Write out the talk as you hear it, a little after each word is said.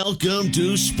Welcome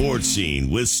to Sports Scene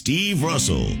with Steve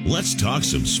Russell. Let's talk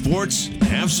some sports and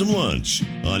have some lunch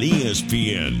on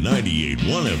ESPN 98.1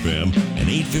 FM and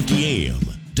 850 AM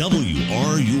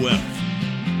WRUF.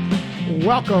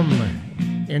 Welcome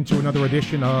into another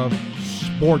edition of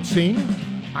Sports Scene.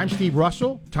 I'm Steve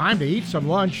Russell. Time to eat some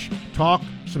lunch, talk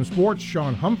some sports.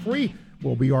 Sean Humphrey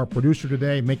will be our producer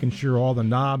today, making sure all the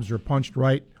knobs are punched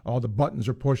right, all the buttons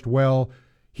are pushed well.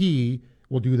 He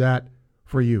will do that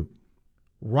for you.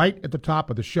 Right at the top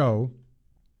of the show,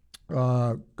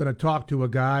 going to talk to a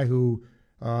guy who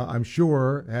I'm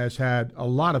sure has had a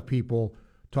lot of people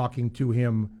talking to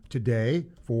him today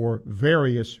for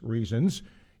various reasons.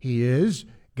 He is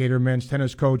Gator men's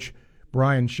tennis coach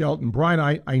Brian Shelton. Brian,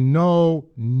 I know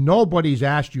nobody's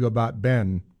asked you about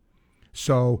Ben,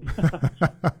 so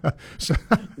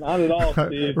not at all,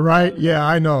 Steve. Right? Yeah,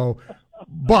 I know.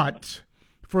 But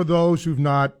for those who've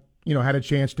not, had a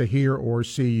chance to hear or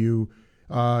see you,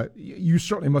 you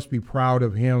certainly must be proud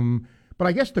of him. But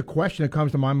I guess the question that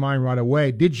comes to my mind right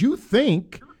away, did you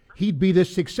think he'd be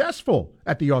this successful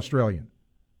at the Australian?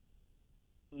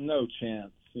 No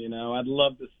chance. I'd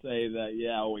love to say that,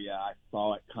 I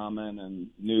saw it coming and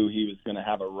knew he was going to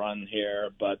have a run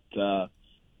here. But,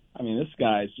 this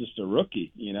guy's just a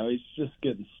rookie. He's just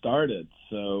getting started.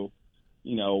 So,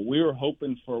 we were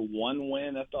hoping for one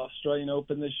win at the Australian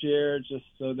Open this year just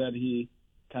so that he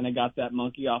kind of got that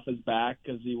monkey off his back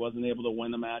because he wasn't able to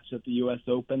win a match at the U.S.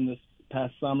 Open this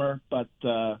past summer. But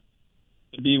to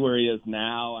be where he is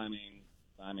now,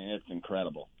 it's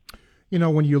incredible.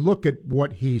 When you look at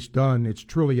what he's done, it's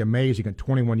truly amazing. At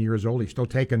 21 years old, he's still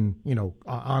taking,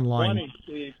 online. 20,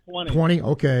 Steve, 20. 20,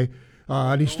 okay.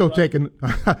 And he's still taking,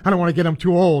 I don't want to get him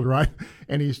too old, right?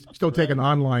 And he's still taking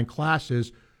online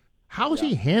classes. How is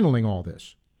he handling all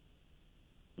this?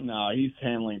 No, he's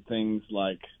handling things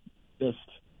like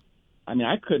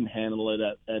I couldn't handle it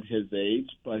at his age,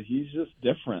 but he's just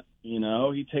different.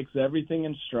 He takes everything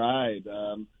in stride.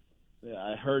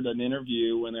 I heard an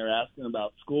interview when they were asking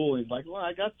about school. He's like, well,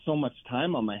 I got so much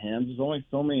time on my hands. There's only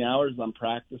so many hours I'm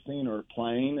practicing or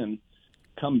playing and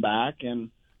come back. And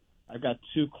I've got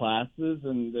 2 classes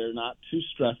and they're not too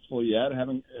stressful yet.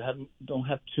 Don't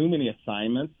have too many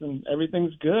assignments and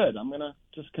everything's good. I'm going to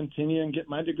just continue and get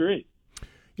my degree.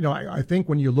 I think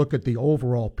when you look at the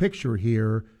overall picture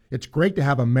here, it's great to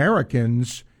have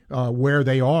Americans where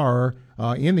they are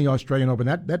in the Australian Open.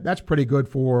 That's pretty good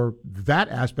for that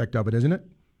aspect of it, isn't it?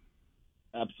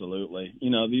 Absolutely.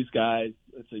 These guys,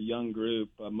 it's a young group.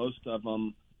 Most of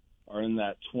them are in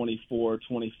that 24,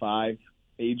 25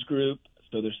 age group,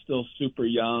 so they're still super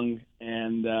young,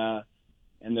 and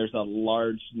there's a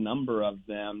large number of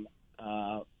them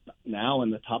now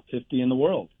in the top 50 in the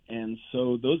world. And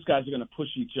so those guys are going to push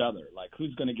each other, like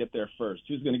who's going to get there first,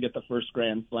 who's going to get the first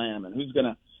Grand Slam, and who's going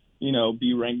to,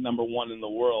 be ranked number 1 in the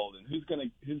world, and who's going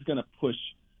to push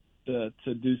to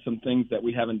do some things that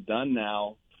we haven't done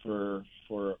now for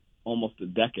almost a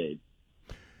decade.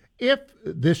 If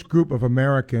this group of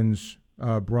Americans,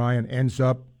 Brian, ends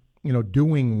up,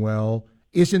 doing well,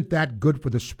 isn't that good for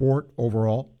the sport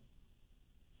overall?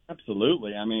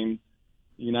 Absolutely.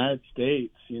 The United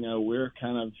States, we're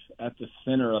kind of at the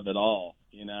center of it all,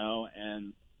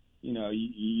 and, you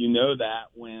know that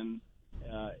when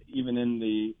even in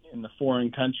the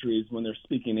foreign countries when they're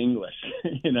speaking English,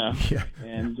 Yeah.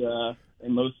 And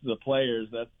most of the players,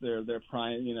 that's their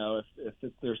prime, if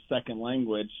it's their second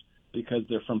language because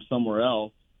they're from somewhere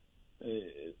else,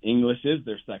 English is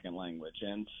their second language.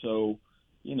 And so,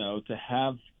 to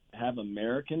have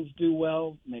Americans do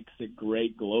well makes it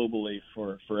great globally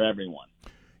for everyone.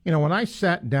 When I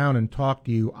sat down and talked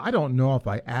to you, I don't know if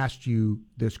I asked you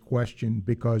this question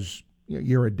because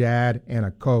you're a dad and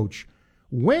a coach.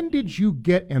 When did you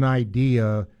get an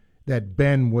idea that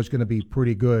Ben was going to be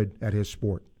pretty good at his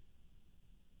sport?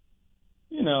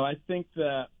 I think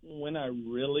that when I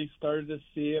really started to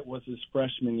see it was his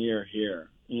freshman year here,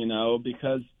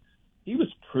 because he was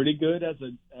pretty good as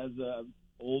a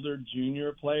older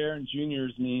junior player, and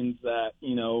juniors means that,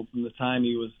 from the time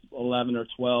he was 11 or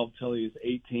 12 till he was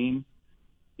 18,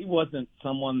 he wasn't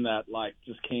someone that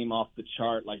just came off the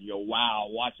chart wow,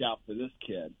 watch out for this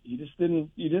kid. You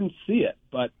didn't see it.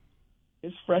 But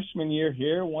his freshman year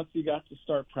here, once he got to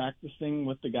start practicing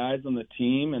with the guys on the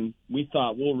team, and we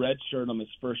thought we'll redshirt him his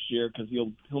first year because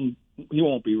he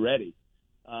won't be ready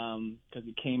because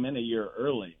he came in a year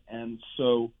early. And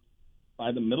so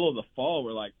by the middle of the fall,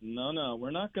 we're like, no,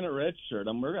 we're not going to redshirt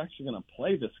him. We're actually going to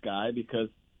play this guy because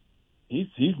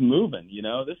he's moving.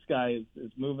 This guy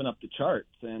is moving up the charts,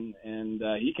 and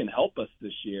he can help us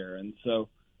this year. And so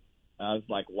I was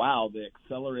like, wow, the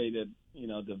accelerated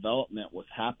development was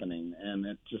happening, and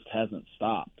it just hasn't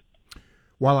stopped.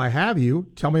 While I have you,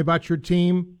 tell me about your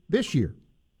team this year.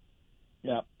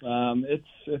 Yeah,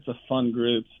 it's a fun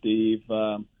group, Steve.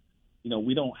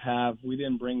 We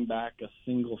didn't bring back a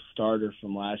single starter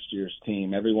from last year's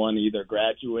team. Everyone either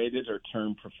graduated or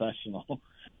turned professional.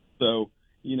 So,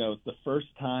 it's the first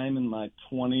time in my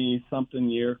 20-something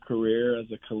year career as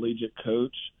a collegiate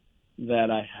coach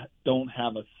that I don't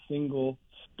have a single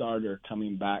starter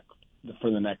coming back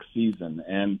for the next season.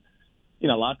 And, a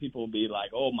lot of people will be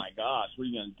like, oh, my gosh, what are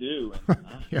you going to do? And,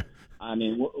 Yeah. I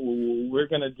mean, we're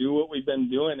going to do what we've been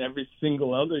doing every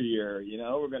single other year.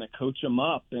 We're going to coach them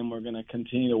up, and we're going to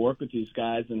continue to work with these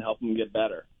guys and help them get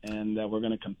better. And we're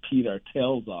going to compete our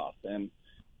tails off. And,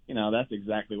 that's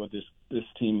exactly what this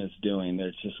team is doing.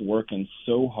 They're just working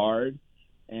so hard.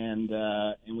 And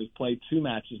we've played 2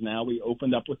 matches now. We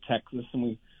opened up with Texas,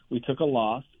 and we took a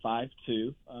loss,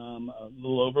 5-2, a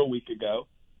little over a week ago.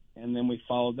 And then we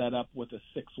followed that up with a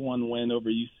 6-1 win over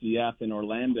UCF in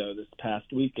Orlando this past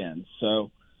weekend.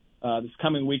 So this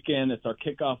coming weekend, it's our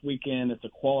kickoff weekend. It's a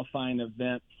qualifying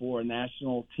event for a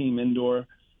national team indoor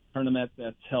tournament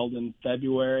that's held in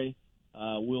February.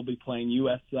 We'll be playing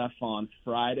USF on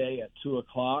Friday at 2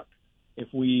 o'clock. If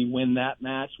we win that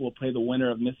match, we'll play the winner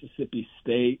of Mississippi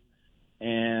State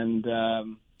and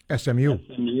SMU.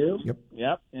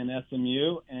 Yep, and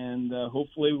SMU. And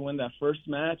hopefully we win that first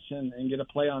match and get a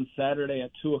play on Saturday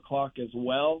at 2 o'clock as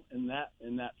well in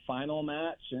that final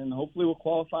match. And hopefully we'll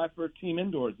qualify for team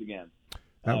indoors again.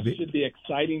 Should be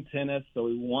exciting tennis, so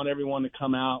we want everyone to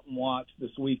come out and watch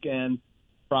this weekend,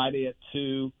 Friday at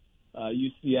 2,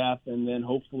 UCF, and then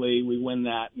hopefully we win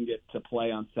that and get to play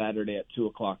on Saturday at 2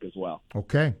 o'clock as well.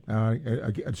 Okay.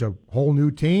 It's a whole new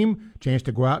team, chance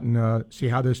to go out and see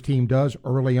how this team does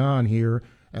early on here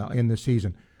in the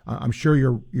season. I'm sure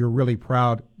you're really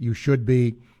proud. You should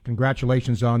be.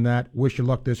 Congratulations on that. Wish you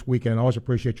luck this weekend. Always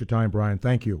appreciate your time, Brian.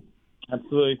 Thank you.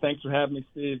 Absolutely. Thanks for having me,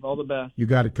 Steve. All the best. You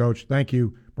got it, Coach. Thank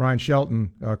you. Brian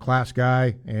Shelton, class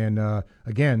guy. And,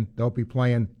 again, they'll be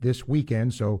playing this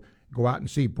weekend, so go out and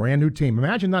see. Brand new team.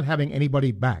 Imagine not having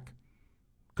anybody back,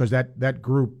 because that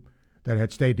group that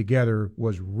had stayed together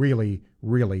was really,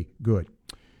 really good.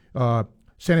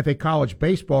 Santa Fe College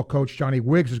baseball coach Johnny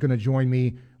Wiggs is going to join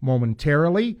me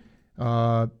momentarily.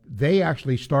 They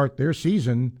actually start their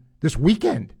season this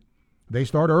weekend. They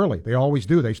start early. They always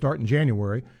do. They start in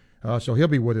January. So he'll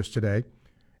be with us today.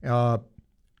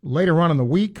 Later on in the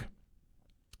week,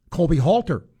 Colby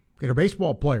Halter, a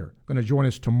baseball player, going to join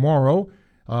us tomorrow.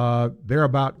 They're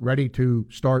about ready to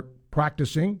start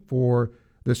practicing for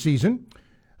the season.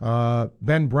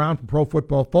 Ben Brown from Pro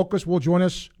Football Focus will join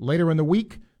us later in the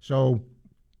week. So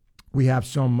we have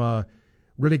some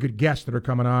really good guests that are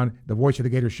coming on. The voice of the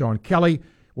Gators, Sean Kelly,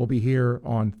 will be here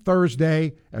on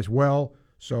Thursday as well.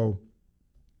 So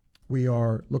we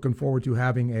are looking forward to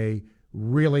having a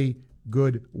really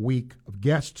good week of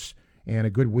guests and a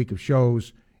good week of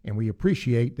shows, and we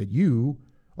appreciate that you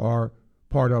are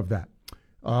part of that.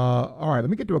 All right, let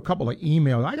me get to a couple of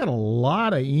emails. I got a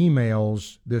lot of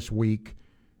emails this week,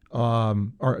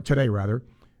 or today rather,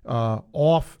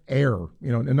 off air.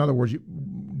 In other words,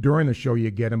 during the show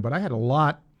you get them, but I had a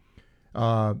lot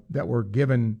that were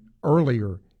given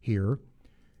earlier here.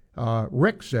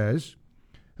 Rick says,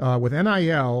 with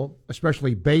NIL,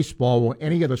 especially baseball, will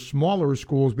any of the smaller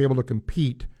schools be able to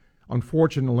compete?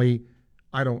 Unfortunately,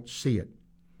 I don't see it.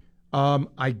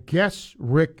 I guess,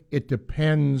 Rick, it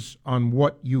depends on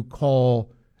what you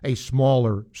call a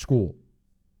smaller school,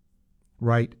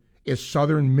 right? Is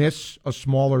Southern Miss a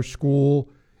smaller school?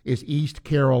 Is East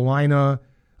Carolina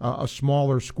a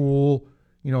smaller school?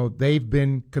 They've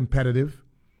been competitive.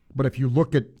 But if you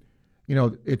look at,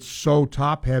 it's so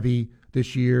top-heavy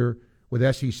this year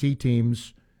with SEC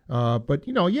teams. But,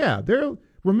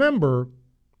 remember,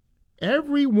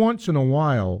 every once in a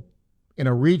while in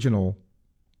a regional,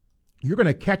 you're going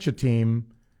to catch a team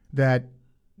that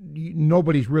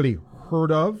nobody's really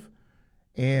heard of,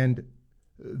 and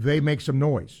they make some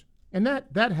noise. And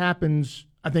that happens,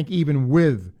 I think, even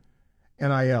with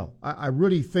NIL. I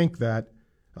really think that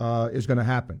is going to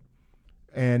happen.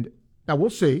 And now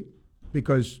we'll see,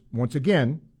 because, once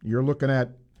again, you're looking at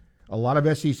a lot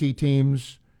of SEC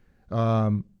teams,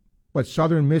 but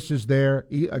Southern Miss is there.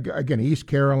 Again, East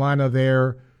Carolina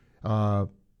there.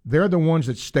 They're the ones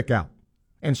that stick out.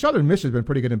 And Southern Miss has been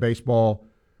pretty good in baseball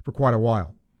for quite a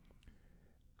while.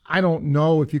 I don't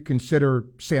know if you consider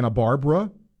Santa Barbara,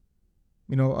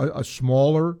 a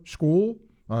smaller school.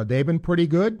 They've been pretty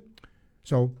good.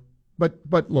 So, but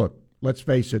look, let's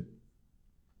face it.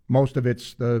 Most of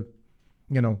it's the,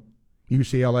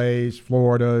 UCLA's,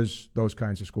 Florida's, those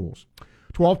kinds of schools.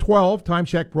 12:12, time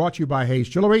check brought to you by Hayes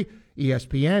Jewelry,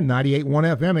 ESPN 98.1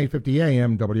 FM, 850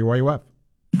 AM, WRUF.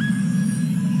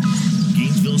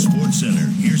 Gainesville Sports Center.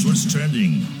 Here's what's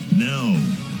trending now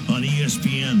on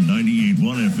ESPN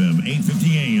 98.1 FM,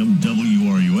 850 AM,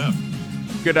 WRUF.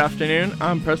 Good afternoon.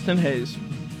 I'm Preston Hayes.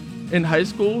 In high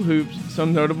school hoops,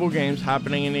 some notable games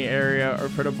happening in the area are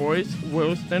for the boys,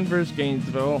 Williston vs.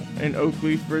 Gainesville and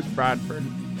Oakleaf vs. Bradford.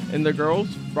 In the girls,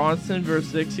 Bronson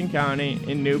vs. Dixon County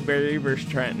and Newberry vs.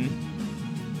 Trenton.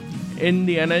 In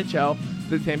the NHL,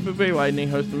 the Tampa Bay Lightning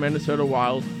host the Minnesota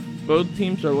Wild. Both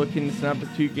teams are looking to snap a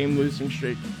 2-game losing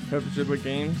streak. Coverage of the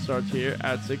game starts here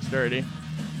at 6:30.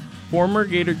 Former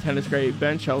Gator tennis great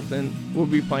Ben Shelton will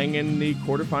be playing in the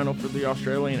quarterfinal for the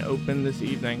Australian Open this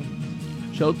evening.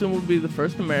 Shelton will be the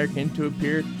first American to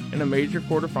appear in a major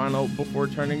quarterfinal before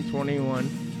turning 21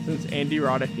 since Andy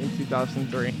Roddick in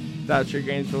 2003. That's your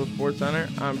Gainesville Sports Center.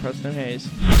 I'm Preston Hayes.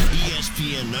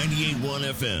 ESPN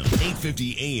 98.1 FM,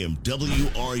 850 AM,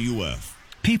 WRUF.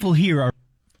 People here are...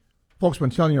 Folks, been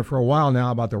telling you for a while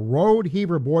now about the Road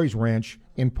Heaver Boys Ranch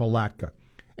in Palatka.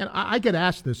 And I get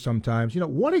asked this sometimes,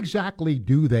 what exactly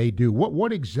do they do?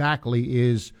 What exactly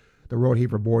is the Road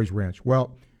Heaver Boys Ranch?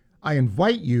 Well, I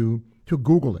invite you to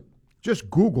Google it. Just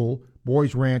Google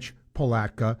Boys Ranch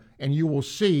Palatka, and you will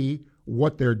see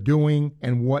what they're doing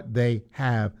and what they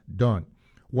have done.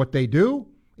 What they do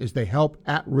is they help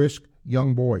at-risk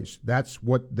young boys. That's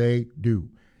what they do.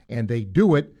 And they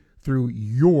do it through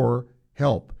your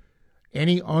help.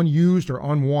 Any unused or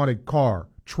unwanted car,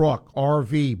 truck,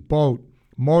 RV, boat,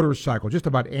 motorcycle, just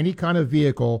about any kind of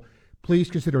vehicle, please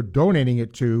consider donating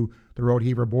it to the Road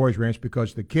Heaver Boys Ranch,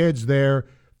 because the kids there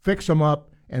fix them up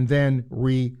and then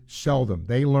resell them.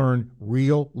 They learn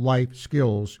real life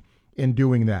skills in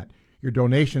doing that. Your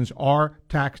donations are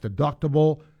tax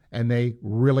deductible, and they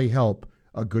really help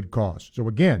a good cause. So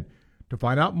again, to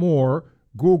find out more,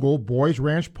 Google Boys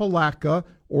Ranch Palatka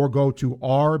or go to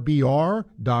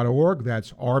rbr.org.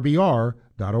 That's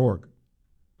rbr.org.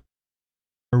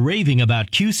 Raving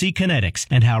about QC Kinetics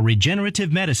and how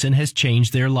regenerative medicine has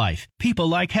changed their life. People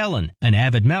like Helen, an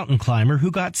avid mountain climber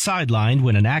who got sidelined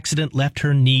when an accident left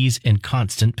her knees in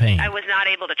constant pain. I was not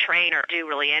able to train or do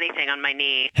really anything on my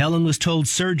knee. Helen was told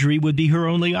surgery would be her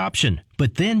only option.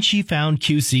 But then she found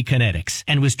QC Kinetics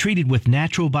and was treated with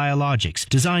natural biologics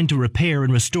designed to repair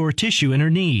and restore tissue in her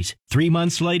knees. 3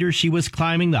 months later, she was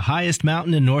climbing the highest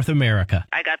mountain in North America.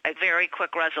 I got a very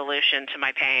quick resolution to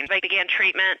my pain. I began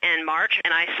treatment in March,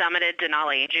 and I summited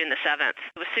Denali June the 7th.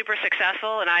 It was super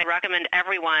successful, and I recommend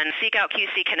everyone seek out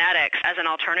QC Kinetics as an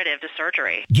alternative to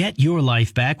surgery. Get your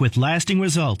life back with lasting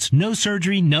results. No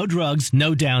surgery, no drugs,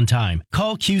 no downtime.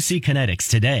 Call QC Kinetics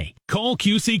today. Call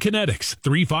QC Kinetics,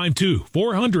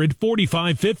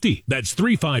 352-400-4550. That's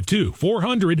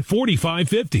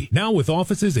 352-400-4550. Now with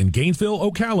offices in Gainesville,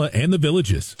 Ocala, and the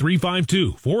Villages.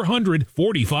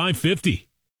 352-400-4550.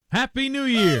 Happy New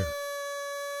Year!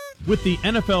 With the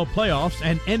NFL playoffs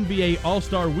and NBA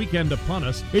All-Star Weekend upon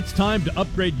us, it's time to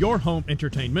upgrade your home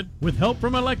entertainment with help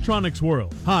from Electronics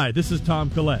World. Hi, this is Tom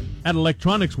Collette. At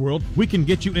Electronics World, we can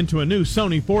get you into a new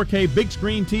Sony 4K big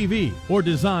screen TV or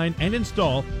design and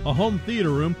install a home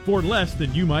theater room for less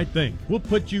than you might think. We'll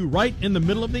put you right in the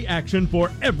middle of the action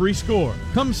for every score.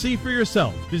 Come see for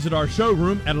yourself. Visit our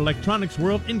showroom at Electronics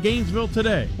World in Gainesville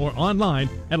today or online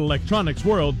at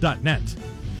electronicsworld.net.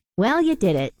 Well, you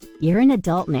did it. You're an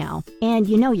adult now. And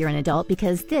you know you're an adult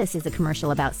because this is a commercial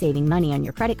about saving money on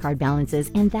your credit card balances,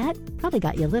 and that probably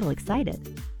got you a little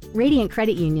excited. Radiant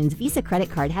Credit Union's Visa credit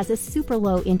card has a super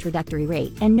low introductory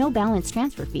rate and no balance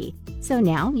transfer fee. So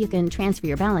now you can transfer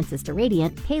your balances to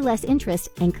Radiant, pay less interest,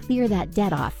 and clear that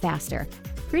debt off faster.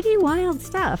 Pretty wild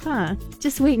stuff, huh?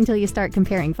 Just wait until you start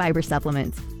comparing fiber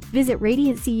supplements. Visit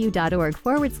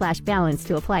radiantcu.org/balance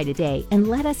to apply today and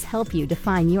let us help you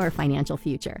define your financial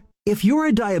future. If you're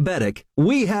a diabetic,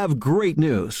 we have great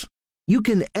news. You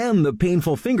can end the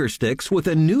painful finger sticks with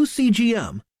a new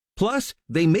CGM. Plus,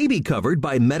 they may be covered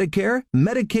by Medicare,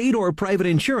 Medicaid, or private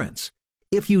insurance.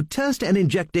 If you test and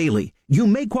inject daily, you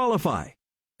may qualify.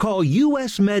 Call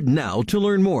US Med now to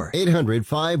learn more.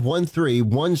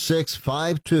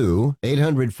 800-513-1652.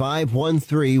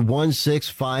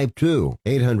 800-513-1652.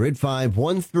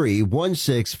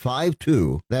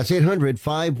 800-513-1652. That's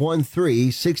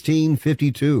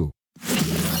 800-513-1652.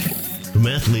 From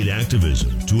athlete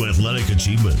activism to athletic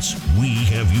achievements, we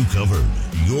have you covered.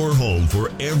 Your home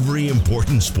for every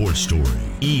important sports story.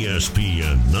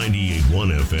 ESPN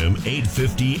 98.1 FM,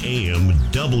 850 AM,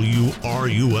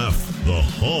 WRUF, the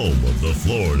home of the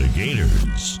Florida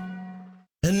Gators.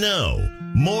 And now,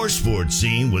 more Sports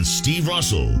Scene with Steve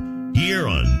Russell. here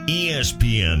on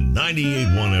ESPN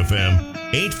 98.1 FM,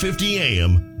 850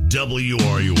 AM,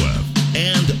 WRUF,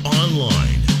 and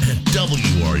online at WRUF.com.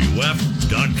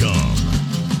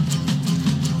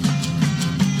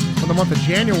 When the month of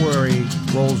January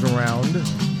rolls around,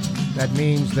 that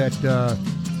means that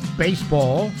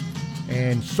baseball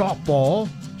and softball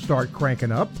start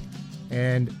cranking up.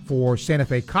 And for Santa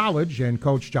Fe College and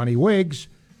Coach Johnny Wiggs,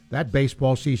 that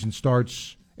baseball season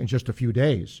starts in just a few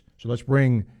days. So let's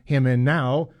bring him in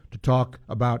now to talk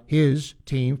about his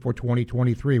team for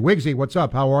 2023. Wiggsy, what's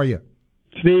up? How are you?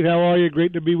 Steve, how are you?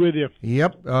 Great to be with you.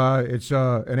 Yep. It's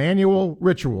an annual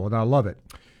ritual, and I love it.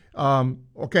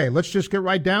 Okay, let's just get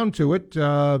right down to it.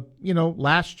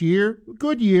 Last year,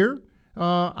 good year.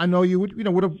 I know you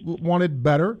would have wanted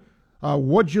better.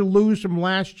 What'd you lose from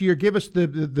last year? Give us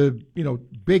the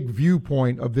big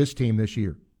viewpoint of this team this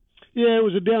year. Yeah, it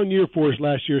was a down year for us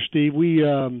last year, Steve.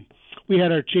 We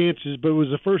had our chances, but it was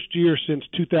the first year since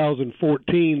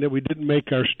 2014 that we didn't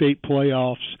make our state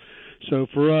playoffs. So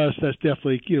for us, that's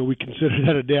definitely, we consider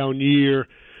that a down year.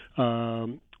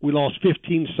 We lost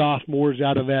 15 sophomores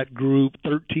out of that group.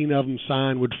 13 of them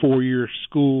signed with 4-year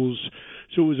schools.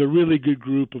 So it was a really good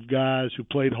group of guys who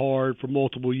played hard for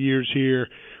multiple years here.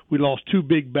 We lost 2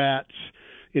 big bats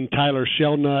in Tyler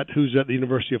Shelnut, who's at the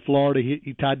University of Florida.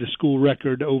 He tied the school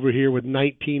record over here with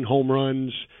 19 home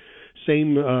runs.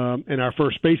 Same, and our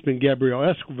first baseman, Gabriel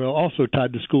Esquivel, also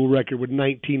tied the school record with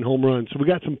 19 home runs. So we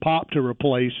got some pop to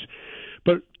replace.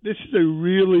 But this is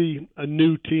a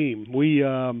new team. We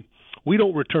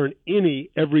don't return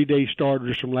any everyday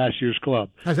starters from last year's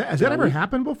club. Has that ever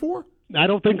happened before? I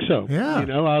don't think so. Yeah.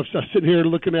 I was sitting here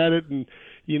looking at it, and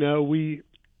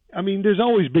there's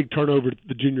always big turnover at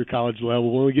the junior college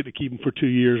level. We only get to keep them for 2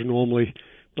 years normally,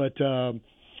 but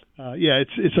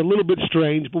it's a little bit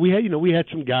strange. But we had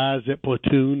some guys that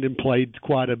platooned and played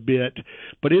quite a bit.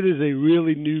 But it is a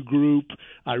really new group.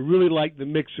 I really like the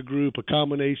mix of group, a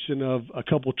combination of a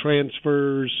couple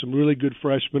transfers, some really good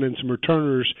freshmen, and some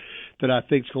returners that I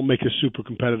think is going to make us super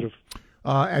competitive.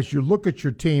 As you look at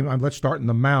your team, let's start in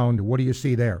the mound. What do you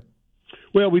see there?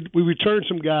 Well, we returned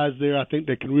some guys there I think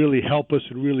that can really help us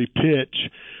and really pitch.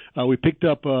 We picked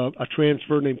up a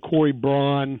transfer named Corey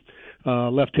Braun,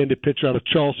 left-handed pitcher out of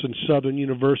Charleston Southern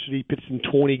University, pitched in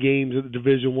 20 games at the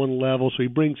Division I level, so he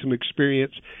brings some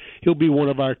experience. He'll be one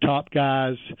of our top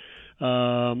guys,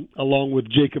 along with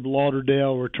Jacob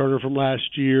Lauderdale, a returner from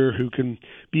last year, who can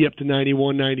be up to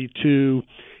 91, 92.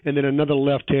 And then another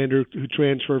left-hander who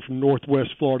transferred from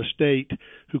Northwest Florida State,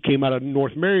 who came out of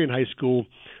North Marion High School,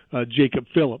 Jacob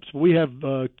Phillips. We have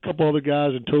a couple other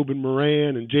guys, and Tobin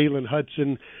Moran and Jalen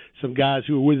Hudson, some guys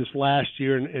who were with us last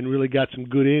year and really got some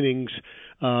good innings,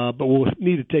 but we'll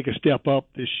need to take a step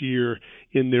up this year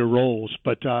in their roles.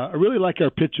 But I really like our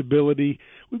pitchability.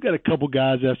 We've got a couple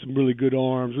guys that have some really good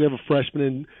arms. We have a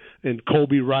freshman in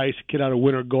Colby Rice, a kid out of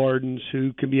Winter Gardens,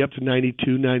 who can be up to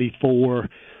 92, 94.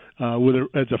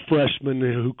 As a freshman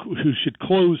who should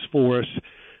close for us.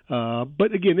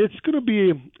 But again, it's going to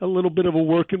be a little bit of a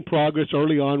work in progress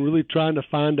early on, really trying to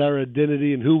find our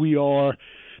identity and who we are.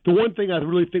 The one thing I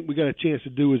really think we got a chance to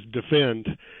do is defend.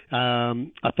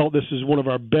 I thought this is one of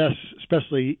our best,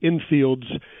 especially infields,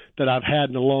 that I've had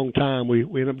in a long time. We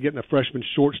ended up getting a freshman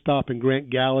shortstop in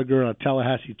Grant Gallagher, a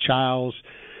Tallahassee Childs.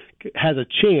 Has a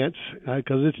chance,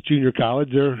 because it's junior college,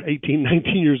 they're 18,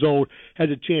 19 years old, has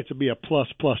a chance to be a plus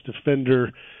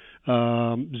defender.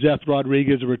 Zeth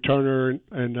Rodriguez, a returner,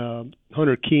 and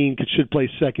Hunter Keene should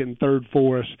play second and third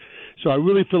for us. So I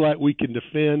really feel like we can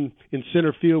defend in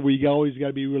center field, where you always got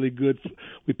to be really good.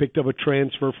 We picked up a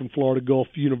transfer from Florida Gulf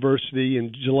University,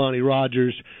 and Jelani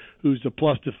Rogers, who's a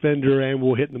plus defender and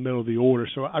will hit in the middle of the order.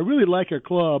 So I really like our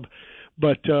club.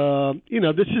 But,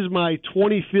 this is my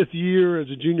 25th year as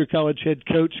a junior college head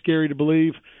coach, scary to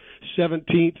believe,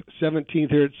 17th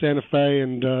here at Santa Fe.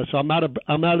 And so I'm out of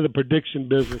the prediction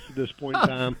business at this point in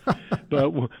time.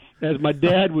 But as my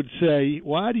dad would say,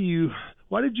 why did you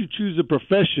choose a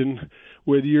profession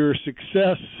where your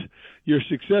success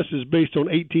is based on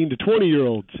 18 to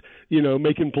 20-year-olds,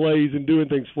 making plays and doing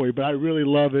things for you? But I really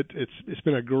love it. It's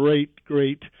been a great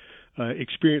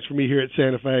experience for me here at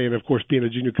Santa Fe, and of course being a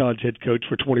junior college head coach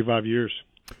for 25 years.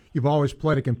 You've always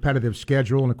played a competitive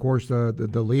schedule, and of course the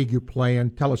league you play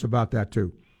in. Tell us about that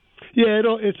too. Yeah,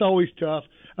 it's always tough.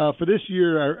 For this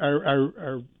year,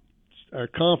 our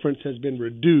conference has been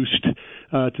reduced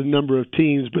to the number of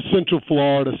teams, but Central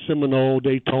Florida, Seminole,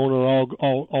 Daytona are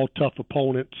all tough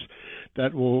opponents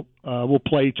that will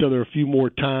play each other a few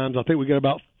more times. I think we got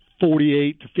about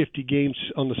 48 to 50 games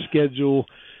on the schedule,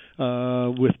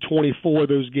 with 24 of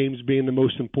those games being the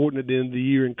most important at the end of the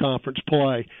year in conference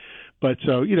play. But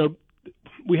so,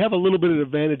 we have a little bit of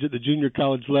advantage at the junior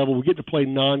college level. We get to play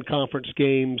non-conference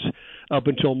games up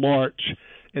until March,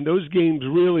 and those games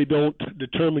really don't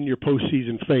determine your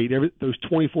postseason fate. Those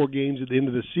 24 games at the end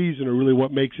of the season are really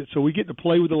what makes it. So we get to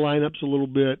play with the lineups a little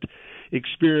bit,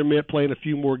 experiment, playing a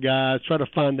few more guys, try to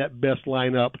find that best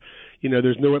lineup. You know,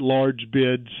 there's no at-large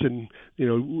bids, and you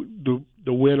know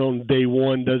the win on day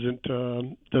one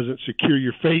doesn't secure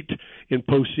your fate in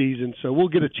postseason. So we'll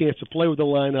get a chance to play with the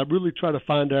lineup, really try to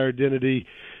find our identity.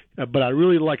 But I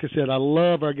really, like I said, I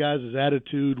love our guys'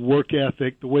 attitude, work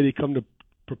ethic, the way they come to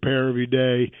prepare every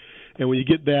day. And when you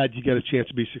get that, you got a chance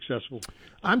to be successful.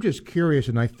 I'm just curious,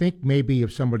 and I think maybe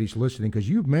if somebody's listening, because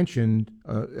you've mentioned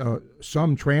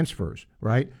some transfers,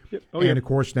 right? Yep. Oh, and, of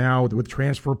course, now with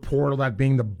transfer portal, that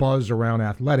being the buzz around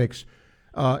athletics,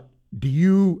 do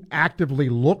you actively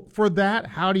look for that?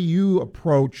 How do you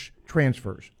approach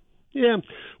transfers? Yeah,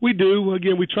 we do.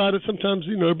 Again, we try to sometimes,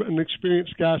 you know, an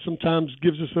experienced guy sometimes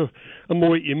gives us a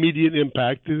more immediate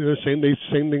impact. Same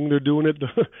thing they're doing at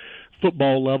the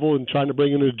football level and trying to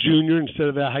bring in a junior instead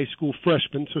of that high school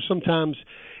freshman. So sometimes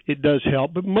it does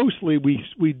help, but mostly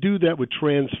we do that with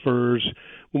transfers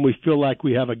when we feel like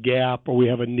we have a gap or we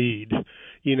have a need.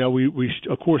 You know, we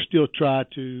of course still try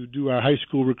to do our high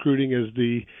school recruiting as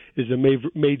the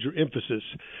major emphasis,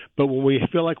 but when we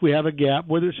feel like we have a gap,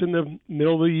 whether it's in the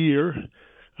middle of the year.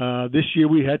 This year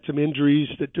we had some injuries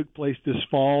that took place this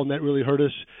fall, and that really hurt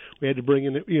us. We had to bring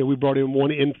in, you know, we brought in one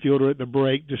infielder at the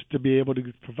break just to be able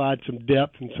to provide some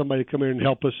depth and somebody to come in and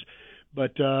help us.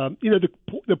 But, you know,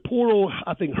 the portal,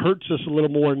 I think, hurts us a little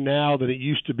more now than it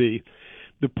used to be.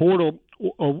 The portal,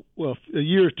 well, a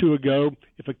year or two ago,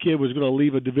 if a kid was going to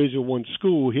leave a Division I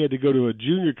school, he had to go to a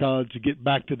junior college to get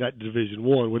back to that Division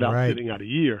I without sitting out a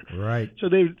year. Right.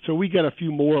 So we got a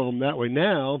few more of them that way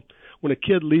now. When a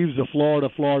kid leaves the Florida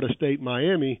State,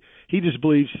 Miami, he just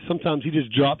believes sometimes he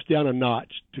just drops down a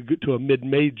notch to get to a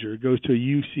mid-major, goes to a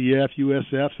UCF,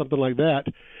 USF, something like that,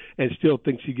 and still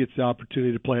thinks he gets the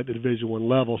opportunity to play at the Division I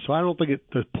level. So I don't think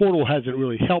the portal hasn't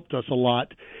really helped us a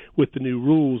lot with the new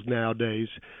rules nowadays.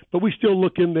 But we still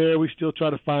look in there. We still try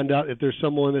to find out if there's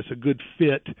someone that's a good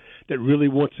fit that really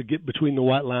wants to get between the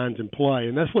white lines and play.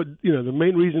 And that's what, you know, the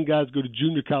main reason guys go to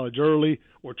junior college early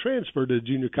or transfer to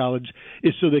junior college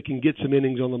is so they can get some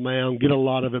innings on the mound, get a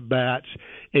lot of at-bats,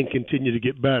 and continue to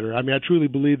get better. I mean, I truly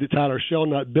believe that Tyler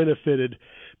Shelnut benefited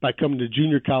by coming to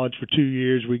junior college for 2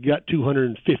 years. We got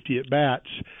 250 at-bats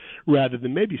rather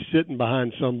than maybe sitting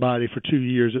behind somebody for 2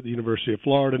 years at the University of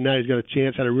Florida. Now he's got a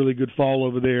chance, had a really good fall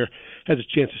over there, has a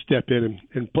chance to step in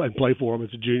and play for him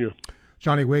as a junior.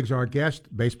 Johnny Wiggs, our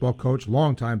guest, baseball coach,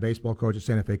 longtime baseball coach at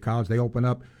Santa Fe College. They open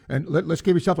up. And let's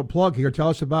give yourself a plug here. Tell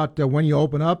us about when you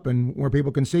open up and where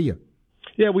people can see you.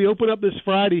 Yeah, we open up this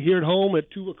Friday here at home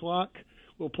at 2 o'clock.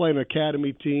 We'll play an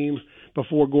academy team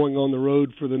before going on the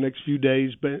road for the next few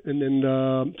days. And then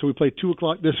so we play 2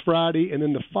 o'clock this Friday, and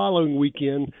then the following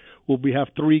weekend we'll have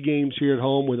 3 games here at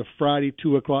home with a Friday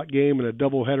 2 o'clock game and a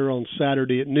doubleheader on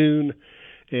Saturday at noon.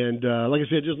 And like I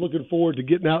said, just looking forward to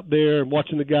getting out there and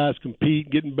watching the guys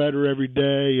compete, getting better every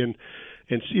day. And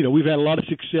you know, we've had a lot of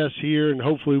success here, and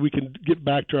hopefully we can get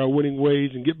back to our winning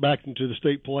ways and get back into the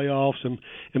state playoffs and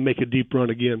make a deep run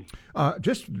again.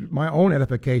 Just my own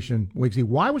edification, Wiggsy,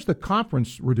 why was the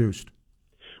conference reduced?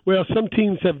 Well, some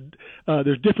teams have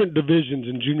there's different divisions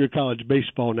in junior college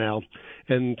baseball now,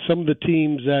 and some of the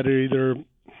teams that are either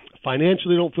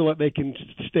financially don't feel like they can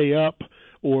stay up,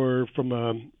 or from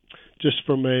a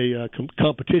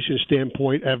competition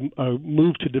standpoint, have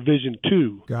moved to Division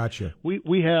II. Gotcha.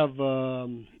 We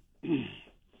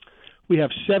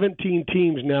have 17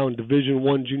 teams now in Division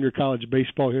I junior college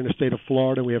baseball here in the state of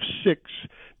Florida. We have 6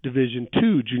 Division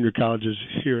II junior colleges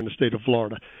here in the state of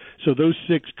Florida. So those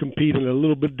 6 compete in a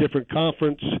little bit different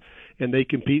conference, and they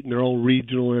compete in their own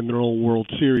regional and their own World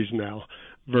Series now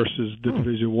versus the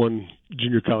Division I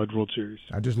junior college World Series.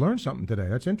 I just learned something today.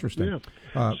 That's interesting.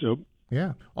 Yeah.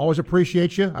 Yeah. Always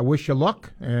appreciate you. I wish you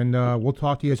luck, and we'll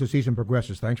talk to you as the season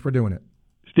progresses. Thanks for doing it.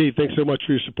 Steve, thanks so much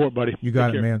for your support, buddy. You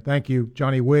got it, man. Thank you.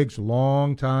 Johnny Wiggs,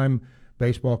 longtime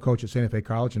baseball coach at Santa Fe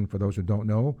College, and for those who don't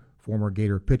know, former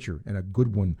Gator pitcher, and a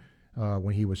good one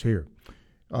when he was here.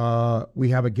 We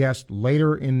have a guest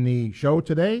later in the show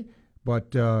today,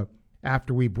 but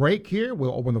after we break here,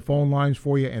 we'll open the phone lines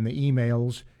for you and the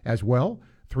emails as well.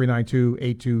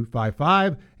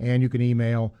 392-8255, and you can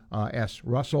email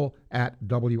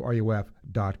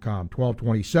srussell@wruf.com.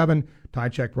 1227,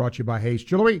 Time Check brought to you by Hayes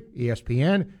Jewelry,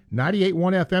 ESPN,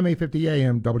 98.1 FM, 850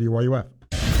 AM, WRUF.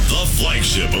 The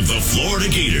flagship of the Florida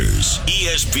Gators,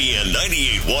 ESPN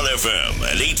 98.1 FM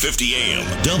and 850 AM,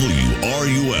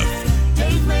 WRUF.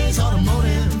 Dave Mays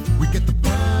Automotive, we get the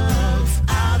bugs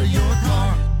out of your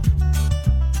car.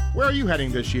 Where are you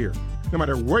heading this year? No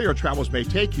matter where your travels may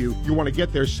take you, you want to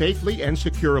get there safely and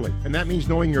securely. And that means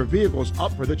knowing your vehicle is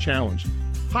up for the challenge.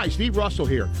 Hi, Steve Russell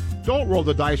here. Don't roll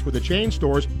the dice with the chain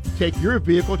stores. Take your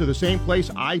vehicle to the same place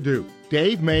I do,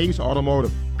 Dave Mays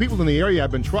Automotive. People in the area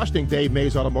have been trusting Dave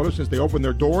Mays Automotive since they opened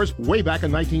their doors way back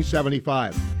in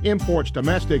 1975. Imports,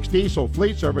 domestics, diesel,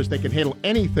 fleet service, they can handle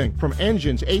anything from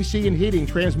engines, AC and heating,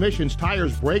 transmissions,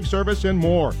 tires, brake service, and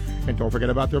more. And don't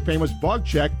forget about their famous bug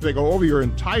check. They go over your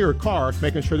entire car,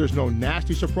 making sure there's no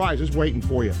nasty surprises waiting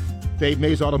for you. Dave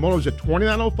Mays Automotive is at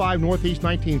 2905 Northeast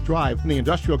 19th Drive in the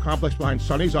industrial complex behind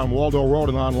Sonny's on Waldo Road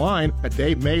and online at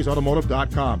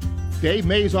DaveMaysAutomotive.com. Dave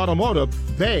Mays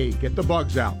Automotive, they get the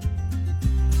bugs out.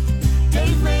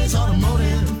 Dave Mays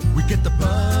Automotive, we get the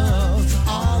bugs,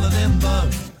 all of them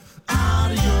bugs,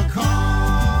 out of your car.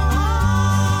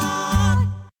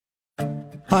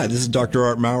 Hi, this is Dr.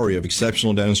 Art Mowry of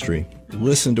Exceptional Dentistry.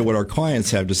 Listen to what our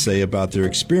clients have to say about their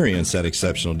experience at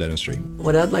Exceptional Dentistry.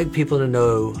 What I'd like people to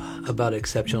know about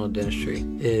Exceptional Dentistry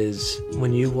is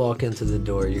when you walk into the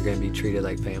door, you're going to be treated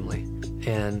like family.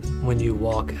 And when you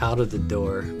walk out of the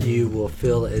door, you will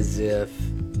feel as if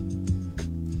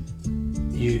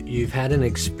you've had an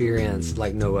experience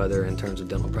like no other in terms of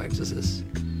dental practices.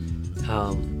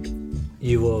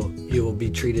 You will be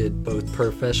treated both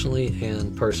professionally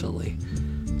and personally.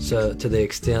 So to the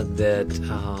extent that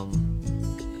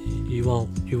you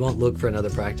won't look for another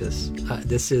practice.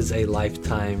 This is a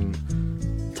lifetime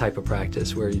type of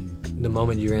practice where the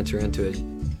moment you enter into it,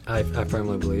 I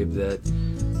firmly believe that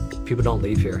people don't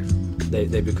leave here.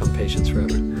 They become patients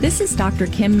forever. This is Dr.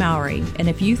 Kim Mowry, and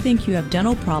if you think you have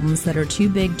dental problems that are too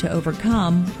big to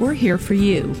overcome, we're here for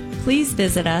you. Please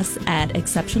visit us at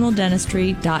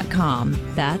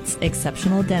exceptionaldentistry.com. That's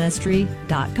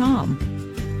exceptionaldentistry.com.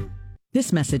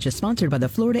 This message is sponsored by the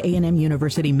Florida A&M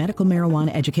University Medical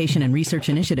Marijuana Education and Research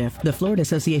Initiative, the Florida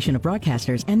Association of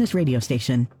Broadcasters, and this radio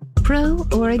station. Pro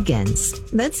or against?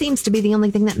 That seems to be the only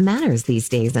thing that matters these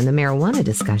days in the marijuana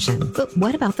discussion. But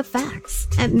what about the facts?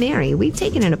 At Mary, we've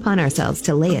taken it upon ourselves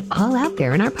to lay it all out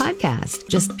there in our podcast.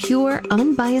 Just pure,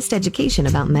 unbiased education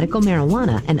about medical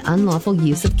marijuana and unlawful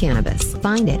use of cannabis.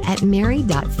 Find it at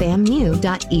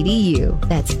mary.famu.edu.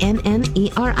 That's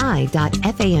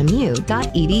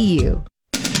mmeri.famu.edu.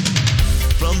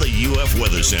 From the UF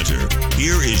Weather Center,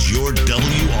 here is your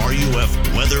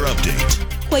WRUF weather update.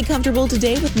 Quite comfortable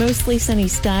today with mostly sunny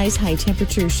skies. High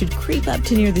temperatures should creep up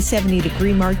to near the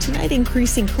 70-degree mark. Tonight,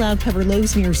 increasing cloud cover,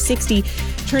 lows near 60.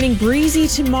 Turning breezy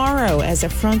tomorrow as a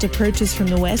front approaches from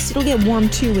the west. It'll get warm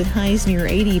too with highs near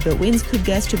 80, but winds could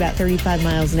gust to about 35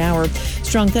 miles an hour.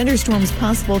 Strong thunderstorms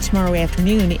possible tomorrow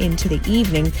afternoon into the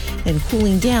evening, then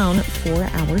cooling down for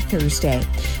our Thursday.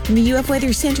 From the UF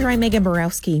Weather Center, I'm Megan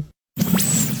Borowski.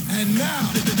 And now,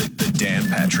 the Dan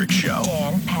Patrick Show.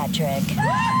 Dan Patrick.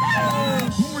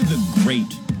 Who are the great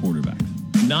quarterbacks?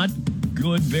 Not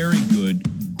good, very good,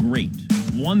 great.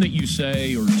 One that you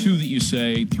say, or two that you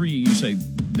say, three you say,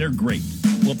 they're great.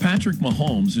 Well, Patrick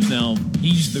Mahomes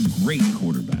he's the great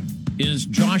quarterback. Is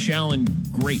Josh Allen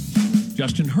great?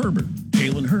 Justin Herbert,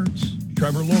 Jalen Hurts,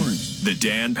 Trevor Lawrence. The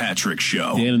Dan Patrick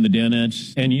Show. Dan and the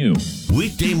Danettes and you.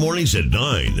 Weekday mornings at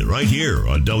 9, right here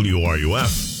on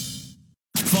WRUF.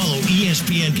 Follow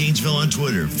ESPN Gainesville on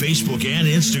Twitter, Facebook, and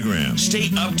Instagram. Stay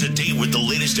up to date with the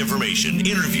latest information,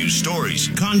 interviews, stories,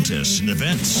 contests, and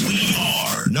events. We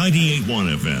are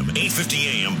 98.1 FM, 850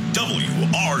 AM,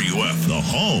 WRUF, the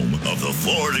home of the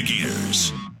Florida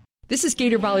Gators. This is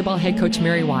Gator Volleyball head coach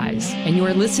Mary Wise, and you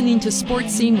are listening to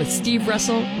Sports Scene with Steve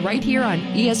Russell right here on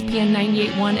ESPN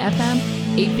 98.1 FM,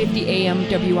 850 AM,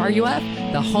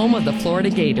 WRUF, the home of the Florida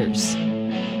Gators.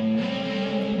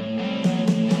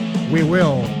 We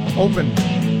will open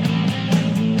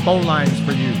phone lines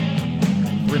for you.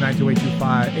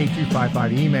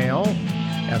 392-825-8255. Email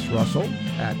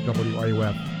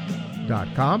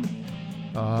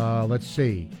srussell@wruf.com. Let's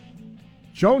see.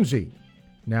 Jonesy,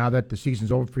 now that the season's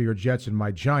over for your Jets and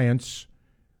my Giants,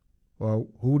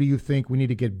 who do you think we need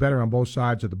to get better on both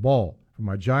sides of the ball? For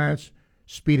my Giants,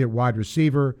 speed at wide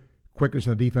receiver, quickness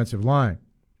on the defensive line.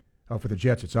 For the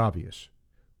Jets, it's obvious.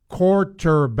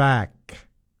 Quarterback.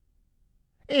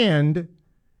 And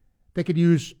they could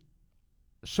use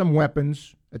some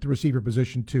weapons at the receiver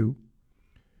position, too.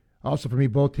 Also, for me,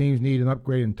 both teams need an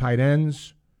upgrade in tight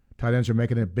ends. Tight ends are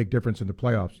making a big difference in the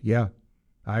playoffs. Yeah,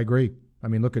 I agree. I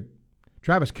mean, look at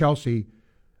Travis Kelce.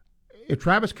 If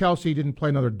Travis Kelce didn't play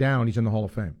another down, he's in the Hall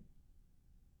of Fame.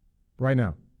 Right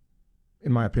now,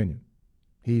 in my opinion.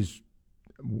 He's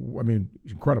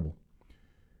incredible.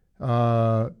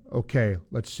 Okay,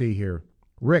 let's see here.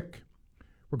 Rick.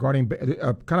 Regarding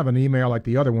kind of an email like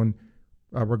the other one,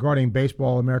 regarding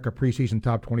Baseball America preseason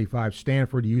top 25,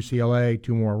 Stanford, UCLA,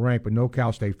 2 more ranked, but no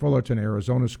Cal State Fullerton,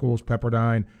 Arizona schools,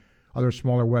 Pepperdine, other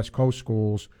smaller West Coast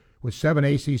schools. With 7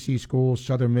 ACC schools,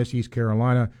 Southern Miss, East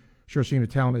Carolina, sure seems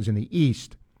the talent is in the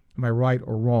East. Am I right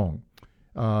or wrong?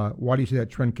 Why do you see that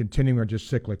trend continuing or just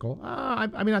cyclical?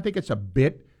 I mean, I think it's a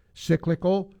bit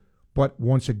cyclical, but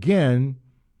once again,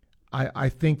 I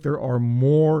think there are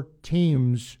more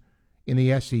teams in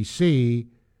the SEC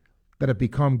that have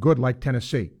become good, like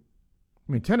Tennessee.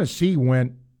 I mean, Tennessee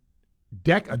went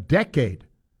a decade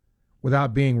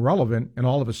without being relevant, and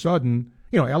all of a sudden,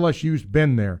 LSU's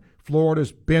been there,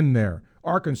 Florida's been there,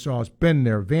 Arkansas's been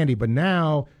there, Vandy, but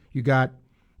now you got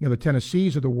the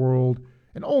Tennessees of the world,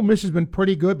 and Ole Miss has been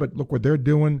pretty good, but look what they're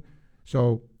doing.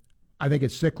 So I think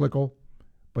it's cyclical,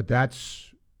 but that's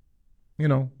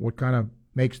what kind of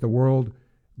makes the world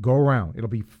go around. It'll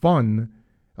be fun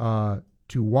to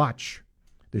watch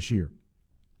this year.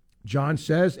 John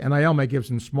says NIL may give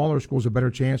some smaller schools a better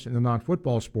chance in the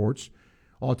non-football sports.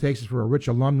 All it takes is for a rich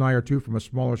alumni or two from a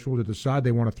smaller school to decide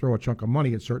they want to throw a chunk of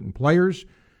money at certain players.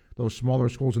 Those smaller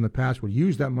schools in the past would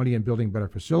use that money in building better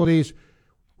facilities,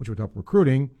 which would help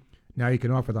recruiting. Now you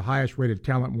can offer the highest rated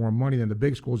talent more money than the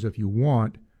big schools if you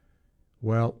want.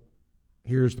 Well,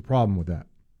 here's the problem with that.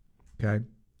 Okay?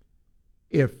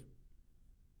 If,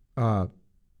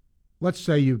 let's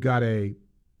say you've got a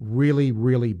really,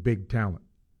 really big talent.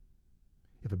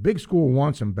 If a big school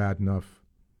wants him bad enough,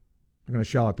 they're going to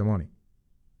shell out the money.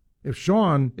 If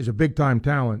Sean is a big-time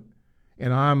talent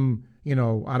and I'm,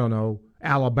 I don't know,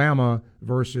 Alabama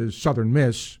versus Southern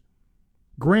Miss,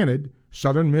 granted,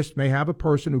 Southern Miss may have a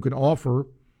person who can offer,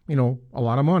 a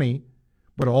lot of money,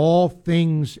 but all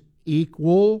things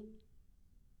equal,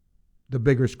 the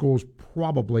bigger school's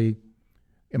probably,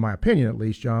 in my opinion at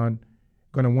least, John,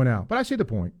 going to win out. But I see the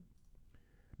point.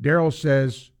 Daryl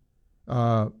says,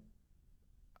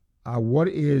 what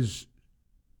is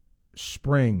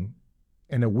spring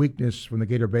and a weakness from the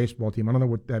Gator baseball team? I don't know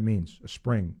what that means, a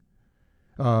spring.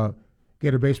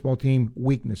 Gator baseball team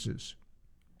weaknesses.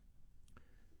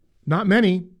 Not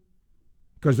many,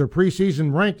 because they're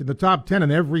preseason ranked in the top 10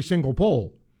 in every single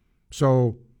poll.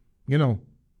 So,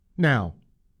 now,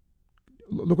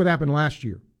 look what happened last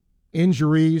year.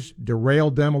 Injuries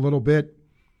derailed them a little bit.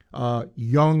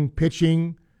 Young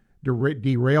pitching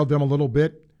derailed them a little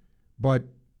bit. But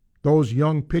those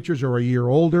young pitchers are a year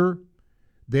older.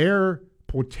 Their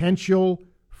potential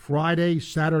Friday,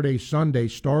 Saturday, Sunday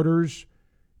starters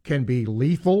can be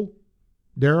lethal,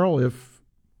 Daryl, if,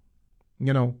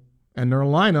 and their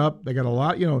lineup, they got a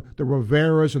lot, the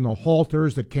Riveras and the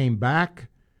Halters that came back,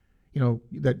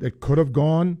 that could have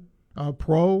gone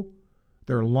pro.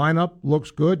 Their lineup looks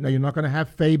good. Now, you're not going to have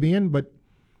Fabian, but,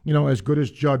 as good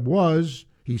as Judd was,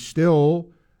 he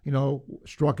still,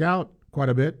 struck out quite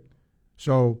a bit.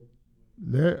 So,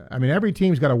 every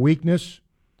team's got a weakness,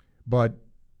 but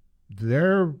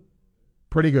they're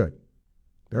pretty good.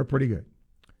 They're pretty good.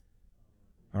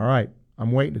 All right.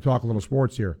 I'm waiting to talk a little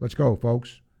sports here. Let's go,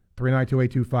 folks.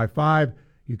 3928255.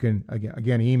 You can,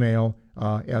 again email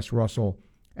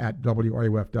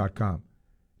srussell@wruf.com.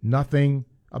 Nothing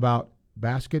about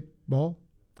basketball.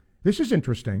 This is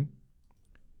interesting.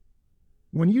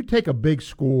 When you take a big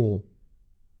school,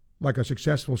 like a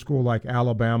successful school like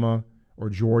Alabama or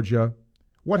Georgia,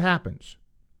 what happens?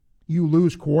 You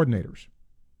lose coordinators.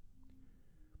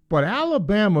 But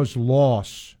Alabama's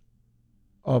loss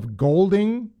of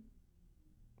Golding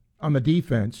on the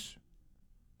defense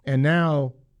and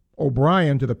now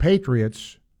O'Brien to the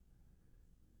Patriots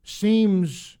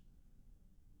seems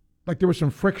like there was some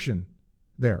friction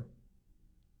there.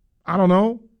 I don't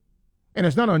know. And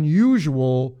it's not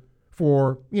unusual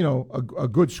for, a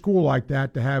good school like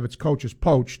that to have its coaches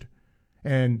poached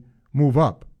and move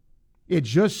up. It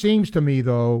just seems to me,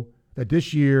 though, that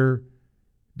this year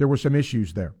there were some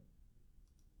issues there.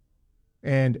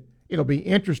 And it'll be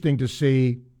interesting to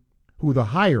see who the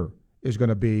hire is going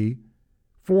to be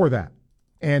for that.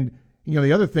 And,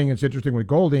 the other thing that's interesting with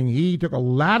Golding, he took a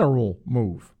lateral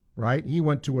move, right? He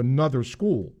went to another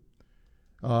school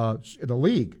in the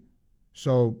league.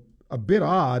 So a bit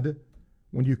odd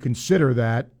when you consider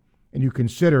that and you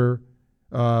consider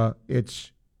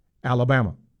it's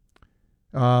Alabama.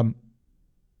 All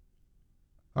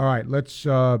right, let's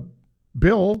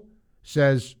Bill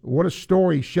says, what a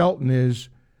story Shelton is.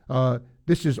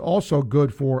 This is also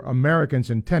good for Americans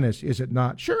in tennis, is it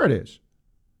not? Sure it is.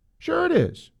 Sure it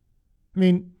is. I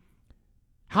mean,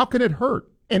 how can it hurt?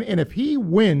 And if he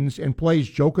wins and plays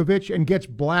Djokovic and gets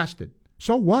blasted,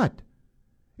 so what?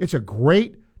 It's a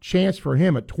great chance for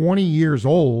him at 20 years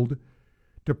old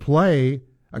to play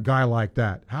a guy like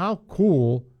that. How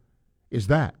cool is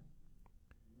that?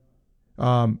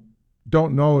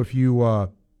 Don't know if you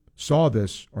saw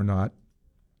this or not.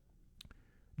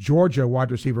 Georgia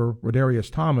wide receiver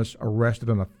Rodarius Thomas arrested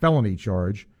on a felony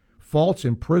charge, false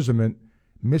imprisonment,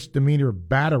 misdemeanor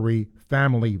battery,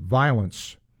 family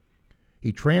violence.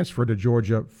 He transferred to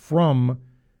Georgia from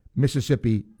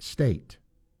Mississippi State.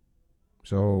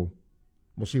 So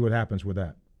we'll see what happens with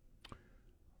that.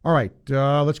 All right,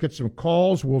 let's get some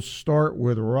calls. We'll start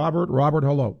with Robert. Robert,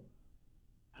 hello.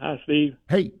 Hi, Steve.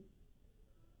 Hey.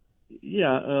 Yeah,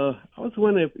 I was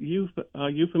wondering if you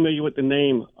familiar with the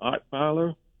name Art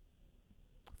Fowler?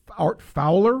 Art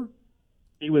Fowler?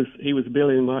 He was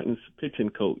Billy Martin's pitching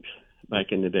coach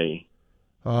back in the day.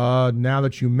 Now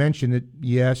that you mention it,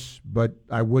 yes, but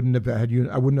I wouldn't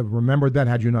have remembered that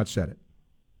had you not said it.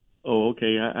 Oh,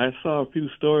 okay. I saw a few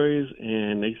stories,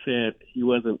 and they said he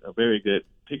wasn't a very good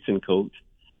pitching coach,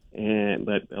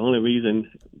 but the only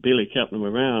reason Billy kept him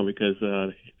around because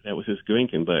that was his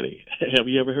drinking buddy. Have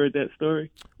you ever heard that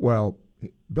story? Well,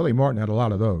 Billy Martin had a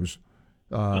lot of those,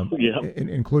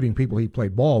 including people he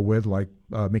played ball with, like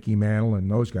Mickey Mantle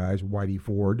and those guys, Whitey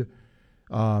Ford.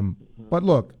 But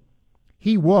look,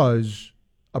 he was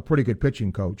a pretty good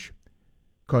pitching coach.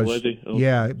 Was he? Oh.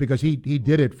 Yeah, because he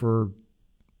did it for,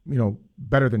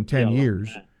 better than 10 years,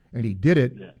 and he did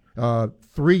it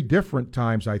 2 different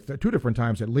times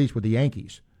at least with the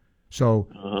Yankees. So,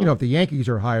 if the Yankees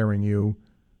are hiring you,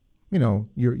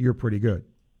 you're pretty good.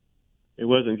 It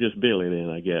wasn't just Billy then,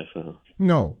 I guess, huh?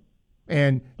 No.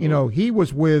 And,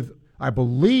 I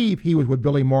believe he was with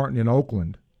Billy Martin in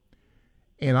Oakland.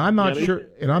 And I'm not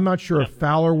sure if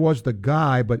Fowler was the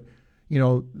guy, but,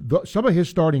 some of his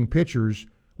starting pitchers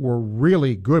were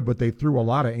really good, but they threw a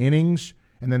lot of innings,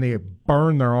 and then they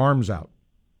burned their arms out.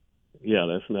 Yeah,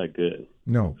 that's not good.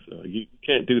 No. So you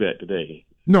can't do that today.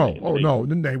 No. No,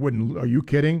 they wouldn't. Are you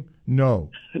kidding? No.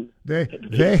 They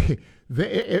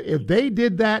if they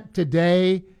did that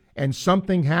today and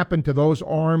something happened to those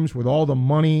arms with all the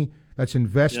money that's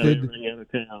invested. Yeah, they ring out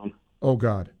of town. Oh,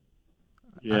 God.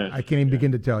 Yeah. I can't even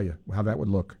begin to tell you how that would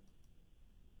look.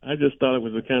 I just thought it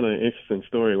was a kind of interesting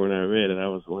story when I read it. I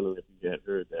was wondering if you had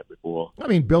heard that before. I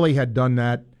mean, Billy had done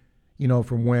that,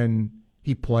 from when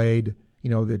he played.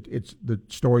 That it's the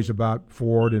stories about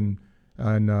Ford and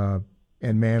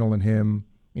Mantle and him,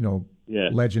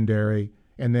 legendary.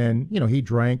 And then, he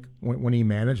drank when he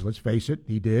managed. Let's face it,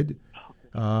 he did.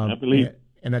 I believe.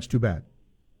 And that's too bad.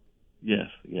 Yes.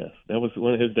 That was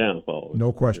one of his downfalls.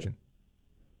 No question.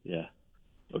 Yeah.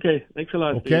 Okay, thanks a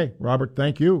lot, Okay, Steve. Robert,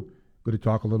 thank you. Good to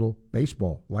talk a little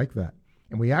baseball like that.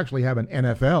 And we actually have an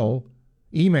NFL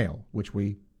email, which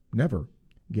we never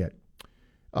get.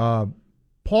 Paul.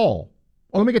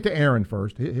 Let me get to Aaron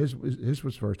first. His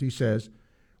was first. He says,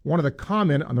 wanted to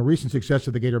comment on the recent success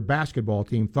of the Gator basketball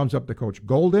team. Thumbs up to Coach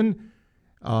Golden,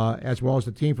 as well as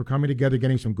the team for coming together,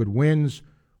 getting some good wins.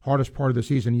 Hardest part of the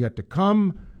season yet to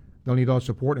come. They'll need all the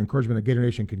support and encouragement the Gator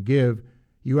Nation can give.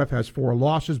 UF has 4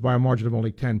 losses by a margin of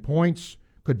only 10 points.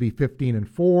 Could be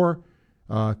 15-4.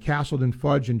 Castleton,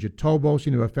 Fudge, and Jatobo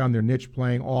seem to have found their niche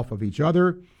playing off of each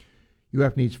other.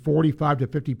 UF needs 45 to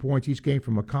 50 points each game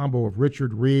from a combo of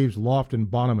Richard, Reeves, Lofton,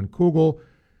 Bonham, and Kugel.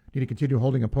 Need to continue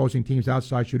holding opposing teams'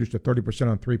 outside shooters to 30%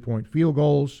 on three-point field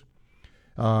goals.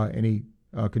 And he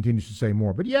continues to say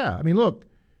more. But, yeah, I mean, look,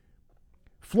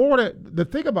 Florida, the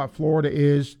thing about Florida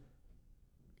is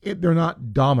they're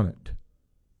not dominant.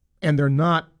 And they're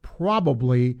not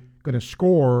probably going to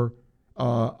score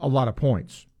a lot of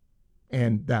points.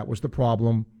 And that was the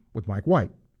problem with Mike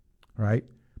White, right?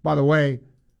 By the way,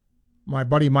 my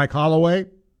buddy Mike Holloway,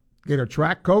 Gator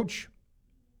track coach.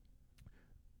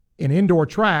 In indoor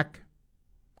track,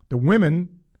 the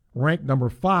women ranked number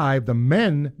 5, the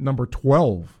men number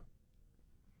 12.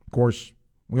 Of course,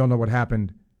 we all know what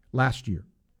happened last year.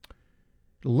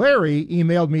 Larry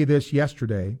emailed me this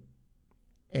yesterday,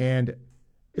 and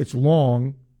it's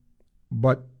long,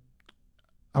 but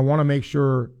I want to make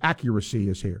sure accuracy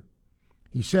is here.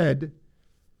 He said,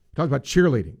 talks about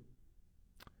cheerleading.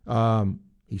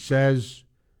 He says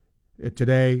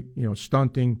today,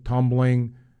 stunting,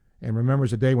 tumbling, and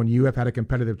remembers a day when UF had a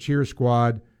competitive cheer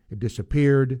squad. It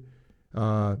disappeared.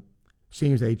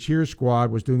 Seems a cheer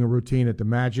squad was doing a routine at the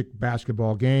Magic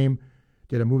basketball game,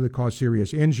 did a move that caused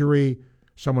serious injury.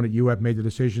 Someone at UF made the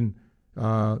decision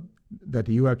that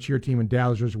the UF cheer team and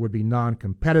Dazzlers would be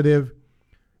non-competitive.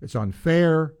 It's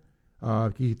unfair.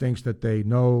 He thinks that they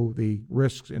know the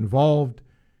risks involved.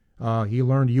 He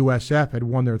learned USF had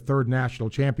won their 3rd national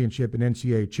championship in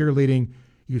NCAA cheerleading.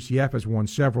 UCF has won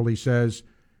several, he says.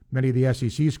 Many of the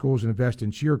SEC schools invest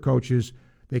in cheer coaches.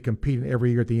 They compete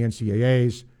every year at the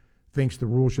NCAAs. Thinks the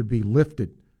rule should be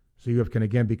lifted so UF can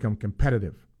again become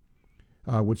competitive.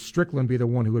 Would Strickland be the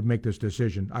one who would make this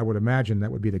decision? I would imagine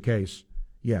that would be the case.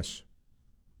 Yes.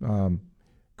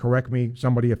 Correct me,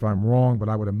 somebody, if I'm wrong, but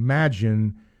I would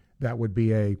imagine that would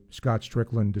be a Scott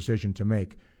Strickland decision to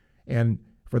make. And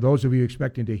for those of you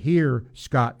expecting to hear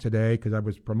Scott today, because I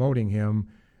was promoting him,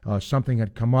 something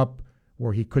had come up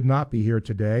where he could not be here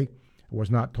today. I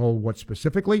was not told what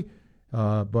specifically,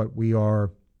 but we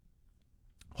are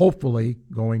hopefully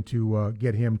going to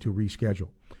get him to reschedule.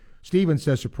 Steven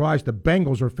says, surprised the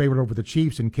Bengals are favored over the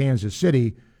Chiefs in Kansas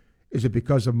City. Is it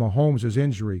because of Mahomes'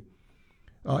 injury?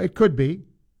 It could be.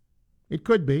 It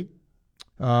could be.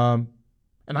 And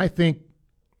I think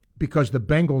because the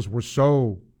Bengals were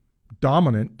so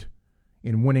dominant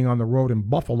in winning on the road in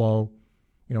Buffalo,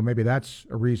 maybe that's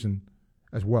a reason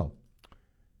as well.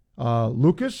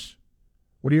 Lucas,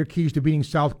 what are your keys to beating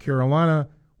South Carolina?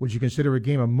 Would you consider a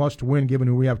game a must-win given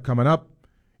who we have coming up?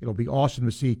 It'll be awesome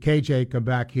to see KJ come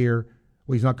back here.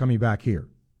 Well, he's not coming back here.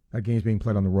 That game's being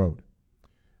played on the road.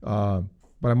 But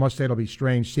I must say it'll be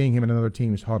strange seeing him in another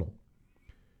team's huddle.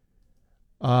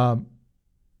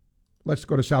 Let's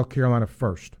go to South Carolina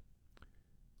first.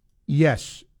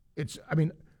 Yes,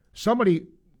 somebody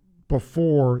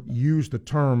before used the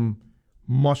term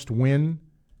must win,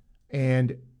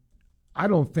 and I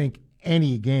don't think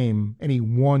any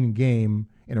one game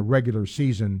in a regular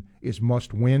season is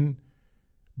must win,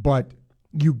 but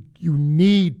you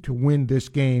need to win this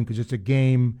game because it's a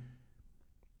game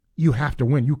you have to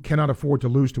win. You cannot afford to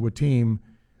lose to a team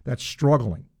that's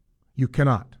struggling. You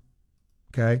cannot,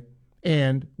 okay?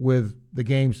 And with the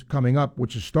games coming up,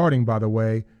 which is starting, by the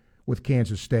way, with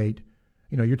Kansas State,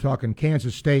 you're talking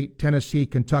Kansas State, Tennessee,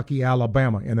 Kentucky,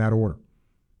 Alabama in that order.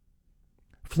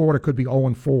 Florida could be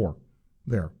 0-4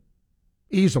 there,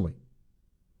 easily.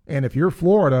 And if you're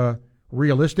Florida,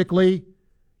 realistically,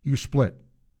 you split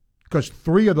because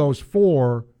 3 of those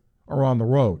 4 are on the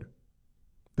road.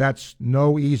 That's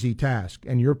no easy task.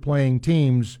 And you're playing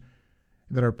teams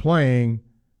that are playing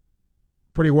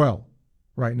pretty well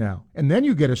right now. And then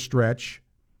you get a stretch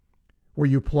where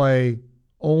you play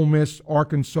Ole Miss,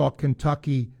 Arkansas,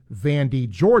 Kentucky, Vandy,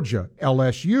 Georgia,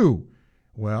 LSU.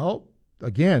 Well,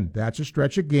 again, that's a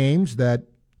stretch of games that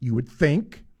you would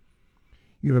think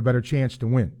you have a better chance to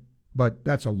win. But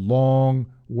that's a long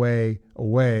way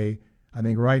away. I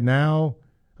think right now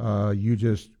you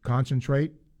just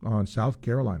concentrate on South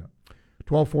Carolina.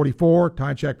 1244,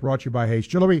 time check brought to you by Hayes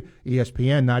Jewelry,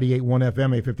 ESPN 98.1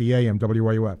 FM, 850 AM,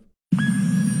 WRUF.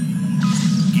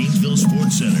 Gainesville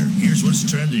Sports Center. Here's what's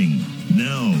trending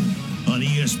now on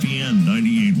ESPN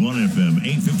 98.1 FM,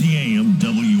 850 AM,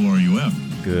 WRUF.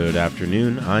 Good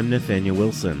afternoon. I'm Nathaniel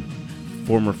Wilson.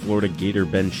 Former Florida Gator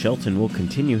Ben Shelton will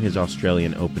continue his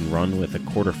Australian Open run with a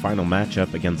quarterfinal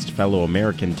matchup against fellow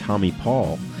American Tommy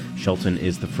Paul. Shelton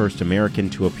is the first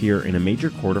American to appear in a major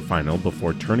quarterfinal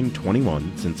before turning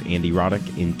 21 since Andy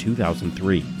Roddick in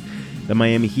 2003. The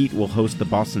Miami Heat will host the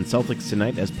Boston Celtics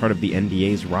tonight as part of the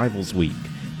NBA's Rivals Week.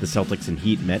 The Celtics and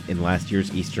Heat met in last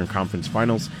year's Eastern Conference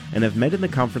Finals and have met in the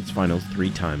conference finals 3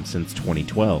 times since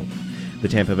 2012. The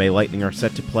Tampa Bay Lightning are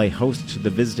set to play host to the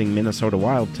visiting Minnesota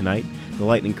Wild tonight. The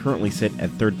Lightning currently sit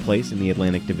at 3rd place in the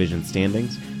Atlantic Division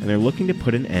standings, and they're looking to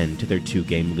put an end to their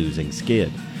 2-game losing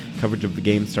skid. Coverage of the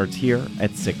game starts here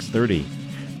at 6:30.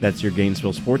 That's your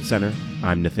Gainesville Sports Center.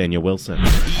 I'm Nathaniel Wilson.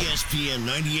 ESPN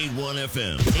 98.1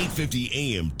 FM, 850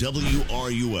 AM,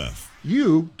 WRUF.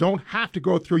 You don't have to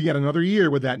go through yet another year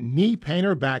with that knee pain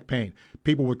or back pain.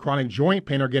 People with chronic joint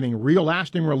pain are getting real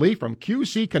lasting relief from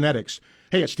QC Kinetics.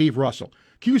 Hey, it's Steve Russell.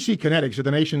 QC Kinetics are the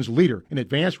nation's leader in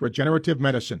advanced regenerative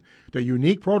medicine. Their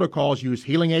unique protocols use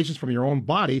healing agents from your own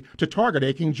body to target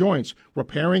aching joints,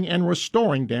 repairing and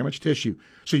restoring damaged tissue,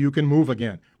 so you can move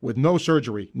again with no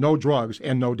surgery, no drugs,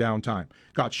 and no downtime.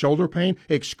 Got shoulder pain,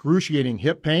 excruciating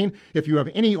hip pain? If you have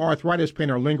any arthritis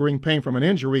pain or lingering pain from an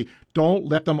injury, don't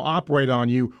let them operate on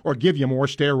you or give you more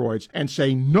steroids, and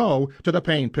say no to the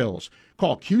pain pills.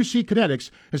 Call QC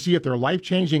Kinetics and see if their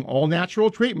life-changing,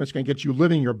 all-natural treatments can get you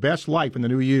living your best life in the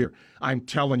new year. I'm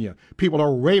telling you, people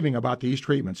are raving about these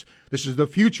treatments. This is the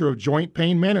future of joint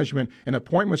pain management, and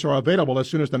appointments are available as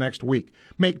soon as the next week.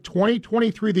 Make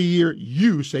 2023 the year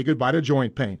you say goodbye to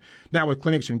joint pain. Now with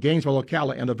clinics in Gainesville,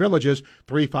 Ocala, and the Villages,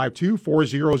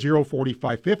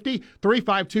 352-400-4550,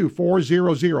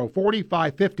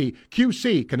 352-400-4550,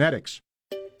 QC Kinetics.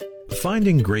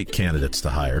 Finding great candidates to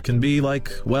hire can be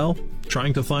like, well,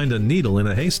 trying to find a needle in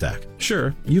a haystack.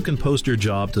 Sure, you can post your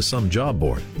job to some job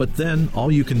board, but then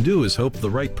all you can do is hope the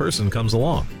right person comes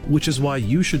along, which is why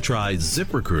you should try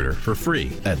ZipRecruiter for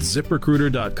free at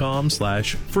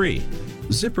ZipRecruiter.com/free.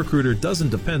 ZipRecruiter doesn't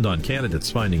depend on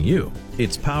candidates finding you.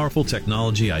 Its powerful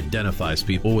technology identifies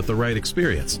people with the right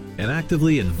experience and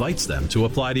actively invites them to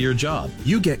apply to your job.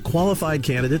 You get qualified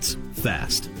candidates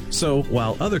fast. So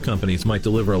while other companies might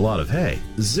deliver a lot of hay,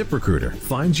 ZipRecruiter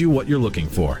finds you what you're looking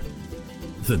for.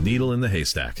 The needle in the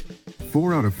haystack.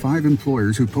 4 out of 5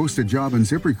 employers who post a job on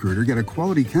ZipRecruiter get a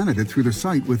quality candidate through the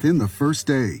site within the first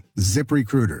day.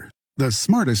 ZipRecruiter, the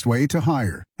smartest way to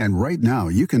hire. And right now,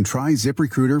 you can try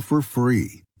ZipRecruiter for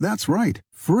free. That's right,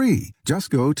 free.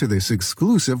 Just go to this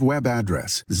exclusive web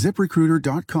address,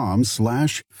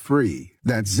 ZipRecruiter.com/free.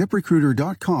 That's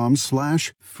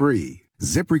ZipRecruiter.com/free.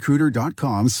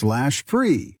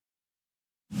 ZipRecruiter.com/free.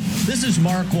 This is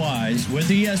Mark Wise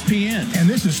with ESPN. And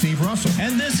this is Steve Russell.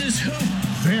 And this is Hoop.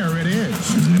 There it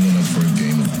is. Is anyone up for a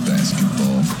game of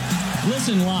basketball?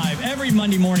 Listen live every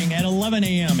Monday morning at 11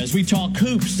 a.m. as we talk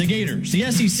hoops, the Gators, the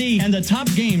SEC, and the top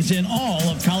games in all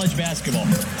of college basketball.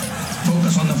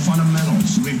 Focus on the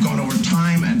fundamentals. We've gone over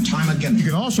time and time again. You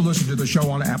can also listen to the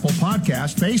show on Apple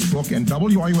Podcasts, Facebook, and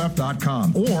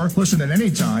WRUF.com. Or listen at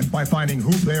any time by finding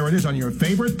Hoop There It Is on your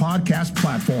favorite podcast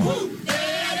platform. Hoop,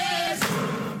 there it is.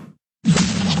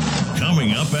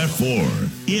 Coming up at 4,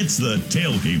 it's The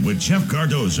Tailgate with Jeff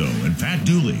Cardozo and Pat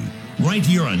Dooley. Right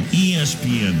here on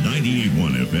ESPN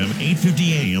 98.1 FM,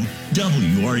 850 AM,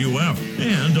 WRUF.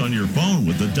 And on your phone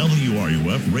with the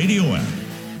WRUF radio app.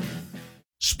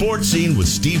 Sports Scene with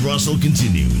Steve Russell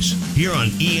continues here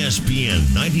on ESPN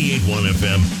 98.1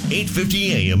 FM,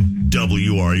 850 AM,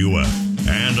 WRUF.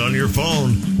 And on your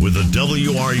phone with the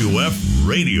WRUF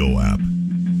radio app.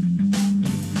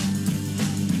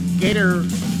 Gator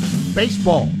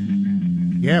baseball.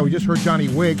 Yeah, we just heard Johnny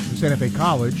Wiggs from Santa Fe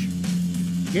College.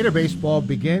 Gator baseball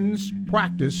begins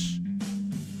practice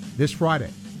this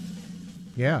Friday.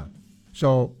 Yeah.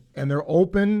 So, and they're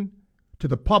open to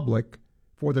the public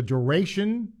for the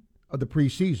duration of the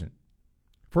preseason.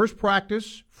 First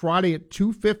practice Friday at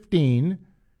 2:15,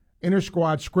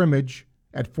 inter-squad scrimmage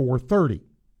at 4:30.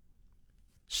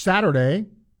 Saturday,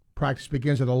 practice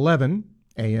begins at 11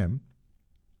 a.m.,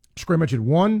 scrimmage at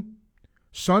 1.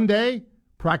 Sunday,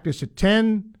 practice at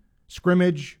 10,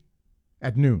 scrimmage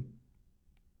at noon.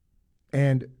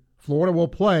 And Florida will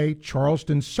play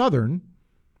Charleston Southern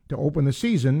to open the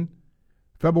season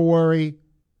February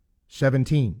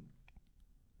 17.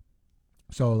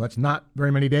 So that's not very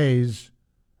many days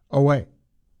away.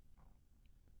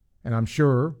 And I'm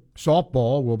sure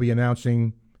softball will be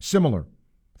announcing similar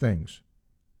things.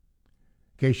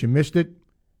 In case you missed it,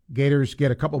 Gators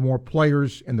get a couple more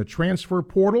players in the transfer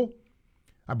portal.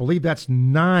 I believe that's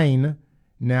 9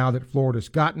 now that Florida's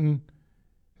gotten.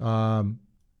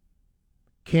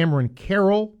 Cameron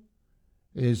Carroll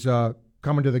is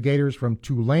coming to the Gators from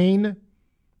Tulane.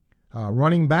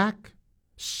 Running back,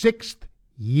 6th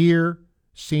year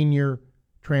senior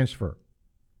transfer.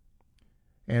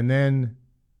 And then,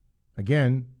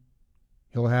 again,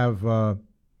 he'll have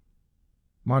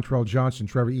Montrell Johnson,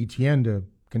 Trevor Etienne to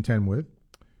contend with.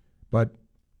 But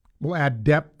we'll add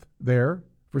depth there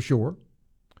for sure.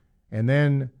 And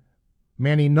then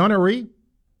Manny Nunnery,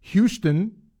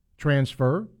 Houston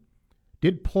transfer,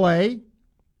 did play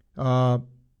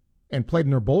and played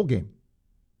in their bowl game.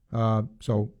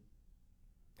 So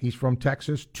he's from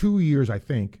Texas. 2 years, I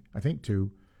think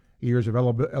 2 years of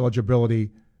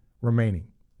eligibility remaining.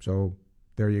 So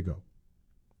there you go.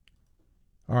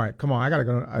 All right, come on. I got to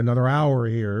go another hour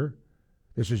here.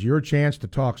 This is your chance to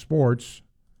talk sports.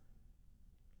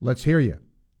 Let's hear you.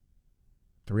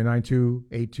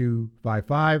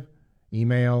 392-8255.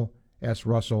 Email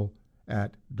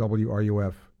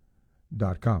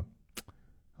srussell@wruf.com.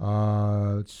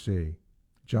 Let's see.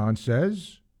 John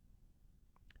says,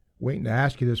 waiting to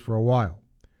ask you this for a while.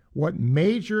 What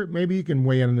major, maybe you can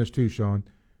weigh in on this too, Sean,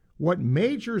 what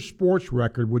major sports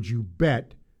record would you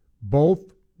bet both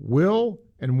will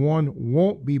and one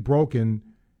won't be broken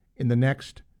in the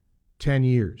next 10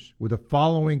 years with the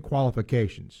following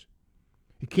qualifications?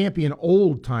 It can't be an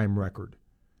old-time record,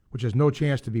 which has no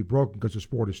chance to be broken because the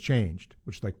sport has changed,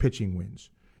 which is like pitching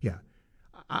wins. Yeah.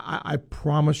 I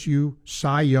promise you,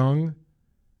 Cy Young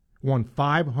won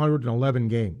 511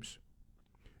 games.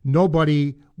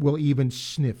 Nobody will even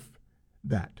sniff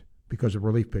that because of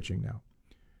relief pitching now.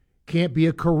 Can't be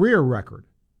a career record.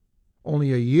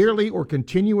 Only a yearly or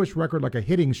continuous record like a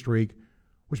hitting streak,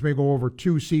 which may go over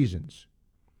 2 seasons.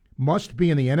 Must be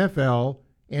in the NFL,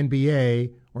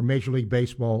 NBA, or Major League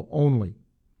Baseball only.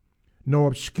 no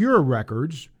obscure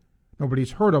records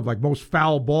nobody's heard of, like most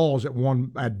foul balls at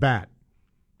one at bat.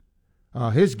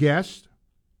 His guess,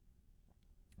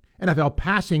 NFL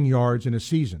passing yards in a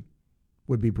season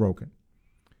would be broken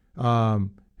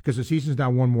because the season's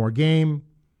now one more game.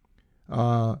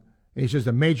 And he says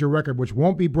the major record, which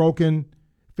won't be broken,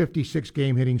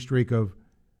 56-game hitting streak of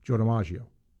Joe DiMaggio.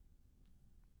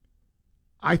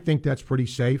 I think that's pretty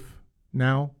safe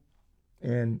now,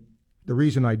 and the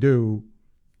reason I do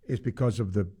is because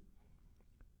of the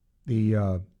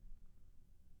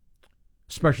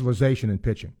specialization in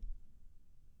pitching.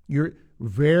 You're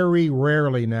very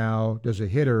rarely now does a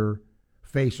hitter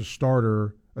face a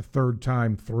starter a third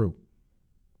time through.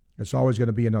 It's always going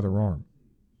to be another arm.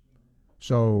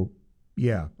 So,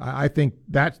 yeah, I think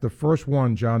that's the first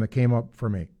one, John, that came up for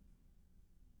me.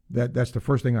 That's the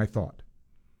first thing I thought.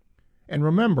 And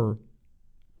remember,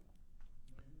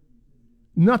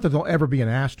 not that there'll ever be an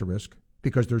asterisk,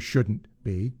 because there shouldn't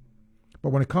be, but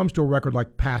when it comes to a record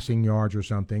like passing yards or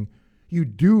something, you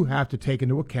do have to take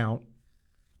into account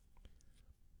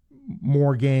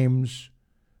more games.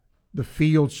 The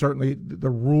field, certainly, the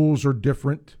rules are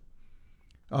different.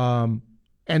 And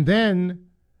then,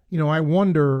 I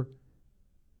wonder,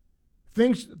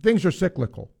 things are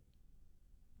cyclical,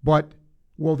 but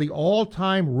will the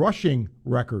all-time rushing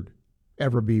record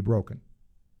ever be broken?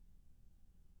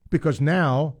 Because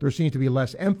now there seems to be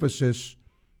less emphasis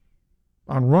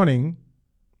on running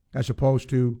as opposed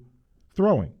to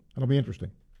throwing. That'll be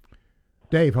interesting.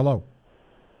 Dave, hello.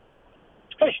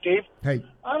 Hey, Steve. Hey.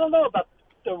 I don't know about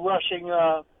the rushing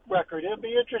record. It'd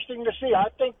be interesting to see. I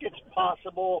think it's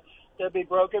possible to be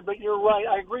broken, but you're right.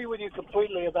 I agree with you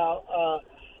completely about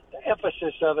the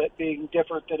emphasis of it being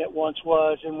different than it once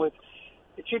was. And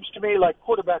it seems to me like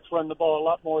quarterbacks run the ball a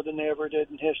lot more than they ever did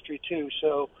in history too.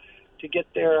 So to get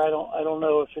there, I don't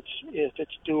know if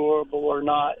it's doable or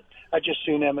not. I just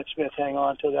seen Emmitt Smith hang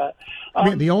on to that. I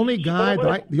mean, the only guy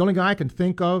I can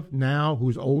think of now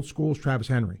who's old school is Travis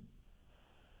Henry.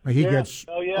 He gets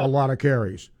a lot of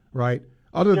carries, right?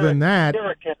 Other than that,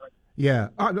 Derrick Henry. Yeah,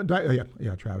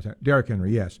 Travis Henry. Derrick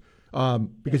Henry, yes,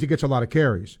 because he gets a lot of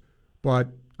carries. But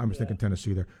I was thinking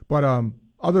Tennessee there. But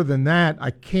other than that,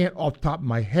 I can't off the top of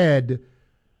my head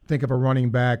think of a running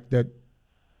back that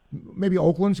maybe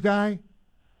Oakland's guy,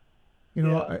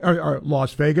 or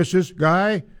Las Vegas's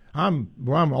guy. I'm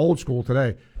old school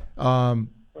today,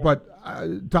 but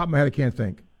top of my head, I can't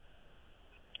think.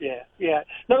 Yeah.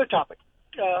 Another topic,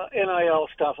 NIL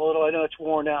stuff. A little. I know it's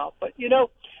worn out, but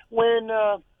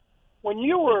when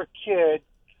you were a kid,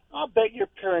 I'll bet your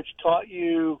parents taught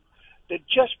you that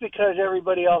just because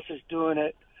everybody else is doing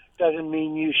it doesn't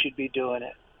mean you should be doing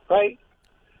it, right?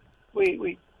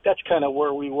 We that's kind of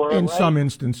where we were. In right? some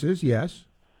instances, yes.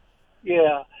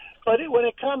 Yeah, but when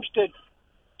it comes to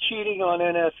cheating on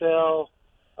NFL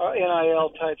or NIL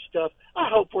type stuff, I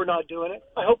hope we're not doing it.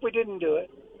 I hope we didn't do it.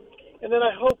 And then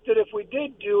I hope that if we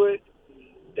did do it,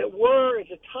 that we're, as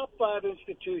a top 5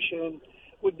 institution,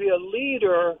 would be a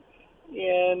leader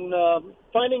in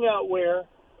finding out where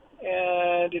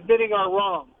and admitting our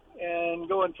wrong and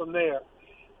going from there.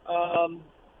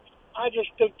 I just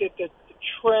think that the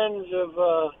trends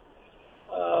of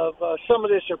some of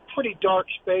this are pretty dark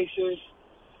spaces.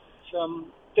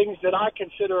 Some things that I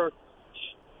consider,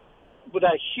 what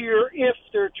I hear, if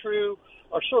they're true,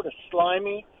 are sort of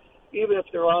slimy, even if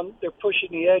they're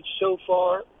pushing the edge so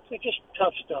far. It's just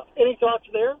tough stuff. Any thoughts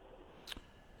there?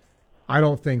 I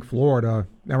don't think Florida.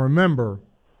 Now remember,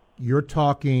 you're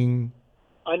talking.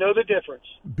 I know the difference.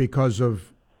 Because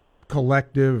of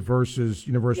collective versus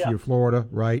University of Florida,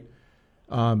 right?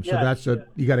 So that's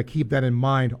you got to keep that in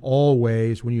mind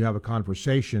always when you have a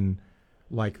conversation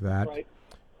like that. Right.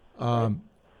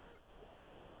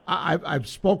 I've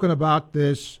spoken about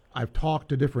this. I've talked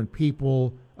to different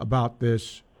people about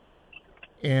this,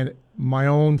 and my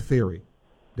own theory,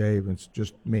 Dave, it's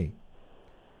just me.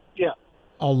 Yeah.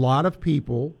 A lot of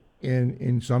people,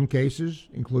 in some cases,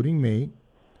 including me,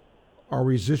 are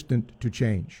resistant to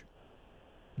change.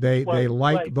 They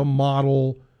like the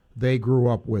model they grew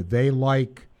up with. They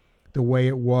like the way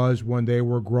it was when they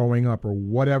were growing up, or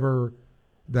whatever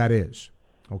that is.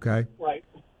 Okay? Right.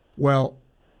 Well,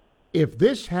 if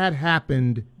this had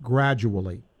happened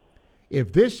gradually,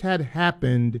 if this had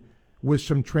happened with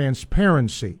some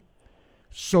transparency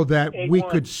so that we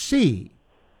could see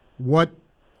what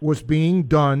was being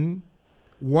done,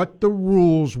 what the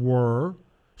rules were,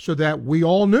 so that we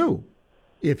all knew.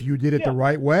 If you did it the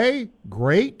right way,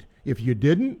 great. If you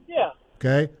didn't,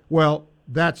 okay, well,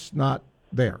 that's not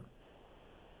there.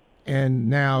 And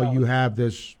now you have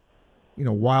this,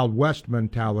 Wild West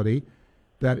mentality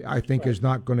that I think is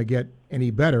not going to get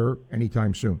any better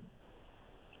anytime soon.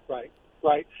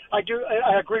 Right. I do.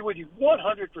 I agree with you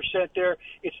 100% there.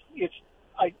 It's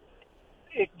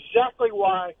exactly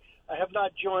why I have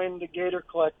not joined the Gator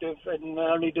Collective, and I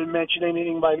don't need to mention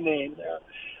anything by name there,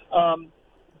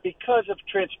 because of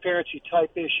transparency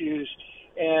type issues.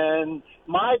 And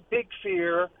my big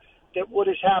fear that what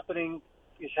is happening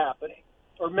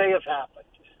or may have happened.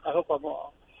 I hope I'm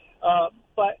wrong.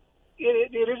 But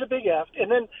it is a big F.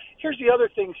 And then here's the other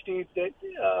thing, Steve, that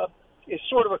is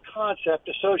sort of a concept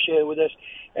associated with this,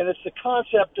 and it's the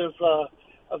concept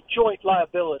of joint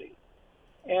liability.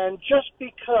 And just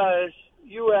because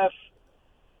UF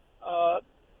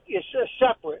is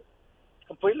separate,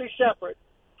 completely separate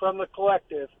from the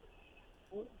collective,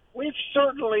 we've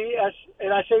certainly,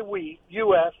 and I say we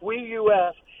UF,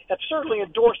 have certainly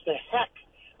endorsed the heck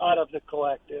out of the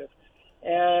collective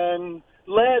and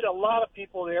led a lot of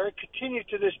people there, and continue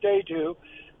to this day to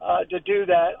do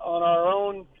that on our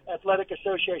own athletic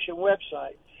association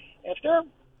website. If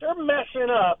they're messing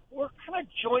up, we're kind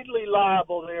of jointly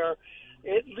liable there.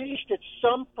 At least it's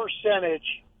some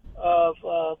percentage of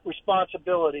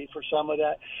responsibility for some of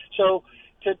that. So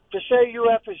to say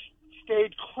UF has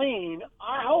stayed clean,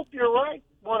 I hope you're right,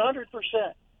 100%.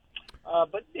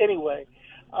 But anyway,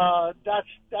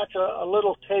 that's a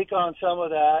little take on some of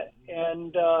that,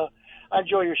 and I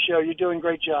enjoy your show. You're doing a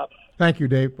great job. Thank you,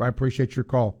 Dave. I appreciate your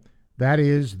call. That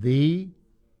is the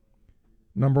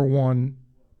number one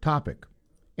topic.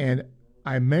 And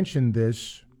I mentioned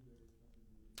this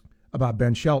about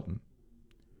Ben Shelton.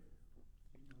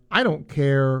 I don't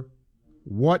care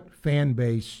what fan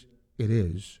base it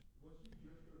is.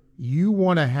 You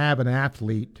want to have an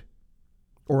athlete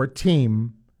or a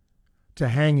team to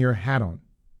hang your hat on.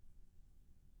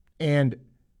 And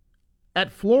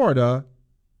at Florida,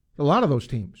 a lot of those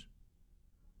teams.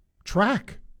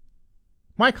 Track.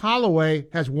 Mike Holloway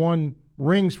has won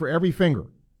rings for every finger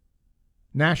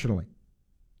nationally.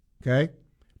 Okay?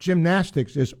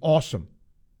 Gymnastics is awesome.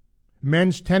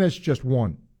 Men's tennis just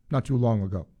won not too long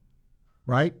ago.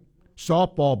 Right?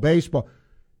 Softball, baseball.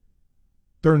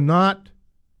 They're not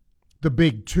the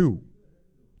big two.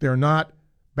 They're not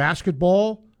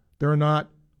basketball. They're not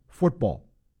football.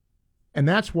 And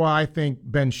that's why I think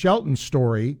Ben Shelton's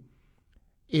story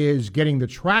is getting the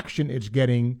traction it's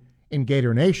getting in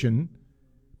Gator Nation,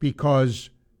 because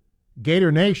Gator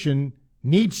Nation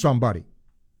needs somebody.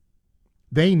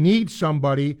 They need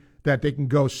somebody that they can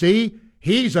go, see,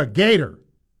 he's a Gator.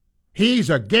 He's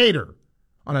a Gator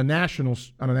on a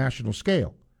national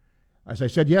scale. As I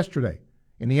said yesterday,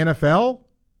 in the NFL,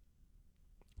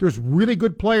 there's really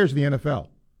good players in the NFL,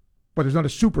 but there's not a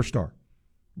superstar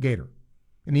Gator.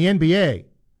 In the NBA,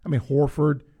 I mean,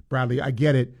 Horford, Bradley, I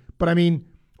get it, but I mean,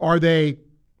 are they?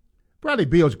 Bradley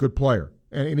Beal's a good player,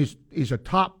 and he's a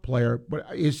top player, but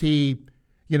is he,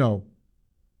 LeBron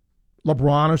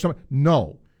or something?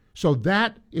 No. So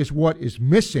that is what is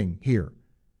missing here,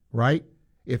 right?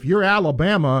 If you're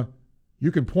Alabama,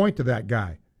 you can point to that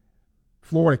guy.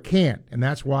 Florida can't, and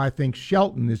that's why I think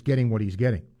Shelton is getting what he's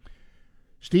getting.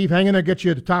 Steve hanging there, get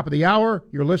you at the top of the hour.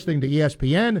 You're listening to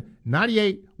ESPN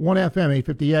 98.1 FM,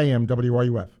 850 AM,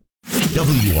 WRUF.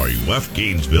 WRUF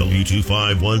Gainesville,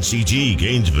 U251CG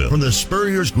Gainesville. From the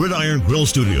Spurrier's Gridiron Grill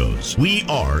Studios, we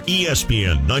are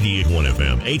ESPN 98.1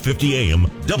 FM, 850 AM,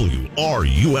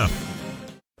 WRUF.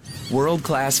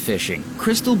 World-class fishing,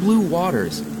 crystal blue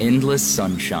waters, endless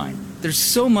sunshine. There's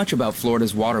so much about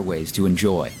Florida's waterways to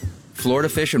enjoy. Florida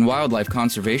Fish and Wildlife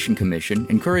Conservation Commission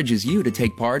encourages you to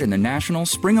take part in the National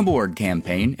Spring Aboard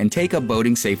campaign and take a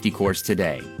boating safety course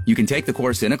today. You can take the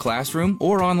course in a classroom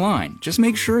or online. Just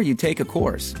make sure you take a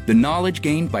course. The knowledge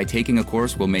gained by taking a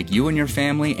course will make you and your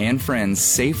family and friends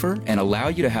safer and allow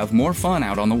you to have more fun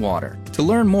out on the water. To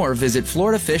learn more, visit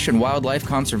Florida Fish and Wildlife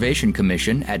Conservation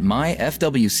Commission at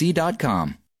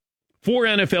myfwc.com. 4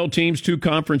 NFL teams, 2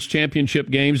 conference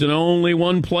championship games, and only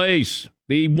one place.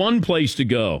 The one place to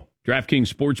go.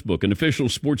 DraftKings Sportsbook, an official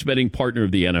sports betting partner of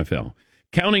the NFL.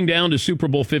 Counting down to Super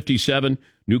Bowl 57,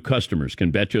 new customers can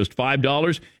bet just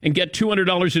 $5 and get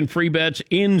 $200 in free bets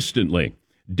instantly.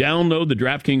 Download the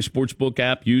DraftKings Sportsbook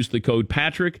app, use the code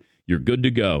Patrick, you're good to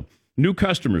go. New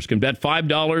customers can bet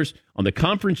 $5 on the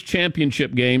conference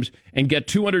championship games and get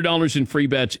 $200 in free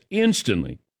bets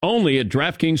instantly. Only at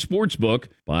DraftKings Sportsbook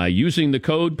by using the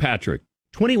code Patrick.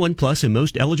 21 plus in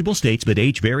most eligible states, but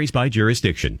age varies by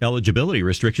jurisdiction. Eligibility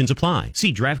restrictions apply.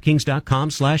 See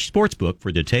DraftKings.com/sportsbook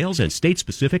for details and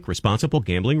state-specific responsible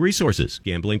gambling resources.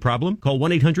 Gambling problem? Call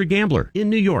 1-800-GAMBLER. In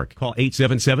New York, call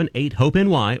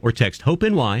 877-8-HOPE-NY or text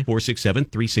HOPE-NY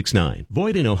 467-369.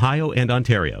 Void in Ohio and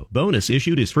Ontario. Bonus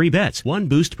issued is free bets. One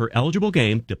boost per eligible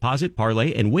game. Deposit,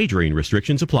 parlay, and wagering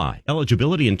restrictions apply.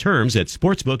 Eligibility and terms at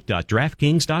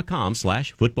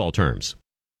sportsbook.draftkings.com/football terms.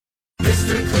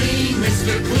 Mr. Clean,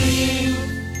 Mr.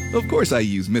 Clean. Of course I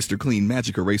use Mr. Clean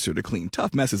Magic Eraser to clean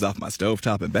tough messes off my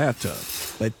stovetop and bathtub.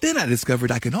 But then I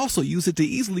discovered I can also use it to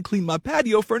easily clean my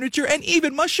patio furniture and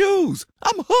even my shoes.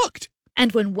 I'm hooked.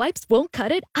 And when wipes won't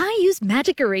cut it, I use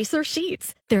Magic Eraser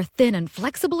Sheets. They're thin and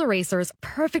flexible erasers,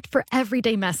 perfect for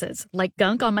everyday messes, like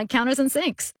gunk on my counters and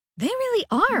sinks. They really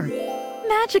are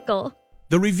magical.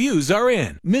 The reviews are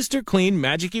in. Mr. Clean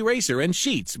Magic Eraser and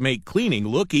Sheets make cleaning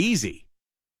look easy.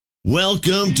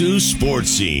 Welcome to Sports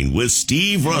Scene with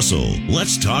Steve Russell.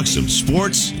 Let's talk some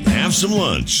sports and have some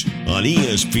lunch on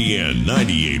ESPN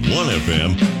 98.1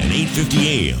 FM and 850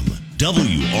 AM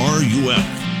WRUF.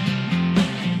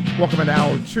 Welcome to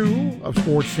Hour 2 of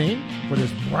Sports Scene for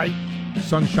this bright,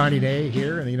 sunshiny day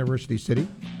here in the University City.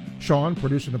 Sean,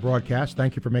 producing the broadcast,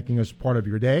 thank you for making us part of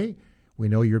your day. We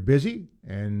know you're busy,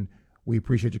 and we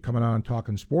appreciate you coming on and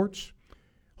talking sports.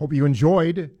 Hope you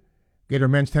enjoyed Gator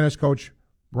men's tennis coach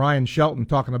Brian Shelton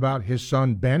talking about his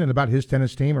son Ben and about his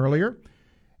tennis team earlier.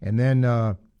 And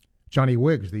then Johnny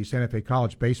Wiggs, the Santa Fe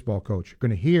College baseball coach.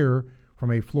 Going to hear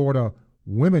from a Florida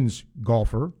women's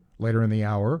golfer later in the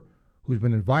hour who's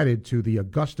been invited to the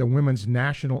Augusta Women's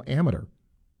National Amateur.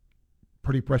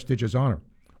 Pretty prestigious honor.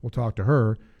 We'll talk to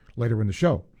her later in the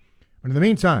show. But in the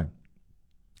meantime,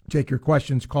 take your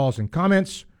questions, calls, and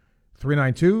comments.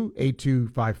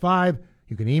 392-8255.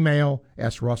 You can email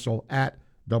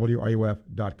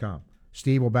srussell@WRUF.com.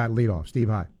 Steve will bat leadoff. Steve,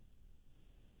 hi.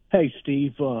 Hey,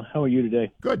 Steve. How are you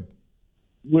today? Good.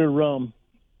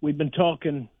 We've been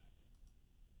talking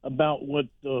about what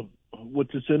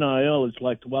this NIL is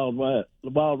like, the Wild West.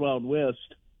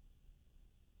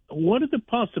 What are the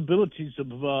possibilities of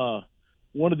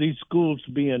one of these schools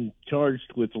being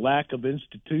charged with lack of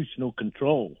institutional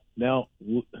control? Now,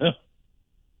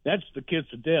 that's the kiss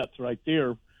of death right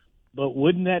there. But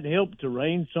wouldn't that help to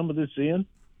rein some of this in?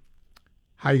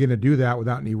 How are you going to do that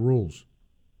without any rules?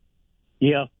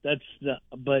 Yeah,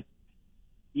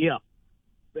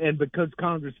 and because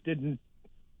Congress didn't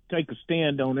take a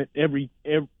stand on it,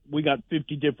 we got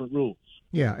 50 different rules.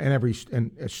 Yeah,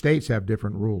 and states have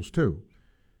different rules too.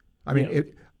 I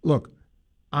mean, look,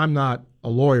 I'm not a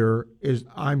lawyer.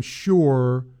 I'm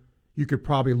sure you could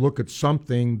probably look at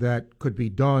something that could be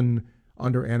done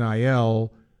under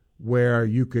NIL where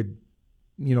you could,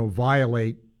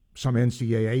 violate some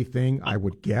NCAA thing, I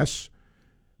would guess.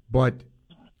 But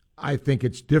I think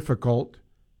it's difficult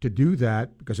to do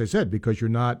that because you're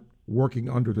not working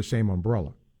under the same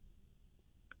umbrella.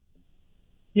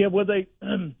 Yeah, well, they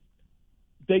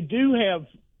do have.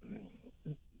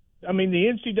 I mean, the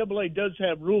NCAA does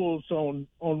have rules on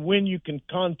when you can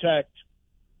contact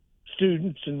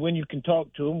students and when you can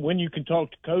talk to them, when you can talk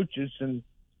to coaches, and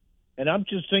I'm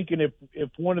just thinking if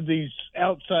one of these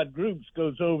outside groups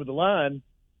goes over the line,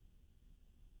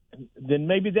 then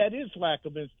maybe that is lack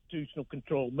of institutional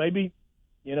control. Maybe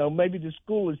the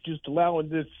school is just allowing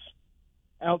this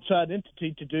outside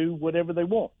entity to do whatever they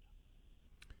want.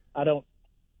 I don't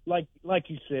like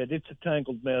you said, it's a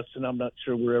tangled mess, and I'm not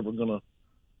sure we're ever gonna.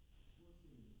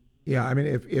 Yeah, I mean,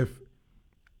 if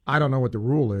I don't know what the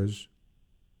rule is,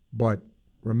 but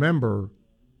remember,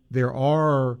 there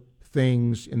are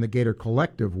things in the Gator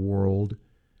Collective world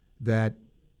that,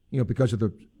 because of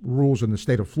the rules in the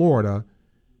state of Florida,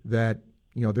 that,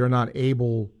 they're not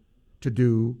able to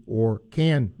do or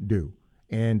can do.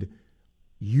 And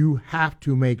you have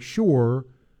to make sure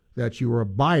that you are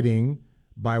abiding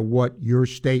by what your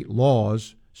state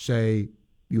laws say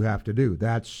you have to do.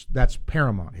 That's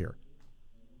paramount here.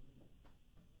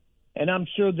 And I'm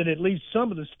sure that at least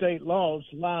some of the state laws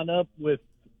line up with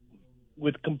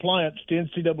compliance to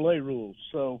NCAA rules.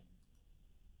 So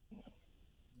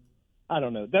I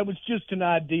don't know. That was just an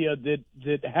idea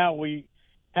that how we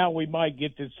might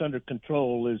get this under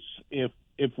control is if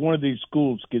one of these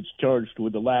schools gets charged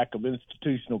with a lack of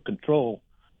institutional control,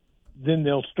 then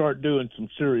they'll start doing some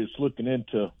serious looking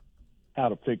into how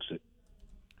to fix it.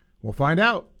 We'll find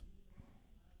out.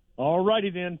 All righty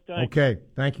then. Thanks. Okay.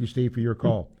 Thank you, Steve, for your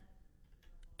call.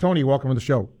 Tony, welcome to the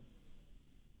show.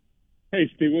 Hey,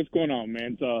 Steve, what's going on,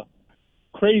 man? It's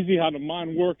crazy how the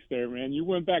mind works there, man. You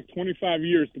went back 25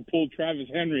 years to pull Travis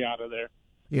Henry out of there.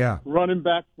 Yeah. Running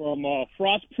back from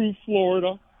Frostproof,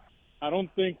 Florida, I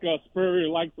don't think Spurrier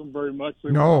liked him very much. So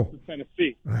he No. went off to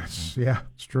Tennessee. Yeah,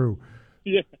 it's true.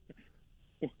 Yeah,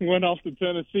 went off to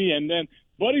Tennessee, and then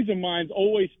buddies of mine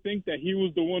always think that he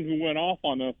was the one who went off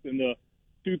on us in the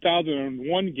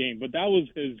 2001 game, but that was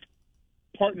his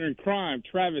partner in crime,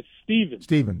 Travis Stevens.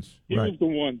 He right. was the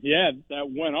one, that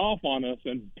went off on us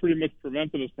and pretty much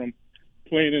prevented us from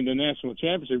playing in the national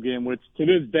championship game, which to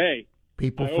this day,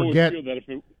 People I always forget feel that if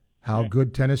it, how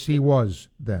good Tennessee was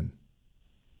then.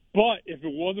 But if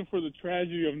it wasn't for the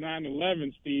tragedy of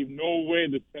 9/11, Steve, no way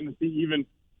did Tennessee even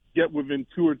get within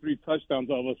 2 or 3 touchdowns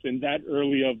of us in that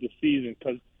early of the season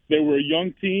because they were a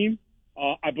young team.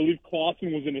 I believe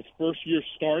Clausen was in his first year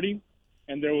starting,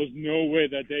 and there was no way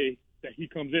that he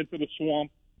comes into the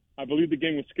Swamp. I believe the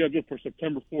game was scheduled for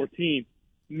September 14th.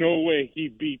 No way he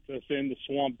beats us in the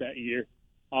Swamp that year.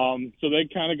 So they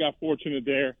kind of got fortunate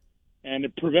there, and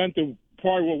it prevented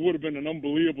probably what would have been an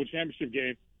unbelievable championship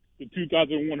game, the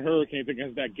 2001 Hurricanes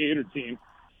against that Gator team,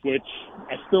 which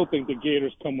I still think the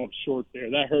Gators come up short there.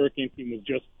 That Hurricane team was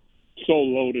just so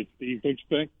loaded, Steve, don't you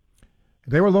think?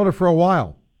 They were loaded for a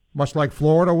while, much like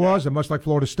Florida was and much like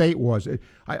Florida State was.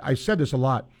 I said this a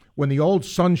lot. When the old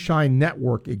Sunshine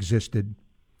Network existed,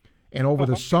 and over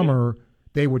the summer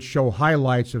they would show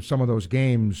highlights of some of those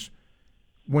games,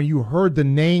 when you heard the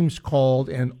names called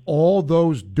and all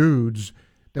those dudes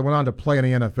that went on to play in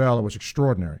the NFL, it was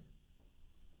extraordinary.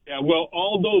 Yeah, well,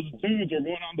 all those dudes are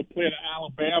going on to play at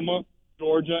Alabama,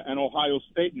 Georgia, and Ohio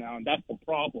State now, and that's the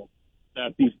problem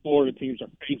that these Florida teams are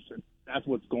facing. That's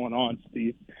what's going on,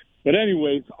 Steve. But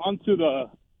anyways, on to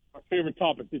our favorite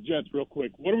topic, the Jets, real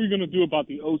quick. What are we going to do about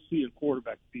the OC and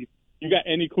quarterback, Steve? You got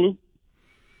any clue?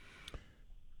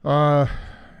 I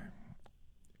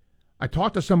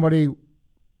talked to somebody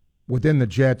within the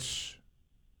Jets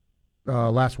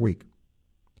last week,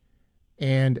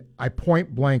 and I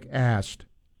point blank asked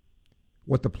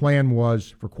what the plan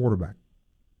was for quarterback.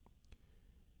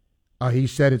 He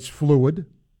said it's fluid,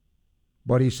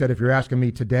 but he said if you're asking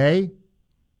me today,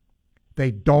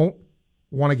 they don't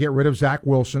want to get rid of Zach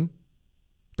Wilson.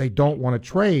 They don't want to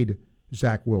trade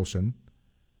Zach Wilson.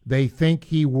 They think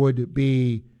he would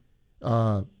be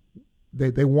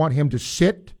they want him to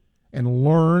sit and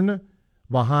learn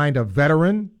behind a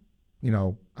veteran,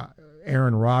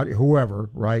 Aaron Rodgers, whoever,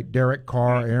 right? Derek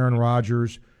Carr, Aaron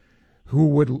Rodgers, who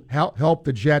would help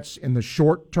the Jets in the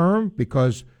short term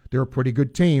because they're a pretty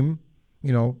good team,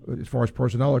 as far as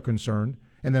personnel are concerned.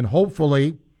 And then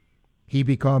hopefully he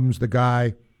becomes the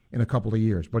guy in a couple of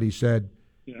years. But he said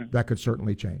that could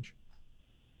certainly change.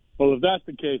 Well, if that's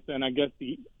the case, then I guess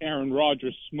the Aaron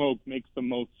Rodgers smoke makes the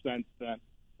most sense then.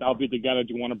 That'll be the guy that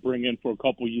you want to bring in for a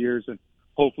couple of years, and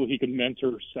hopefully he can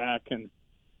mentor Zach and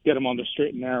get him on the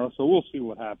straight and narrow. So we'll see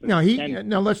what happens.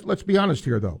 Now let's be honest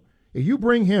here, though. If you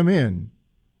bring him in,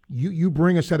 you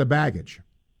bring a set of baggage,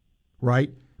 right?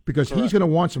 Because Correct. He's going to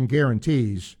want some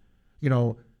guarantees,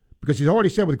 because he's already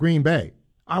said with Green Bay,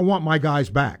 I want my guys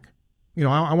back.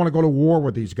 I want to go to war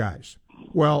with these guys.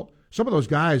 Well, some of those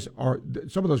guys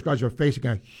are facing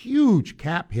a huge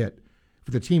cap hit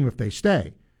for the team if they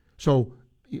stay. So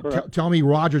tell me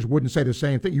Rodgers wouldn't say the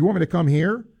same thing. You want me to come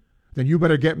here? Then you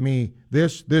better get me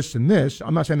this, this, and this.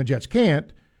 I'm not saying the Jets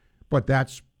can't, but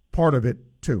that's part of it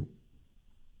too.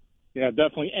 Yeah,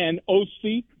 definitely. And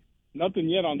OC, nothing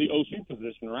yet on the OC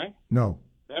position, right? No.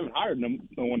 They haven't hired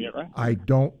no one yet, right? I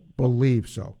don't believe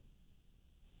so.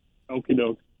 Okie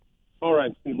doke. All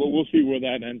right, Steve. Well, we'll see where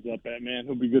that ends up at, man.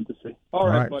 It'll be good to see. All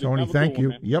right, buddy. Tony, Have a thank good you.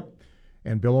 one, man. Yep.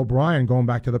 And Bill O'Brien going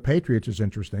back to the Patriots is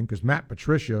interesting because Matt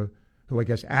Patricia, who I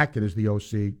guess acted as the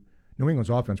OC, New England's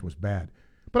offense was bad.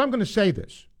 But I'm going to say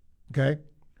this, okay?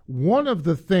 One of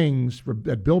the things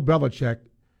that Bill Belichick,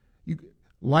 you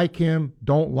like him,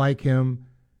 don't like him,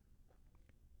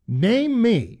 name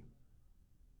me,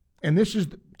 and this is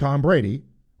Tom Brady,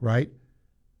 right?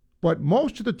 But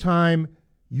most of the time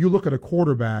you look at a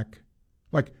quarterback,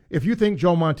 like if you think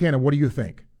Joe Montana, what do you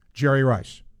think? Jerry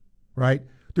Rice, right?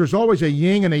 There's always a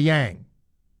yin and a yang.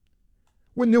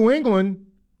 With New England,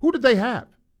 who did they have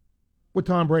with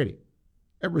Tom Brady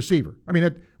at receiver? I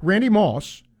mean, Randy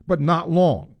Moss, but not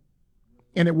long.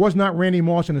 And it was not Randy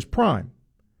Moss in his prime.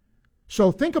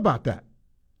 So think about that.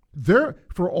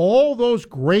 For all those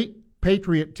great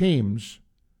Patriot teams,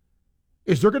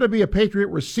 is there going to be a Patriot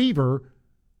receiver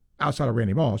outside of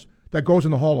Randy Moss that goes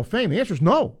in the Hall of Fame? The answer is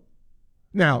no.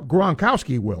 Now,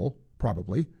 Gronkowski will,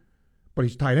 probably, but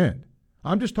he's tight end.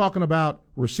 I'm just talking about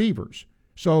receivers.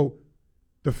 So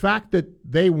the fact that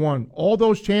they won all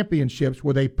those championships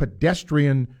with a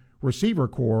pedestrian receiver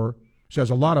core says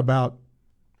a lot about,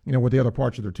 what the other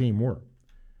parts of their team were.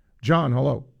 John,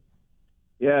 hello.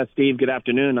 Yeah, Steve, good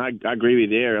afternoon. I agree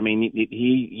with you there. I mean,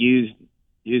 he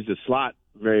used the slot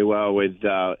very well with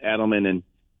Edelman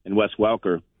and Wes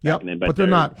Welker. Yep, but they're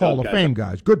not Hall of Fame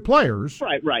guys. Good players.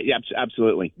 Right. Yeah,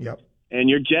 absolutely. Yep. And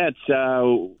your Jets,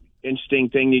 interesting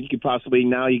thing you could possibly,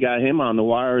 now you got him on the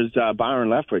wire, is Byron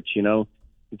Leftwich. You know,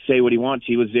 he'd say what he wants.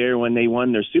 He was there when they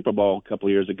won their Super Bowl a couple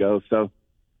of years ago. So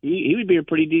he would be a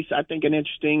pretty decent, I think, an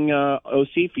interesting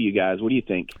OC for you guys. What do you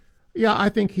think? Yeah, I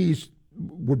think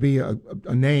would be a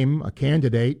name, a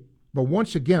candidate. But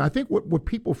once again, I think what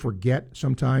people forget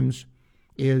sometimes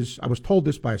is, I was told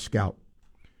this by a scout,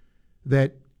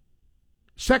 that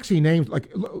sexy names,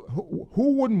 like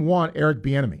who wouldn't want Eric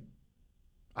Bieniemy?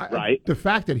 Right. The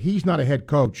fact that he's not a head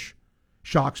coach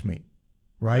shocks me.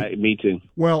 Right. Me too.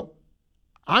 Well,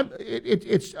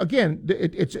 it's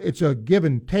a give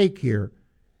and take here.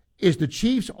 Is the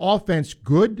Chiefs' offense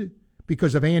good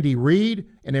because of Andy Reid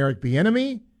and Eric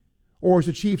Bieniemy, or is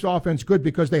the Chiefs' offense good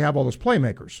because they have all those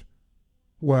playmakers?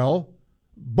 Well,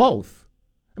 both.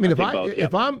 I mean, if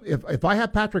I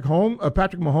have Patrick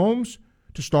Mahomes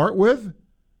to start with,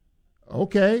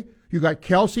 okay. You got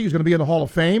Kelsey, who's going to be in the Hall of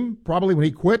Fame probably when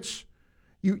he quits.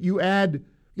 You add,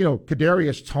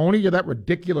 Kadarius Toney to that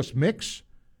ridiculous mix,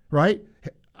 right?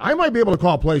 I might be able to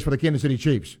call plays for the Kansas City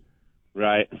Chiefs.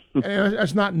 Right. And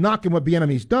that's not knocking what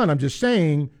Bieniemy's done. I'm just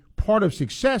saying part of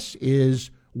success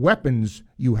is weapons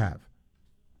you have.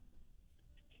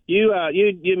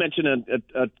 You mentioned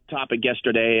a topic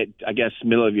yesterday, I guess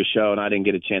middle of your show, and I didn't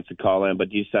get a chance to call in,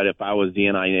 but you said if I was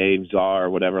the NIA czar or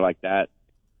whatever like that,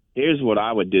 here's what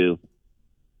I would do.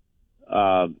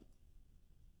 I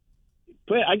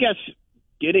guess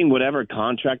getting whatever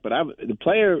contract, but the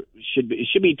player should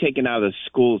be taken out of the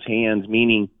school's hands,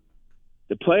 meaning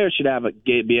the player should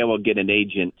be able to get an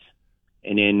agent,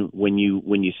 and then when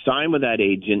you sign with that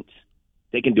agent,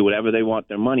 they can do whatever they want with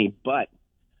their money. But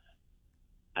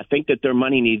I think that their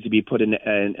money needs to be put in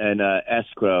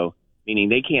escrow, meaning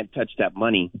they can't touch that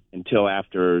money until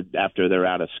after they're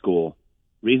out of school.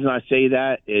 Reason I say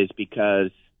that is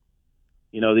because,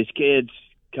 these kids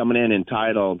coming in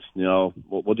entitled,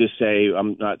 we'll just say,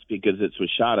 I'm not speaking because it's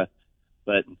Rashada,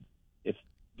 but if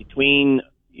between,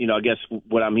 I guess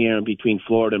what I'm hearing between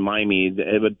Florida and Miami,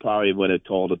 it would have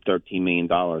totaled $13 million.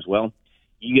 Well,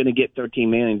 you're going to get $13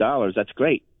 million. That's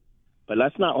great. But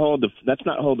let's not hold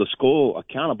the school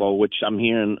accountable, which I'm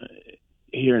hearing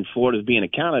here in Florida is being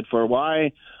accounted for.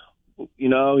 Why,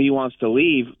 he wants to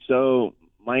leave. So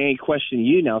my only question to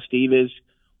you now, Steve, is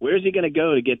where's he going to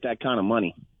go to get that kind of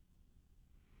money?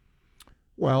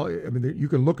 Well, I mean, you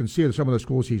can look and see some of the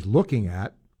schools he's looking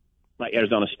at. Like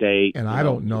Arizona State. And I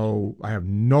don't know. I have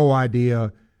no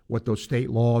idea what those state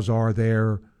laws are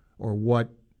there or what,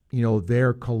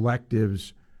 their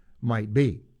collectives might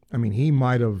be. I mean, he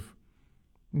might have,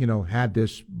 had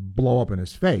this blow up in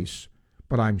his face.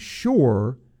 But I'm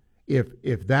sure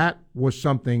if that was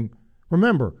something,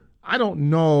 remember, I don't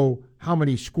know how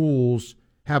many schools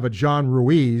have a John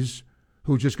Ruiz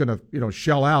who's just going to,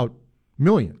 shell out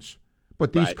millions.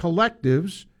 But these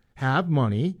collectives have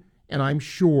money, and I'm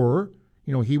sure,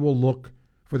 he will look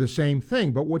for the same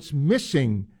thing. But what's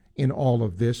missing in all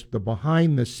of this, the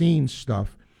behind-the-scenes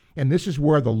stuff, and this is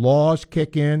where the laws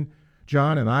kick in,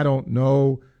 John, and I don't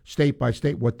know state by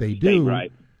state what they do.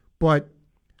 Right. But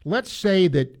let's say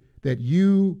that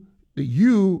you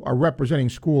are representing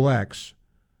School X,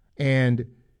 and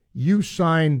you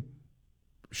sign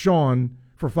Sean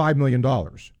for $5 million,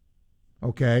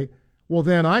 okay? Well,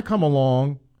 then I come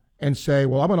along and say,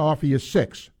 well, I'm going to offer you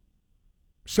 6,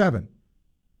 7.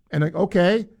 And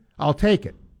okay, I'll take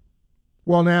it.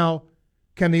 Well, now,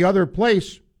 can the other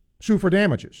place sue for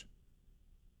damages?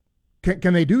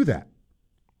 Can they do that?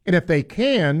 And if they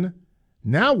can,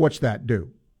 now what's that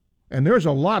do? And there's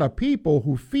a lot of people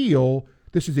who feel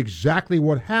this is exactly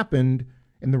what happened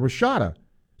in the Rashada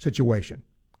situation.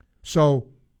 So,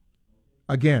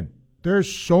 again,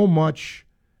 there's so much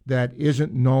that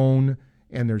isn't known,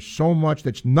 and there's so much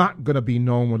that's not going to be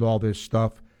known with all this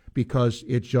stuff because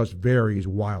it just varies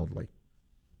wildly.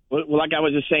 Well, like I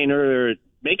was just saying earlier,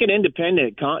 make it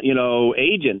independent,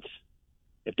 agents.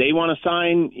 If they want to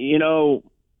sign,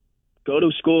 go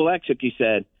to School X, if you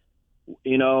said,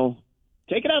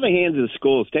 take it out of the hands of the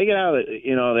schools. Take it out of,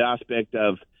 the aspect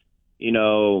of,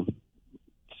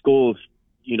 schools,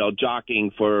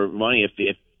 jockeying for money.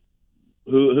 If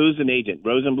who's an agent?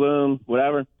 Rosenblum,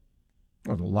 whatever.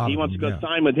 There's a lot he of wants them, to go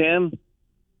sign with him.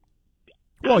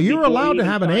 Well, you're allowed to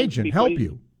have an agent help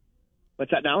you. What's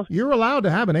that now? You're allowed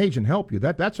to have an agent help you.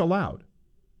 That's allowed.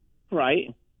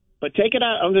 Right. But take it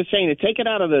out. I'm just saying, take it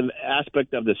out of the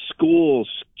aspect of the schools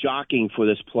jockeying for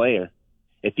this player.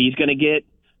 If he's going to get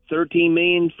 $13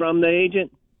 million from the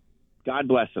agent, God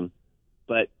bless him.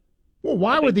 But well,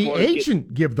 why would the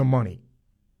agent give the money?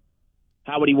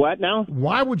 How would he what now?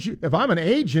 Why would you? If I'm an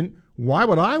agent, why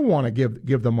would I want to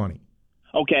give the money?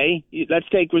 Okay, let's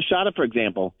take Rashada for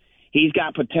example. He's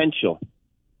got potential.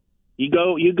 You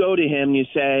go to him. You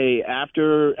say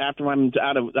after I'm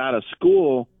out of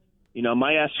school,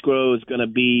 my escrow is going to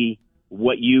be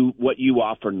what you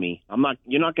offered me.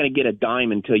 You're not going to get a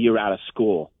dime until you're out of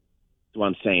school. That's what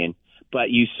I'm saying. But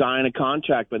you sign a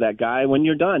contract with that guy when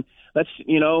you're done.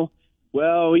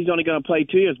 Well, he's only going to play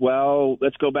 2 years. Well,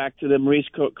 let's go back to the Maurice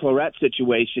Clarett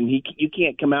situation. You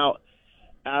can't come out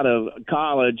of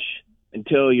college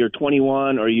until you're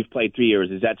 21 or you've played 3 years.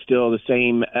 Is that still the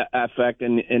same effect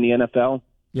in the NFL?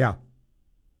 Yeah.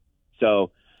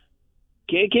 So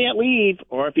kid can't leave,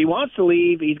 or if he wants to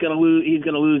leave, he's going to lose. He's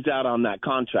going to lose out on that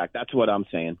contract. That's what I'm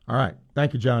saying. All right.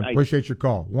 Thank you, John. Appreciate your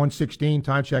call. 1:16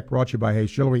 time check brought to you by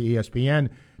Hayes Chillery, ESPN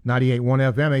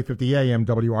 98.1 FM, 850 AM,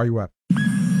 WRUF.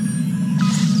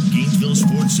 Gainesville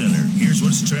Sports Center. Here's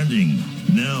what's trending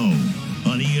now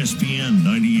on ESPN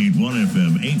 98.1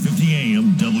 FM, 850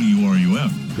 AM,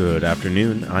 WRUF. Good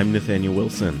afternoon. I'm Nathaniel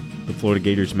Wilson. The Florida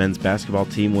Gators men's basketball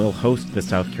team will host the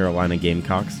South Carolina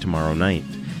Gamecocks tomorrow night.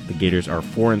 The Gators are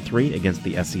 4-3 against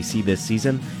the SEC this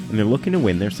season, and they're looking to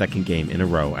win their second game in a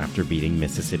row after beating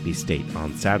Mississippi State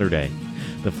on Saturday.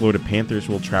 The Florida Panthers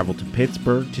will travel to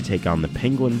Pittsburgh to take on the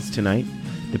Penguins tonight.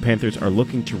 The Panthers are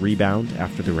looking to rebound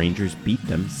after the Rangers beat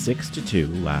them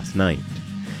 6-2 last night.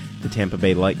 The Tampa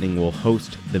Bay Lightning will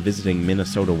host the visiting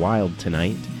Minnesota Wild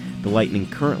tonight. The Lightning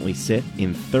currently sit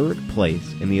in third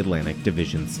place in the Atlantic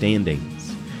Division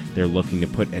standings. They're looking to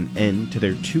put an end to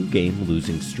their 2-game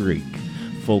losing streak.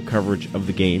 Full coverage of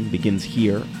the game begins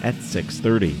here at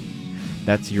 6:30.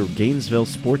 That's your Gainesville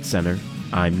Sports Center.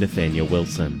 I'm Nathaniel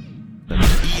Wilson.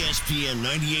 ESPN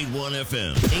 98.1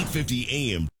 FM,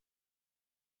 850 AM.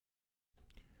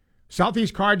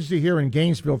 Southeast Car Agency here in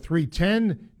Gainesville,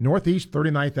 310 Northeast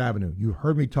 39th Avenue. You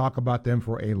heard me talk about them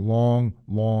for a long,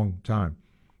 long time.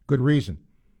 Good reason.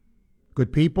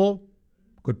 Good people,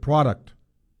 good product.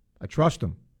 I trust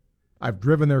them. I've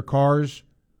driven their cars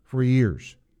for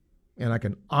years, and I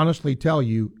can honestly tell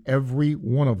you every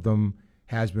one of them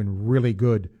has been really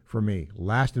good for me.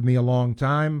 Lasted me a long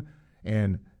time,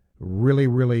 and really,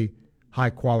 really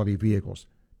high-quality vehicles.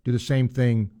 Do the same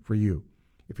thing for you.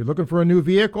 If you're looking for a new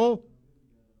vehicle,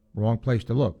 wrong place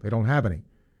to look. They don't have any.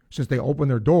 Since they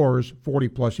opened their doors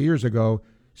 40-plus years ago,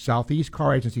 Southeast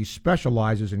Car Agency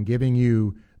specializes in giving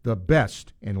you the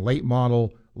best in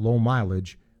late-model,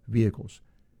 low-mileage vehicles.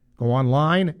 Go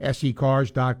online,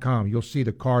 secars.com. You'll see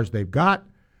the cars they've got,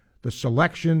 the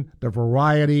selection, the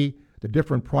variety, the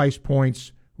different price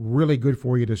points, really good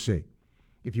for you to see.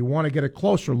 If you want to get a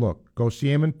closer look, go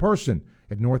see them in person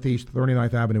at Northeast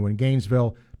 39th Avenue in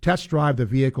Gainesville. Test drive the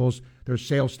vehicles. There's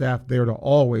sales staff there to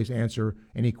always answer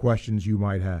any questions you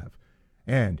might have.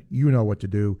 And you know what to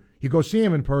do. You go see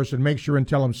them in person, make sure and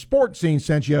tell them Sports Scene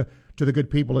sent you to the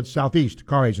good people at Southeast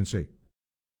Car Agency.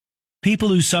 People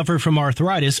who suffer from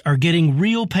arthritis are getting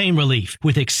real pain relief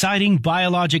with exciting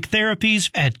biologic therapies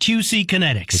at QC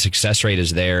Kinetics. The success rate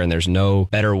is there, and there's no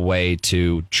better way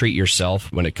to treat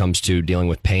yourself when it comes to dealing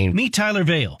with pain. Meet Tyler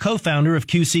Vale, co-founder of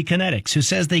QC Kinetics, who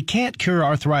says they can't cure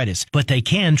arthritis, but they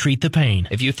can treat the pain.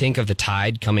 If you think of the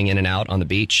tide coming in and out on the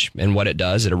beach and what it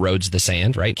does, it erodes the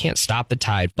sand, right? Can't stop the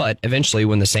tide, but eventually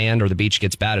when the sand or the beach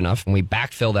gets bad enough, we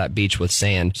backfill that beach with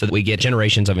sand so that we get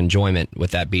generations of enjoyment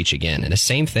with that beach again. And the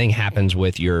same thing happens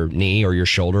with your knee or your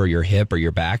shoulder or your hip or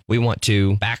your back. We want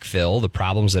to backfill the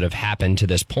problems that have happened to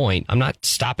this point. I'm not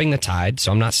stopping the tide,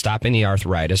 so I'm not stopping the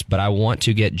arthritis, but I want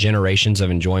to get generations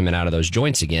of enjoyment out of those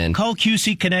joints again. Call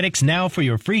QC Kinetics now for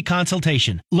your free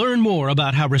consultation. Learn more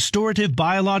about how restorative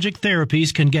biologic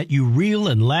therapies can get you real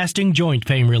and lasting joint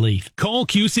pain relief. Call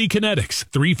QC Kinetics,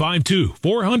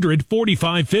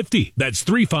 352-400-4550. That's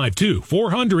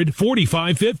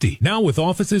 352-400-4550. Now with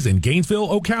offices in Gainesville,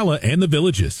 Ocala, and the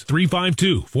Villages.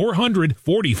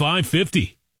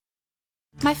 352-400-4550.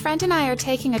 My friend and I are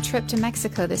taking a trip to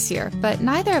Mexico this year, but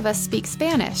neither of us speak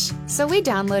Spanish. So we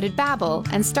downloaded Babbel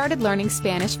and started learning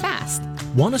Spanish fast.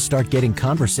 Want to start getting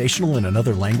conversational in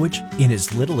another language in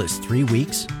as little as 3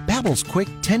 weeks? Babbel's quick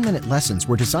 10-minute lessons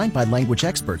were designed by language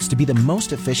experts to be the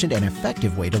most efficient and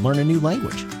effective way to learn a new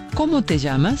language. ¿Cómo te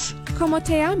llamas? ¿Cómo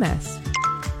te llamas?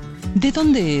 ¿De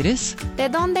dónde eres? ¿De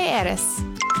dónde eres?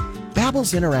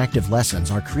 Babbel's interactive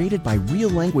lessons are created by real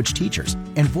language teachers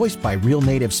and voiced by real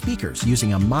native speakers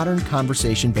using a modern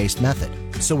conversation-based method.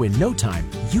 So in no time,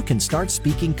 you can start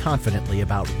speaking confidently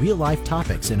about real-life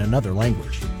topics in another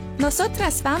language.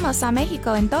 Nosotras vamos a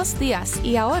México en 2 días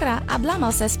y ahora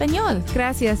hablamos español.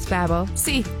 Gracias, Babbel.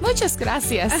 Sí, muchas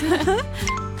gracias.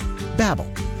 Babbel,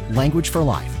 language for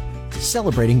life.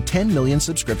 Celebrating 10 million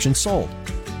subscriptions sold.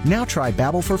 Now try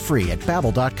Babbel for free at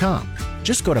Babbel.com.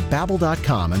 Just go to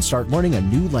Babbel.com and start learning a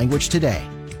new language today.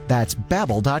 That's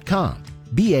Babbel.com.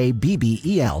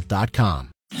 Babbel.com.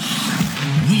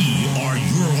 We are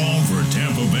your home for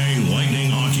Tampa Bay Lightning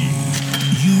hockey.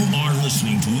 You are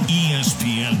listening to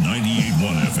ESPN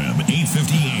 98.1 FM,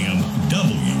 850 AM,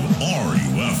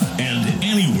 WRUF, and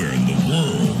anywhere in the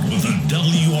world with a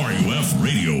WRUF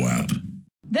radio app.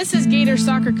 This is Gator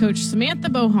soccer coach Samantha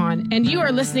Bohan, and you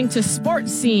are listening to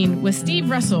Sports Scene with Steve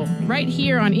Russell right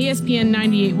here on ESPN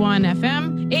 98.1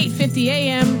 FM, 850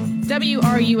 AM,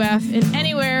 WRUF, and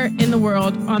anywhere in the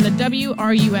world on the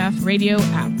WRUF radio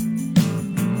app.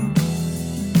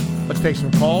 Let's take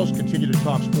some calls, continue to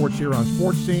talk sports here on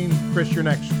Sports Scene. Chris, you're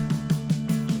next.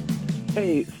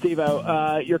 Hey,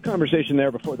 Steve-O, your conversation there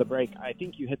before the break, I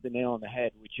think you hit the nail on the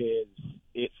head, which is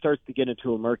it starts to get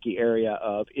into a murky area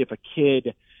of if a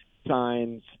kid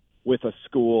signs with a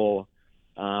school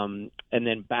and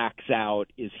then backs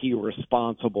out, is he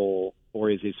responsible or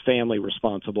is his family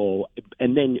responsible?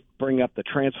 And then bring up the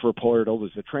transfer portal.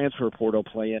 Does the transfer portal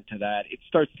play into that? It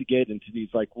starts to get into these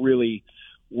like really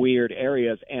weird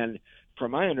areas. And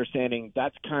from my understanding,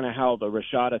 that's kind of how the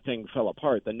Rashada thing fell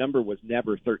apart. The number was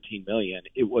never $13 million.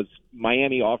 It was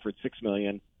Miami offered $6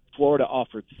 million. Florida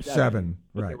offered $7.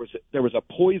 Right. There was a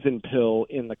poison pill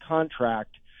in the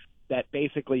contract that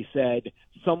basically said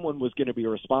someone was going to be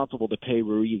responsible to pay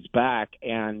Ruiz back,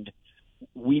 and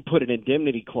we put an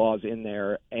indemnity clause in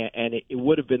there, and it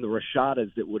would have been the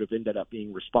Rashadas that would have ended up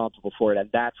being responsible for it, and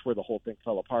that's where the whole thing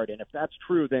fell apart. And if that's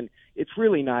true, then it's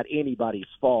really not anybody's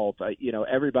fault.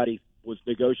 Everybody was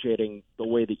negotiating the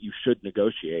way that you should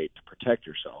negotiate to protect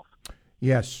yourself.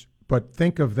 Yes, but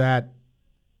think of that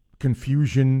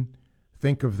confusion.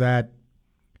 Think of that,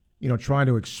 trying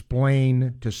to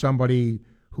explain to somebody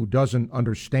who doesn't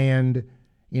understand,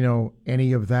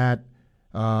 any of that.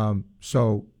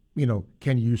 So,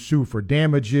 can you sue for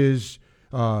damages?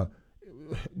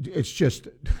 It's just,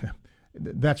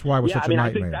 that's why it was such a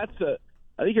nightmare.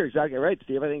 I think you're exactly right,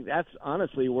 Steve. I think that's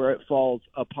honestly where it falls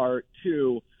apart,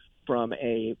 too, from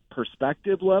a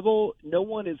perspective level. No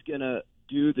one is going to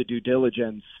do the due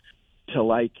diligence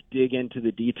to, dig into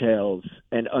the details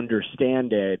and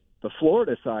understand it. The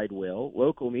Florida side will,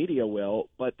 local media will,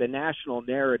 but the national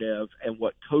narrative and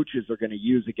what coaches are going to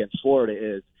use against Florida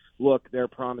is, look, they're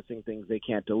promising things they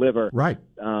can't deliver. Right.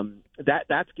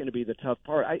 That's going to be the tough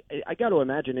part. I got to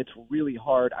imagine it's really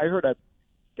hard. I heard a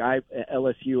guy,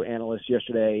 LSU analyst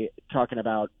yesterday, talking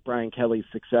about Brian Kelly's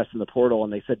success in the portal,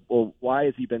 and they said, well, why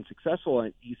has he been successful?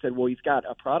 And he said, well, he's got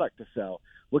a product to sell.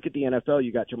 Look at the NFL.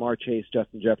 You got Jamar Chase,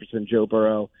 Justin Jefferson, Joe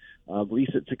Burrow,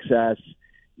 recent success.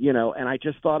 And I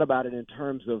just thought about it in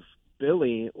terms of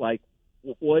Billy,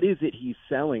 what is it he's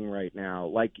selling right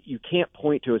now? You can't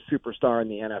point to a superstar in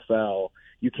the NFL.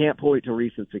 You can't point to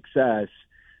recent success.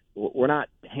 We're not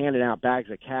handing out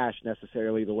bags of cash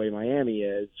necessarily the way Miami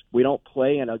is. We don't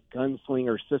play in a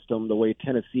gunslinger system the way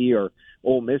Tennessee or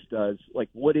Ole Miss does.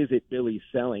 What is it Billy's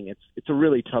selling? It's a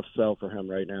really tough sell for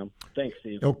him right now. Thanks,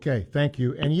 Steve. Okay, thank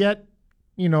you. And yet,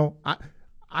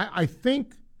 I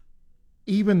think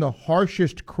even the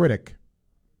harshest critic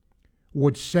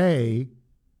would say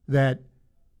that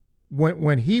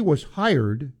when he was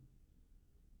hired,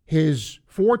 his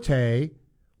forte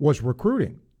was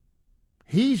recruiting.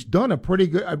 He's done a pretty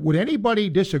good – would anybody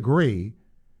disagree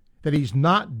that he's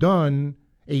not done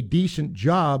a decent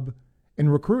job in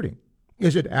recruiting?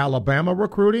 Is it Alabama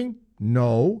recruiting?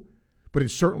 No, but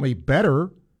it's certainly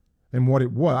better than what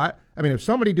it was. I mean, if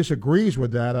somebody disagrees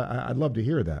with that, I'd love to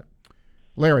hear that.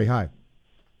 Larry, hi.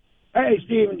 Hey,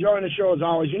 Steve, enjoying the show as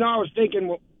always. I was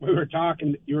thinking you were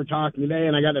talking today,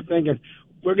 and I got to thinking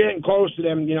we're getting close to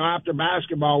them. After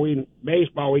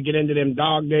baseball, we get into them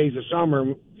dog days of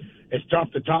summer. It's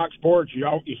tough to talk sports. You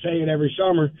say it every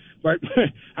summer, but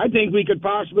I think we could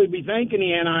possibly be thanking the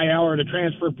NIL or the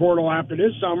transfer portal after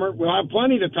this summer. We'll have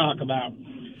plenty to talk about.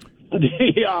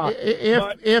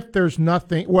 If there's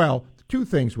nothing, well, two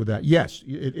things with that. Yes,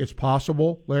 it's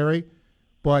possible, Larry,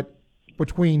 but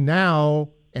between now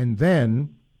and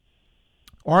then,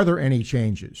 are there any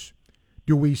changes?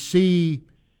 Do we see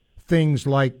things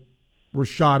like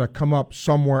Rashada come up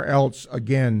somewhere else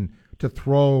again to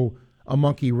throw a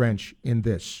monkey wrench in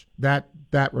this? That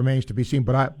remains to be seen,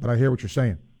 but I hear what you're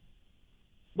saying.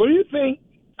 What do you think?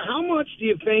 How much do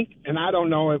you think, and I don't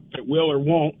know if it will or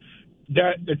won't,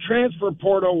 that the transfer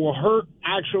portal will hurt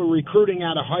actual recruiting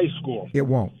out of high school? It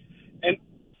won't.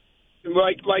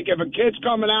 Like if a kid's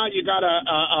coming out, you got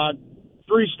a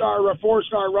 3-star or a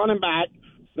 4-star running back,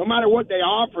 no matter what they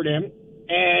offered him,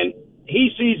 and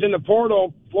he sees in the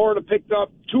portal Florida picked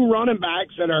up 2 running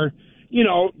backs that are,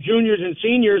 juniors and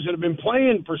seniors that have been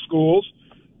playing for schools.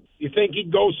 You think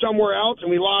he'd go somewhere else,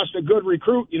 and we lost a good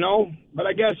recruit, But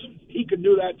I guess he could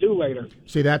do that too later.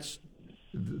 See, that's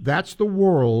the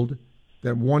world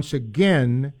that once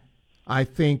again, I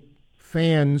think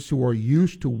fans who are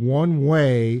used to one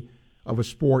way of a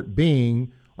sport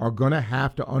being are going to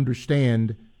have to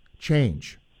understand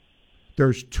change.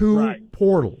 There's 2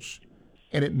 portals,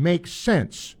 and it makes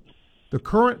sense. The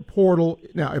current portal,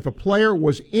 now, if a player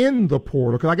was in the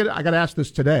portal, because I got asked this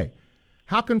today,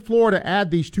 how can Florida add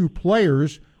these 2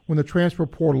 players when the transfer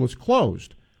portal is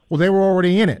closed? Well, they were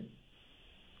already in it.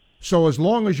 So as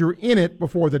long as you're in it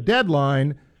before the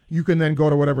deadline, you can then go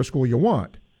to whatever school you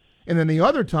want. And then the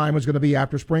other time is going to be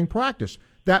after spring practice.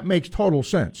 That makes total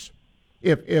sense.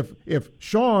 If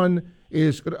Sean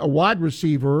is a wide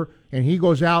receiver and he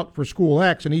goes out for school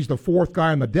X and he's the 4th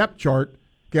guy on the depth chart,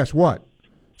 guess what?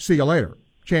 See you later.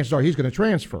 Chances are he's going to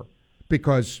transfer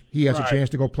because he has a chance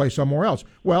to go play somewhere else.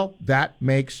 Well, that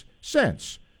makes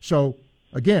sense. So,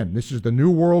 again, this is the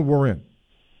new world we're in.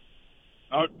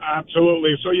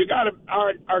 Absolutely. So you got to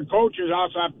our coaches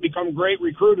also have to become great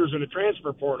recruiters in the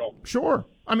transfer portal. Sure.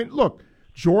 I mean, look,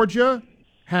 Georgia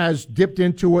has dipped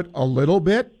into it a little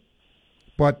bit,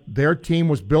 but their team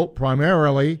was built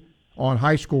primarily on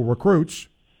high school recruits.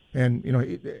 And,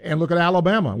 and look at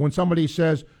Alabama. When somebody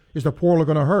says, is the portal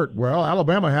going to hurt? Well,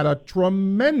 Alabama had a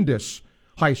tremendous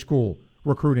high school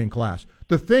recruiting class.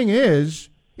 The thing is,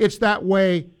 it's that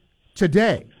way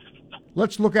today.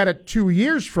 Let's look at it 2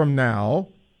 years from now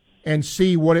and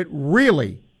see what it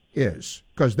really is,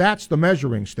 because that's the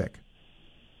measuring stick.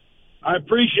 I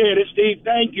appreciate it, Steve.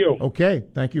 Thank you. Okay.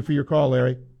 Thank you for your call,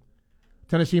 Larry.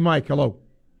 Tennessee Mike, hello.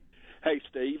 Hey,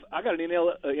 Steve. I got an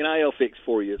NIL fix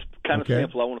for you. It's kind of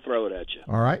simple. I want to throw it at you.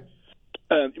 All right.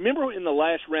 Remember in the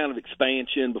last round of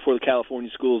expansion before the California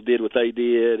schools did what they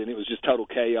did, and it was just total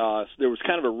chaos, there was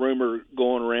kind of a rumor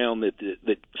going around that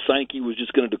Sankey was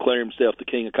just going to declare himself the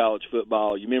king of college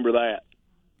football. You remember that?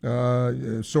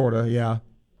 Sort of, yeah.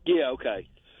 Yeah, okay.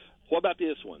 What about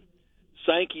this one?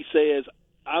 Sankey says,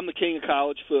 I'm the king of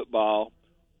college football.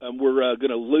 We're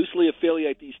going to loosely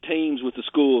affiliate these teams with the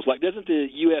schools. Like, doesn't the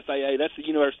UFAA, that's the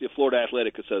University of Florida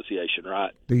Athletic Association,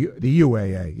 right? The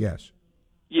UAA, yes.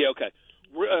 Yeah, okay.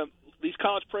 These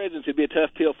college presidents, it'd be a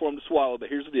tough pill for them to swallow, but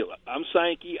here's the deal. I'm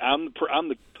Sankey. I'm the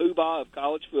poobah of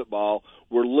college football.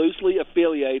 We're loosely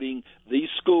affiliating these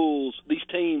schools, these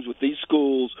teams with these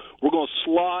schools. We're going to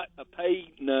slot a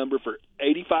pay number for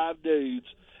 85 dudes,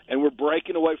 and we're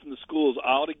breaking away from the schools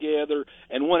altogether.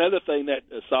 And one other thing that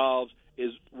solves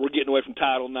is we're getting away from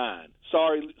Title IX.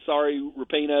 Sorry,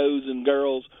 Rapinos and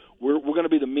girls. We're going to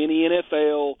be the mini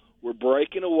NFL. We're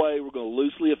breaking away. We're going to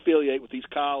loosely affiliate with these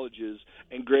colleges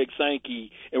and Greg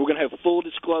Sankey, and we're going to have full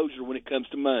disclosure when it comes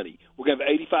to money. We're going to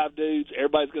have 85 dudes.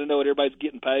 Everybody's going to know what everybody's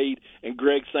getting paid, and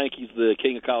Greg Sankey's the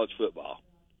king of college football.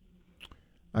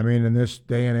 I mean, in this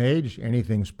day and age,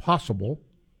 anything's possible,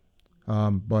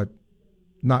 but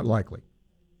not likely.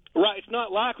 Right. It's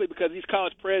not likely because these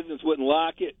college presidents wouldn't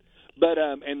like it. But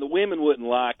and the women wouldn't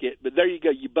like it. But there you go.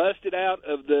 You bust it out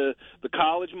of the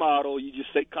college model. You just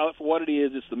call it for what it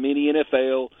is. It's the mini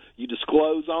NFL. You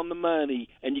disclose on the money,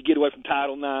 and you get away from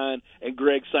Title IX, and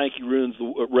Greg Sankey runs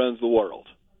the world.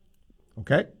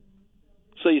 Okay.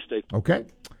 See you, Steve. Okay.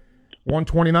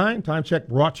 1:29, time check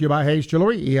brought to you by Hayes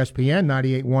Jewelry, ESPN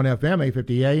 98.1 FM,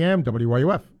 850 AM,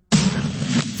 WRUF.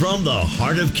 From the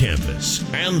heart of campus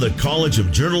and the College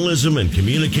of Journalism and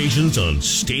Communications on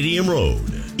Stadium Road,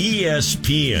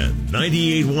 ESPN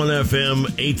 98.1 FM,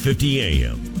 850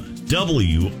 AM,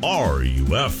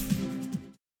 WRUF.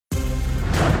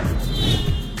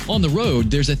 On the road,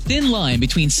 there's a thin line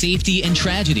between safety and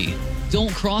tragedy.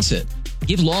 Don't cross it.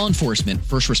 Give law enforcement,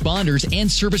 first responders,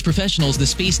 and service professionals the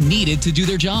space needed to do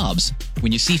their jobs.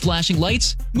 When you see flashing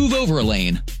lights, move over a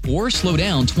lane or slow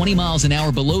down 20 miles an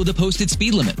hour below the posted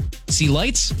speed limit. See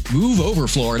lights? Move over,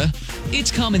 Florida.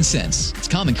 It's common sense, it's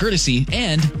common courtesy,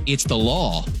 and it's the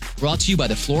law. Brought to you by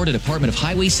the Florida Department of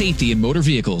Highway Safety and Motor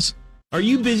Vehicles. Are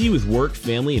you busy with work,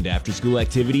 family, and after-school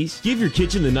activities? Give your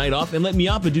kitchen the night off and let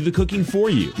Miapa do the cooking for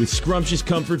you. With scrumptious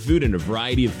comfort food and a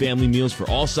variety of family meals for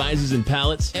all sizes and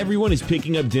palates, everyone is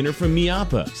picking up dinner from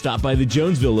Miapa. Stop by the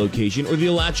Jonesville location or the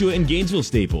Alachua and Gainesville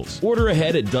staples. Order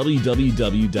ahead at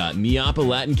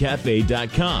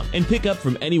www.miapalatincafe.com and pick up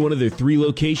from any one of their 3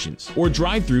 locations. Or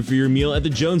drive through for your meal at the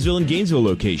Jonesville and Gainesville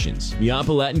locations.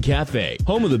 Miapa Latin Cafe,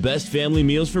 home of the best family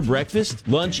meals for breakfast,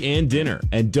 lunch, and dinner.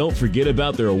 And don't forget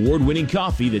about their award-winning award-winning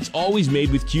coffee that's always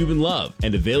made with Cuban love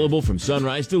and available from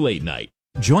sunrise to late night.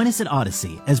 Join us at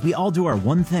Odyssey as we all do our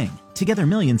one thing. Together,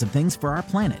 millions of things for our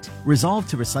planet. Resolve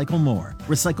to recycle more.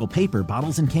 Recycle paper,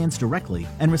 bottles, and cans directly,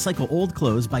 and recycle old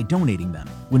clothes by donating them.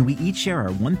 When we each share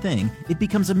our one thing, it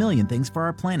becomes a million things for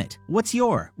our planet. What's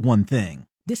your one thing?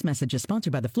 This message is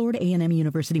sponsored by the Florida A&M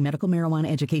University Medical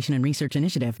Marijuana Education and Research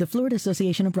Initiative, the Florida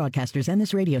Association of Broadcasters, and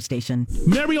this radio station.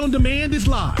 Mary on Demand is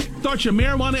live. Start your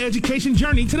marijuana education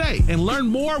journey today and learn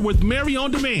more with Mary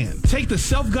on Demand. Take the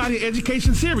self-guided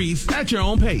education series at your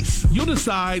own pace. You'll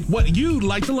decide what you'd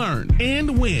like to learn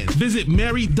and when. Visit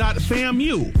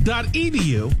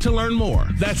mary.famu.edu to learn more.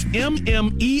 That's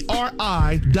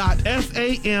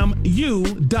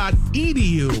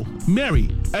mmeri.famu.edu. Mary,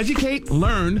 educate,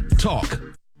 learn, talk.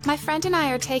 My friend and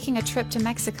I are taking a trip to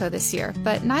Mexico this year,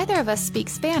 but neither of us speak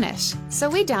Spanish. So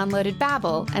we downloaded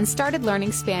Babbel and started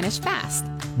learning Spanish fast.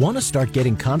 Want to start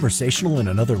getting conversational in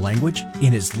another language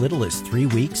in as little as 3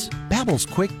 weeks? Babbel's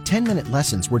quick 10-minute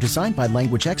lessons were designed by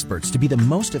language experts to be the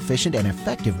most efficient and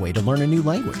effective way to learn a new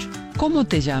language. ¿Cómo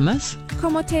te llamas?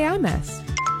 ¿Cómo te llamas?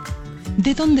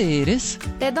 ¿De dónde eres?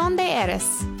 ¿De dónde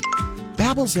eres?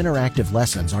 Babbel's interactive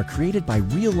lessons are created by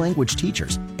real language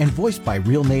teachers and voiced by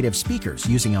real native speakers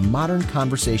using a modern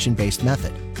conversation-based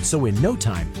method. So in no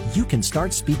time, you can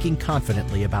start speaking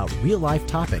confidently about real-life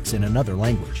topics in another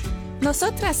language.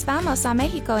 Nosotras vamos a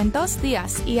México en 2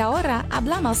 días y ahora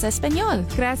hablamos español.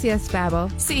 Gracias, Babbel.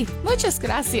 Sí, muchas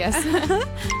gracias.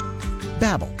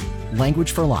 Babbel,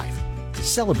 language for life.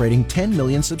 Celebrating 10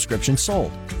 million subscriptions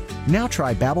sold. Now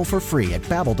try Babbel for free at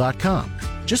Babbel.com.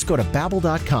 Just go to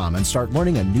Babbel.com and start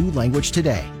learning a new language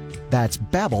today. That's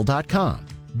Babbel.com.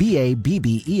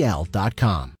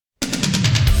 Babbel.com.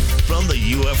 From the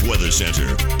UF Weather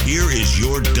Center, here is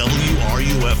your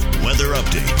WRUF weather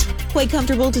update. Quite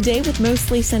comfortable today with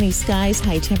mostly sunny skies.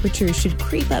 High temperatures should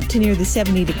creep up to near the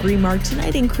 70-degree mark.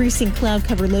 Tonight, increasing cloud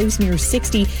cover, lows near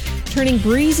 60. Turning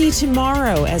breezy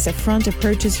tomorrow as a front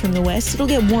approaches from the west. It'll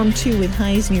get warm too with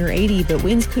highs near 80, but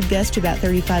winds could gust to about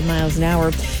 35 miles an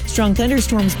hour. Strong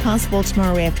thunderstorms possible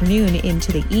tomorrow afternoon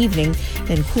into the evening,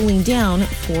 then cooling down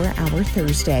for our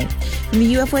Thursday. From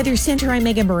the UF Weather Center, I'm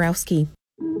Megan Borowski.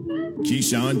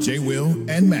 Keyshawn, J. Will,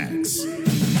 and Max.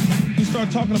 You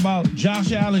start talking about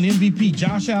Josh Allen MVP,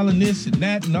 Josh Allen this and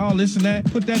that and all this and that,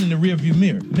 put that in the rearview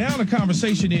mirror. Now the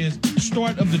conversation is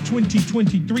start of the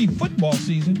 2023 football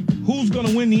season. Who's going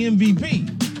to win the MVP?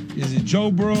 Is it Joe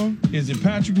Burrow? Is it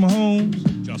Patrick Mahomes?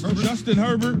 Justin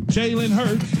Herbert? Jalen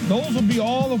Hurts? Those will be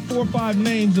all the 4 or 5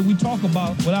 names that we talk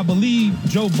about, but I believe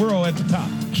Joe Burrow at the top.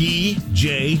 Key,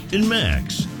 Jay, and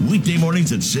Max. Weekday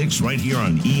mornings at 6 right here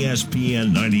on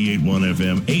ESPN 98.1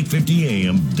 FM, 850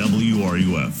 AM,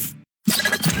 WRUF.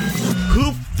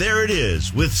 Hoop, there it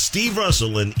is with Steve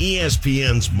Russell and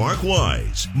ESPN's Mark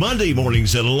Wise. Monday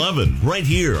mornings at 11 right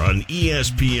here on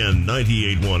ESPN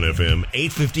 98.1 FM,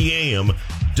 850 AM,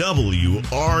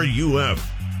 WRUF.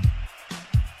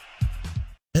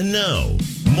 And now,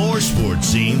 more Sports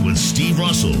Scene with Steve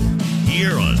Russell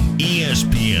here on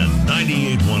ESPN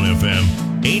 98.1 FM,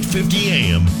 850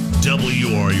 AM,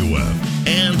 WRUF,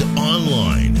 and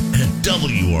online at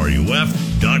WRUF.com.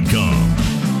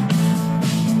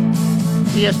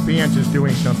 ESPN is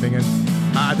doing something, and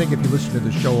I think if you listen to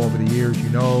the show over the years, you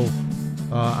know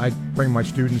I bring my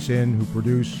students in who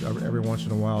produce every once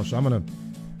in a while. So I'm going to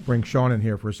bring Sean in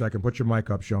here for a second. Put your mic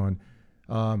up, Sean,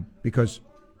 because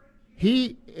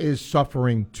he is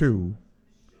suffering too,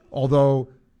 although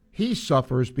he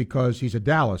suffers because he's a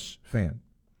Dallas fan.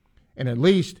 And at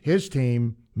least his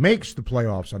team makes the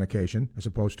playoffs on occasion, as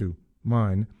opposed to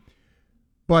mine.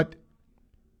 But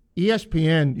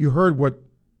ESPN, you heard what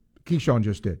Keyshawn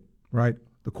just did, right?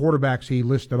 The quarterbacks he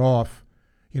listed off,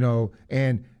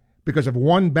 and because of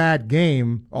one bad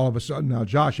game, all of a sudden now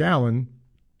Josh Allen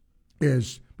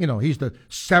is, he's the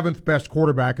 7th best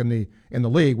quarterback in the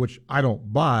league, which I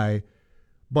don't buy.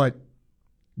 But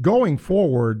going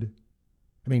forward,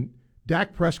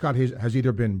 Dak Prescott has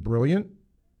either been brilliant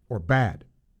or bad.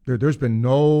 There's been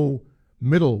no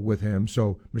middle with him.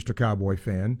 So, Mr. Cowboy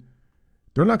fan,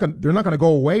 they're not going to go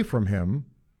away from him.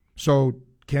 So,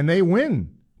 can they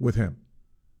win with him?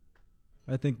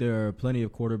 I think there are plenty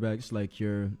of quarterbacks like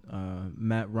your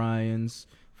Matt Ryans,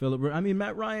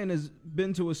 Matt Ryan has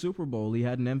been to a Super Bowl. He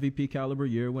had an MVP caliber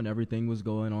year when everything was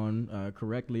going on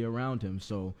correctly around him.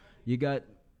 So you got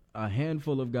a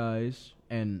handful of guys,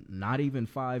 and not even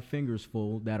 5 fingers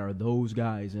full, that are those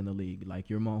guys in the league, like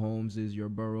your Mahomeses, your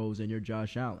Burrows, and your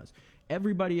Josh Allens.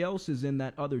 Everybody else is in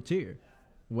that other tier,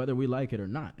 whether we like it or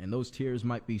not. And those tiers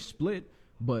might be split,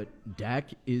 but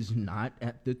Dak is not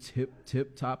at the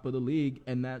tip top of the league,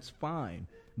 and that's fine.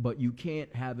 But you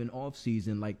can't have an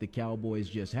offseason like the Cowboys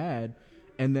just had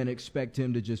and then expect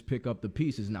him to just pick up the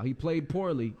pieces. Now, he played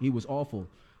poorly. He was awful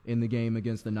in the game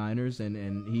against the Niners,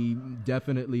 and he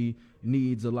definitely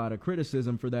needs a lot of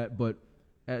criticism for that. But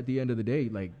at the end of the day,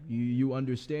 like, you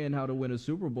understand how to win a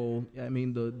Super Bowl. I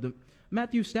mean, the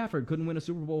Matthew Stafford couldn't win a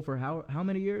Super Bowl for how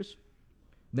many years?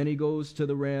 Then he goes to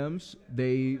the Rams.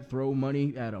 They throw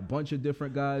money at a bunch of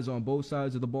different guys on both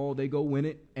sides of the ball. They go win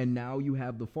it, and now you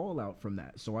have the fallout from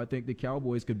that. So I think the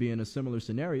Cowboys could be in a similar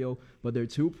scenario, but they're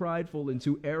too prideful and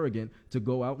too arrogant to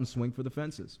go out and swing for the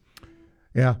fences.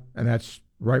 Yeah, and that's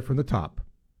right from the top.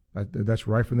 That's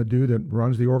right from the dude that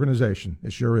runs the organization.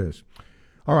 It sure is.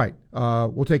 All right,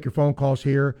 we'll take your phone calls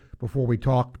here before we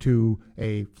talk to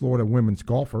a Florida women's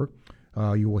golfer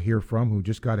you will hear from, who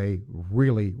just got a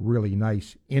really, really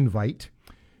nice invite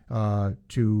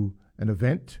to an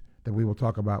event that we will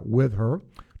talk about with her.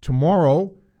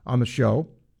 Tomorrow on the show,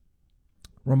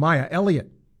 Ramaya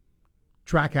Elliott,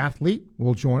 track athlete,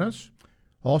 will join us.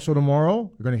 Also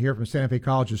tomorrow, we're going to hear from Santa Fe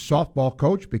College's softball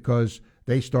coach because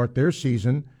they start their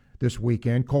season this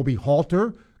weekend. Kobe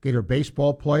Halter, Gator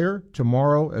baseball player,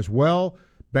 tomorrow as well.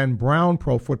 Ben Brown,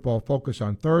 Pro Football Focus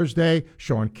on Thursday.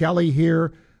 Sean Kelly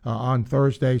here on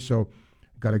Thursday. So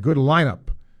got a good lineup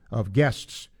of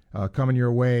guests coming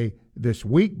your way this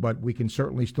week, but we can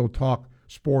certainly still talk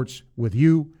sports with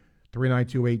you.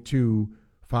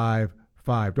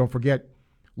 392-8255. Don't forget,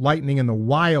 Lightning in the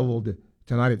Wild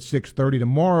tonight at 6:30.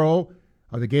 Tomorrow,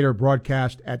 the Gator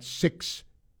broadcast at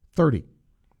 6:30.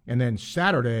 And then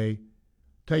Saturday,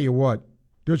 tell you what,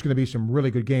 there's going to be some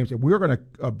really good games. And we're going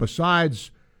to,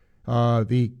 besides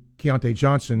the Keontae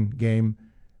Johnson game,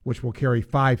 which will carry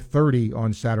 5:30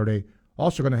 on Saturday,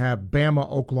 also going to have Bama,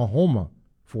 Oklahoma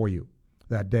for you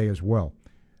that day as well.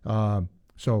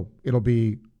 So it'll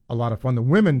be a lot of fun. The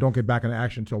women don't get back into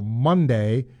action until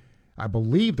Monday. I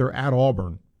believe they're at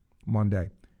Auburn Monday.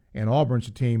 And Auburn's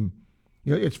a team,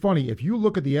 you know, it's funny. If you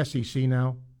look at the SEC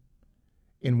now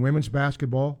in women's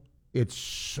basketball, it's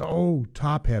so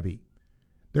top-heavy.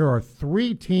 There are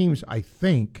 3 teams, I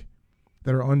think,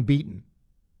 that are unbeaten.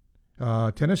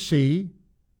 Tennessee,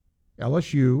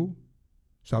 LSU,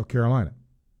 South Carolina.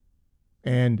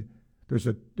 And there's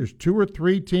 2 or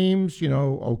 3 teams, you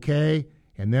know, okay,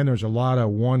 and then there's a lot of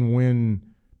 1-win,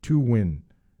 2-win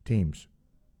teams.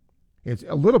 It's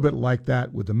a little bit like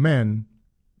that with the men.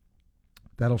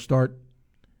 That'll start,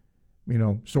 you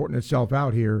know, sorting itself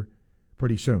out here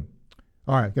pretty soon.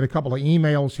 All right, got a couple of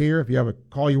emails here. If you have a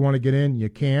call you want to get in, you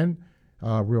can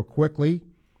real quickly.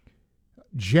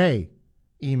 Jay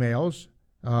emails,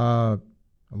 a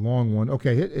long one.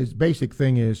 Okay, his basic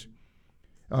thing is,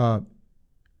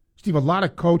 Steve, a lot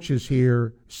of coaches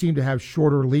here seem to have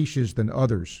shorter leashes than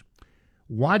others.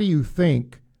 Why do you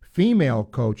think female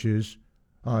coaches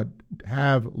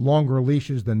have longer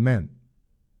leashes than men?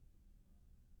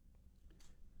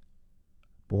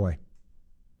 Boy,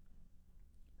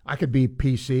 I could be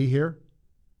PC here,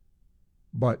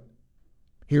 but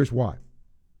here's why.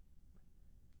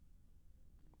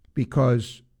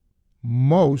 Because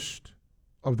most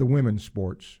of the women's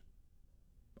sports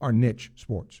are niche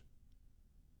sports,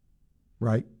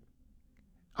 right?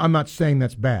 I'm not saying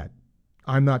that's bad.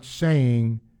 I'm not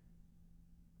saying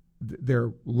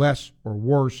they're less or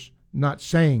worse, not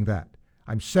saying that.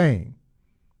 I'm saying,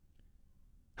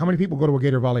 how many people go to a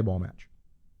Gator volleyball match?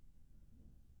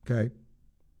 Okay.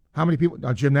 How many people?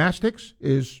 Now, gymnastics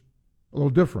is a little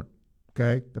different.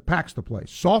 Okay. That packs the place.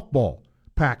 Softball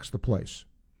packs the place.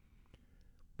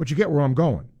 But you get where I'm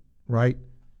going, right?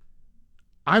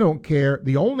 I don't care.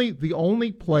 The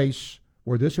only place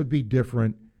where this would be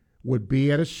different would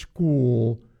be at a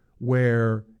school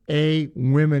where a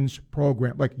women's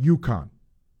program, like UConn,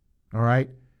 all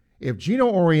right? If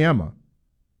Gino Auriemma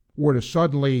were to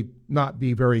suddenly not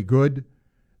be very good,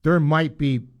 there might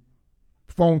be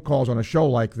phone calls on a show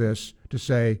like this to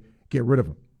say, get rid of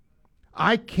him.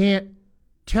 I can't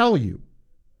tell you,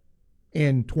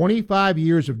 in 25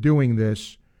 years of doing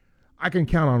this, I can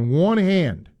count on one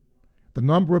hand the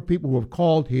number of people who have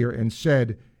called here and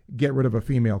said, get rid of a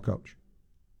female coach,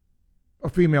 a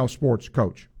female sports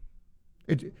coach,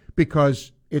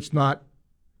 because it's not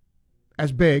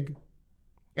as big,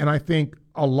 and I think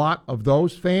a lot of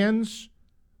those fans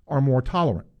are more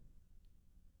tolerant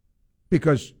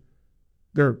because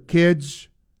they're kids.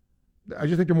 I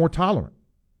just think they're more tolerant.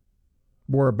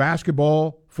 Where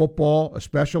basketball, football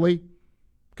especially,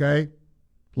 okay,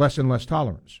 less and less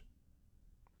tolerance.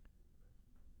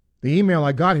 The email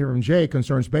I got here from Jay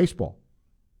concerns baseball.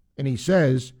 And he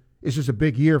says, is this a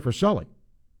big year for Sully?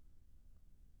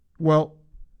 Well,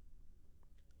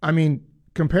 I mean,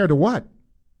 compared to what?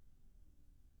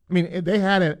 I mean, they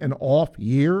had an off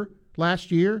year last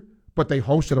year, but they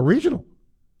hosted a regional.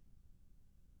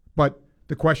 But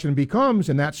the question becomes,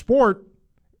 in that sport,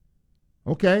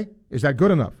 okay, is that good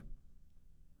enough?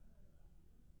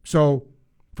 So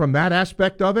from that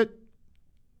aspect of it,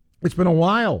 it's been a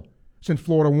while since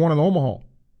Florida won in Omaha.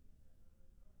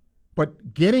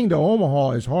 But getting to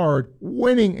Omaha is hard.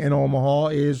 Winning in Omaha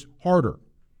is harder.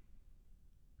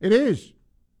 It is.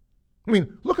 I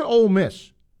mean, look at Ole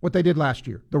Miss, what they did last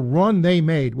year. The run they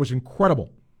made was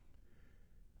incredible.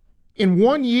 In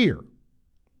 1 year,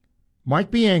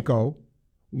 Mike Bianco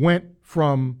went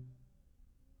from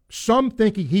some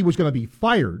thinking he was going to be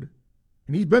fired,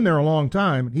 and he's been there a long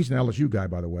time, he's an LSU guy,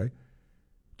 by the way,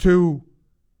 to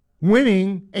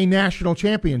winning a national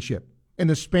championship in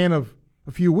the span of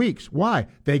a few weeks. Why?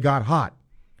 They got hot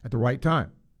at the right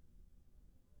time.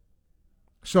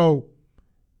 So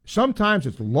sometimes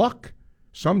it's luck,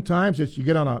 sometimes it's you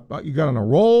got on a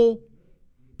roll,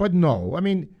 but no, I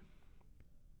mean,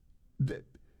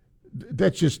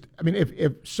 that's just, I mean,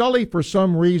 if Sully for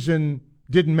some reason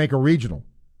didn't make a regional,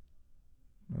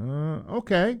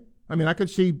 okay. I mean, I could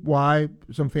see why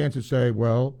some fans would say,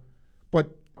 well, but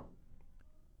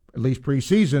at least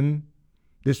preseason,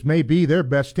 this may be their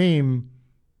best team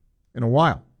in a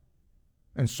while.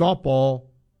 And softball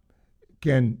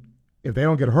can, if they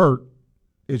don't get hurt,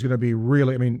 is going to be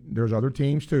really, I mean, there's other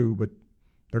teams too, but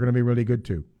they're going to be really good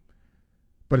too.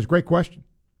 But it's a great question.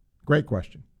 Great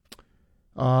question.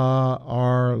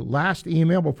 Our last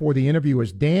email before the interview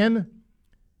is Dan.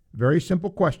 Very simple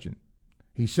question.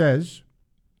 He says,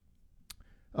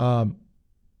 am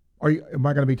I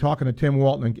going to be talking to Tim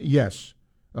Walton? Yes,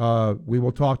 we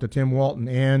will talk to Tim Walton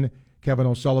and Kevin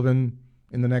O'Sullivan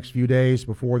in the next few days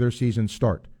before their seasons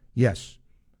start. Yes,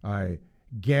 I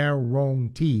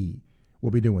guarantee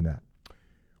we'll be doing that.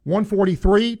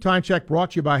 1:43, time check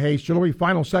brought to you by Hayes Jewelry.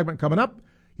 Final segment coming up.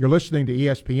 You're listening to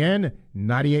ESPN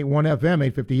 98.1 FM,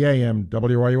 850 AM,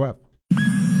 WRUF.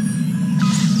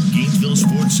 Gainesville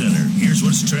Sports Center. Here's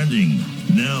what's trending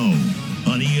now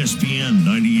on ESPN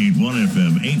 98.1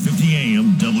 FM, 850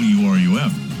 AM,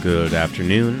 WRUF. Good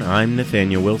afternoon. I'm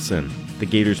Nathaniel Wilson. The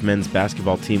Gators men's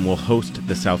basketball team will host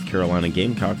the South Carolina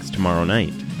Gamecocks tomorrow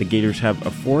night. The Gators have a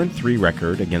 4-3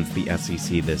 record against the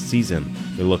SEC this season.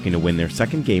 They're looking to win their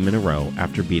second game in a row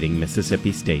after beating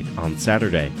Mississippi State on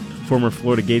Saturday. Former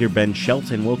Florida Gator Ben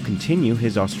Shelton will continue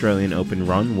his Australian Open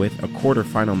run with a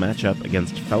quarterfinal matchup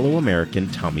against fellow American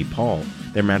Tommy Paul.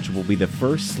 Their matchup will be the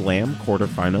first Slam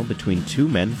quarterfinal between two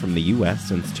men from the U.S.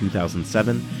 since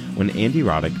 2007, when Andy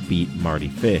Roddick beat Marty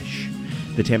Fish.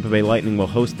 The Tampa Bay Lightning will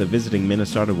host the visiting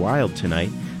Minnesota Wild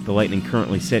tonight. The Lightning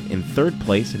currently sit in third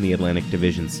place in the Atlantic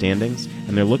Division standings,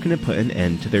 and they're looking to put an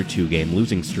end to their two-game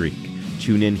losing streak.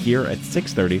 Tune in here at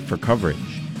 6:30 for coverage.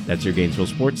 That's your Gainesville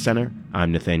Sports Center.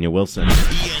 I'm Nathaniel Wilson.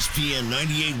 ESPN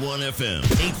 98.1 FM,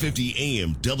 850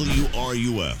 AM,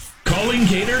 WRUF. Calling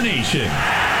Gator Nation.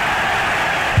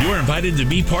 You're invited to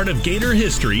be part of Gator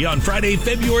history on Friday,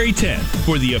 February 10th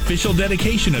for the official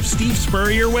dedication of Steve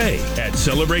Spurrier Way at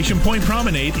Celebration Point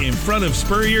Promenade in front of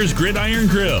Spurrier's Gridiron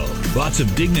Grill. Lots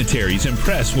of dignitaries and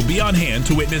press will be on hand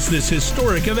to witness this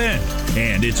historic event.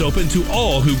 And it's open to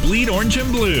all who bleed orange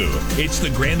and blue. It's the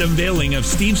grand unveiling of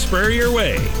Steve Spurrier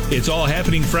Way. It's all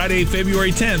happening Friday,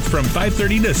 February 10th from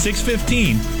 5:30 to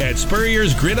 6:15 at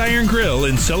Spurrier's Gridiron Grill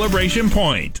in Celebration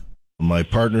Point. My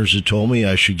partners had told me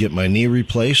I should get my knee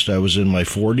replaced. I was in my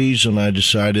 40s, and I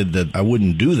decided that I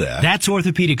wouldn't do that. That's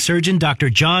orthopedic surgeon Dr.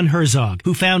 John Herzog,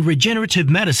 who found regenerative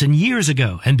medicine years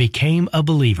ago and became a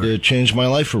believer. It changed my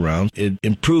life around. It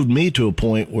improved me to a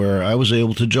point where I was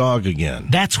able to jog again.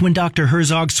 That's when Dr.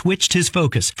 Herzog switched his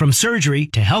focus from surgery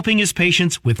to helping his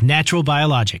patients with natural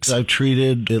biologics. I've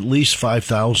treated at least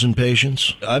 5,000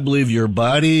 patients. I believe your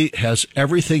body has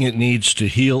everything it needs to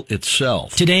heal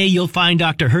itself. Today, you'll find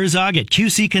Dr. Herzog at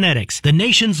QC Kinetics, the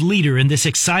nation's leader in this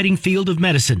exciting field of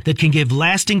medicine that can give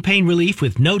lasting pain relief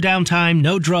with no downtime,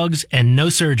 no drugs, and no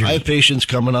surgery. I have patients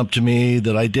coming up to me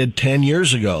that I did 10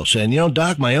 years ago saying,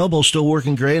 Doc, my elbow's still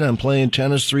working great. I'm playing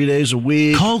tennis 3 days a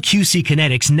week. Call QC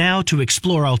Kinetics now to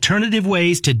explore alternative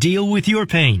ways to deal with your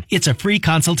pain. It's a free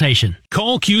consultation.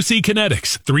 Call QC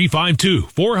Kinetics,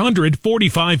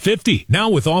 352-400-4550. Now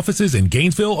with offices in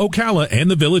Gainesville, Ocala,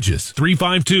 and the Villages.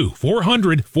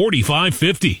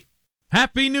 352-400-4550.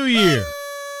 Happy New Year!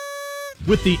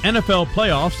 With the NFL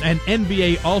playoffs and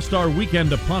NBA All-Star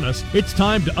Weekend upon us, it's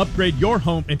time to upgrade your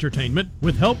home entertainment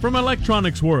with help from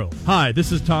Electronics World. Hi,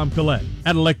 this is Tom Collette.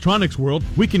 At Electronics World,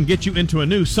 we can get you into a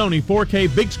new Sony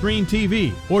 4K big screen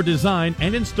TV or design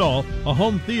and install a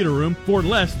home theater room for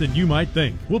less than you might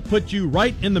think. We'll put you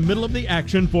right in the middle of the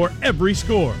action for every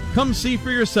score. Come see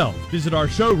for yourself. Visit our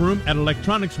showroom at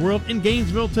Electronics World in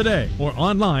Gainesville today or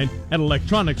online at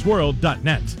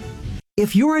electronicsworld.net.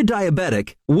 If you're a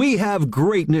diabetic, we have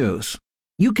great news.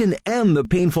 You can end the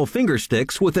painful finger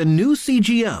sticks with a new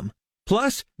CGM.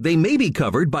 Plus, they may be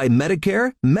covered by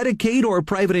Medicare, Medicaid, or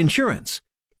private insurance.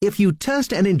 If you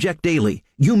test and inject daily,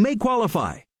 you may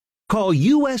qualify. Call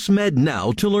US Med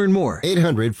now to learn more.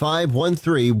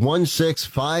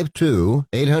 800-513-1652.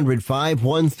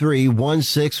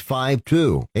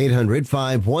 800-513-1652.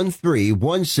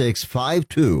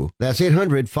 800-513-1652. That's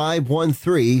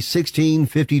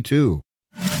 800-513-1652.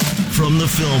 From the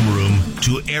film room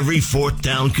to every fourth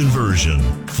down conversion,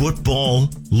 football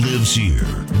lives here.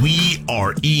 We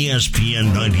are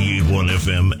ESPN 98.1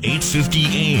 FM, 850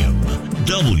 AM,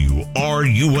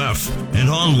 WRUF, and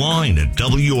online at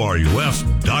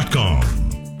WRUF.com.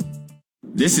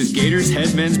 This is Gators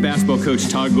head men's basketball coach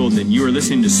Todd Golden, and you are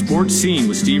listening to Sports Scene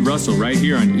with Steve Russell right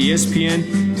here on ESPN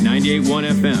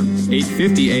 98.1 FM,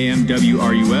 850 AM,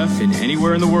 WRUF, and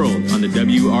anywhere in the world on the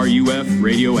WRUF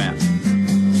radio app.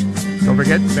 Don't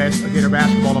forget, Gator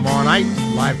basketball tomorrow night.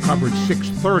 Live coverage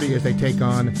 6:30 as they take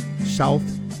on South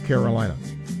Carolina.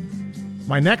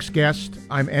 My next guest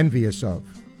I'm envious of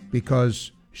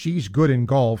because she's good in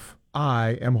golf.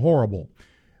 I am horrible.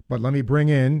 But let me bring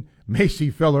in Macy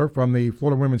Filler from the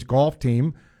Florida women's golf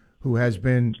team, who has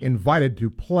been invited to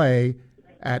play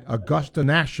at Augusta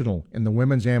National in the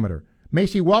women's amateur.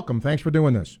 Macy, welcome. Thanks for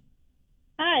doing this.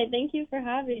 Hi, thank you for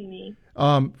having me.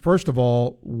 First of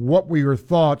all, what were your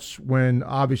thoughts when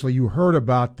obviously you heard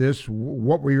about this?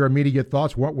 What were your immediate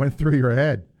thoughts? What went through your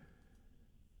head?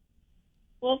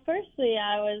 Well, firstly,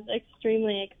 I was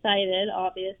extremely excited,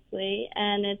 obviously,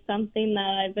 and it's something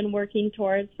that I've been working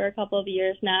towards for a couple of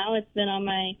years now. It's been on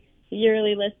my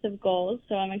yearly list of goals,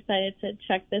 so I'm excited to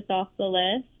check this off the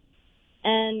list.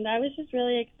 And I was just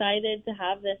really excited to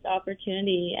have this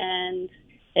opportunity, and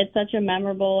it's such a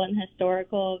memorable and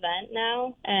historical event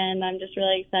now, and I'm just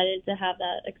really excited to have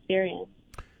that experience.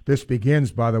 This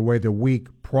begins, by the way, the week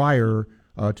prior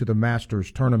to the Masters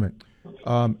tournament.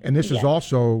 And this is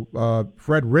also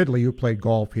Fred Ridley, who played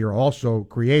golf here, also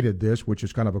created this, which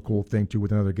is kind of a cool thing, too,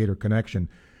 with another Gator connection.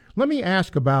 Let me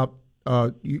ask about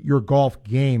your golf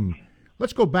game.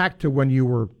 Let's go back to when you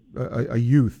were a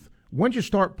youth. When did you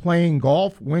start playing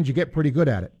golf? When did you get pretty good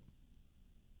at it?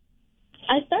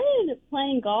 I started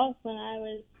playing golf when I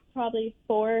was probably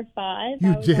 4 or 5.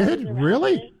 You did?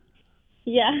 Really? It.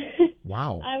 Yeah.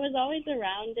 Wow. I was always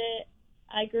around it.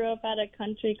 I grew up at a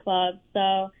country club,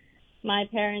 so my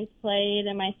parents played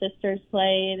and my sisters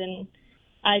played, and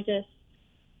I just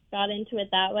got into it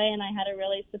that way, and I had a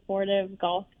really supportive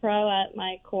golf pro at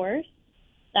my course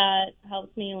that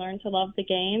helped me learn to love the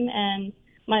game. And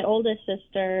my oldest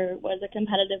sister was a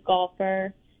competitive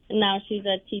golfer, and now she's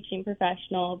a teaching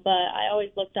professional, but I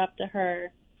always looked up to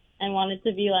her and wanted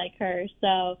to be like her,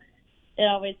 so it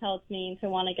always helped me to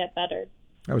want to get better.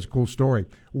 That was a cool story.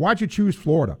 Why'd you choose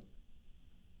Florida?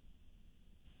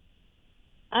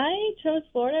 I chose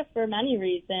Florida for many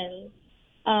reasons.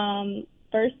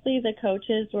 Firstly, the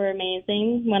coaches were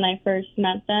amazing when I first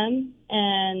met them,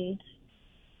 and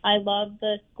I love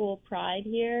the school pride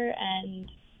here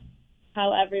and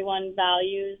how everyone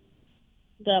values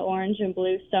the orange and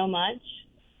blue so much.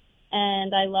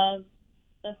 And I love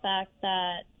the fact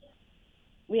that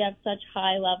we have such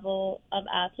high level of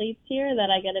athletes here that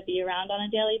I get to be around on a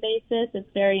daily basis.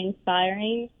 It's very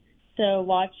inspiring to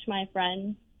watch my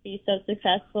friends be so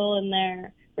successful in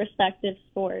their respective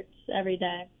sports every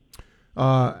day.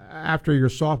 After your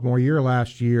sophomore year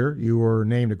last year, you were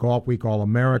named a Golf Week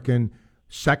All-American,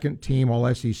 second team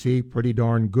All-SEC, pretty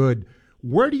darn good.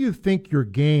 Where do you think your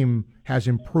game has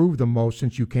improved the most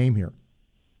since you came here?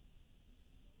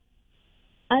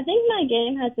 I think my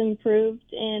game has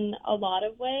improved in a lot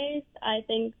of ways. I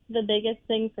think the biggest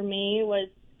thing for me was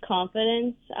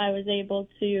confidence. I was able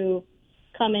to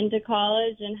come into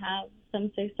college and have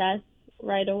some success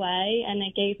right away, and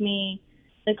it gave me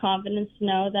the confidence to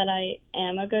know that I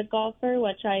am a good golfer,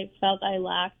 which I felt I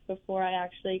lacked before I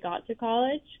actually got to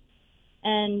college.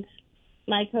 And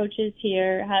my coaches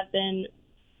here have been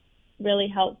really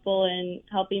helpful in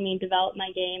helping me develop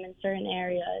my game in certain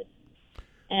areas.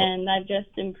 And I've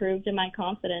just improved in my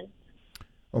confidence.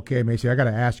 Okay, Macy, I got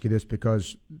to ask you this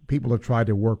because people have tried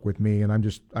to work with me, and I'm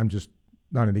just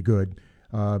not any good.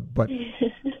 But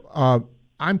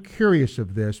I'm curious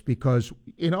of this because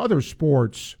in other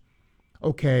sports,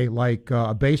 okay, like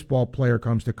a baseball player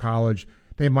comes to college,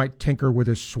 they might tinker with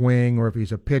his swing, or if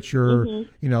he's a pitcher,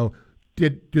 you know,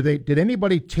 did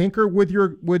anybody tinker with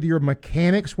your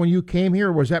mechanics when you came here,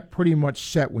 or was that pretty much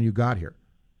set when you got here?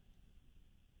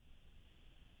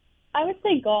 I would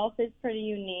say golf is pretty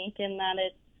unique in that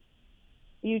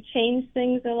you change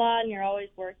things a lot and you're always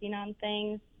working on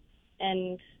things,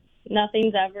 and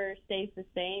nothing's ever stays the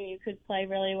same. You could play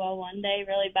really well one day,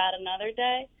 really bad another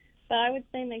day. But I would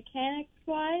say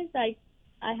mechanics-wise, I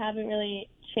haven't really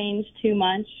changed too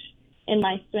much in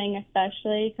my swing,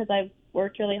 especially because I've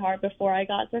worked really hard before I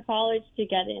got to college to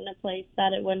get in a place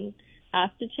that it wouldn't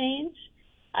have to change.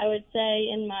 I would say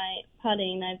in my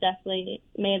putting, I've definitely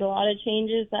made a lot of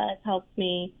changes that have helped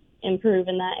me improve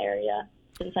in that area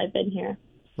since I've been here.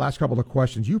 Last couple of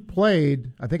questions. You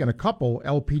played, I think, in a couple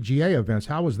LPGA events.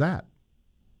 How was that?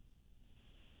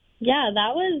 Yeah,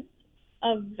 that was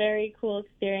a very cool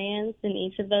experience in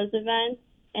each of those events.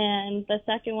 And the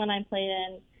second one I played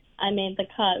in, I made the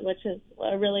cut, which is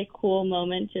a really cool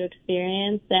moment to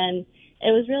experience. And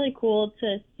it was really cool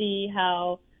to see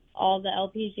how all the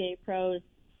LPGA pros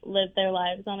live their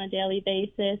lives on a daily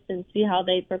basis and see how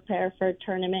they prepare for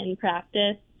tournament and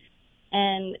practice.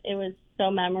 And it was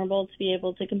so memorable to be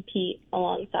able to compete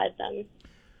alongside them.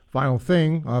 Final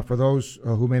thing, for those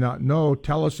who may not know,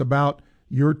 tell us about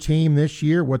your team this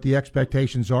year, what the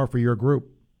expectations are for your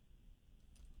group.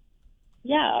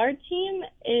 Yeah, our team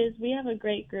we have a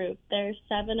great group. There's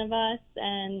 7 of us,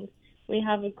 and we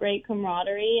have a great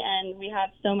camaraderie, and we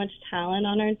have so much talent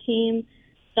on our team.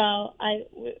 So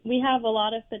we have a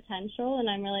lot of potential, and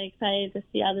I'm really excited to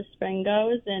see how the spring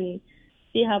goes and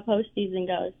see how postseason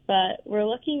goes. But we're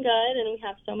looking good, and we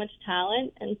have so much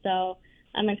talent, and so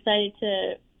I'm excited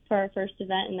for our first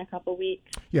event in a couple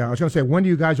weeks. Yeah, I was going to say, when do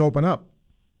you guys open up?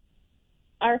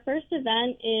 Our first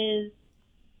event is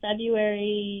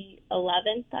February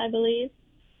 11th, I believe,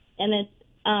 and it's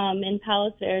in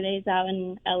Palos Verdes out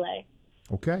in L.A.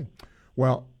 Okay.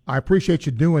 Well, I appreciate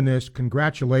you doing this.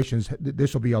 Congratulations.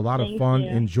 This will be a lot of fun.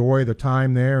 Enjoy the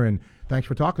time there, and thanks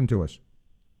for talking to us.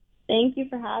 Thank you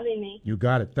for having me. You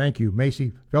got it. Thank you.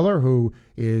 Macy Filler, who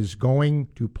is going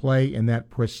to play in that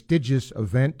prestigious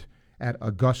event at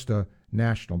Augusta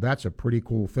National. That's a pretty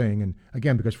cool thing. And,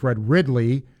 again, because Fred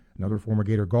Ridley, another former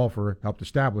Gator golfer, helped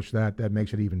establish that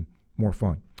makes it even more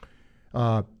fun.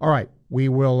 All right. We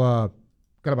will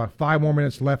got about 5 more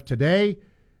minutes left today.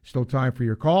 Still time for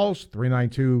your calls,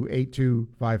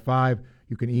 392-8255.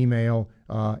 You can email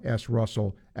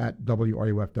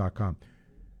srussell@wruf.com.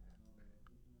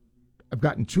 I've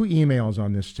gotten 2 emails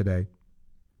on this today.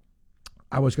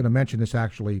 I was going to mention this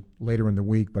actually later in the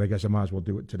week, but I guess I might as well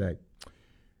do it today.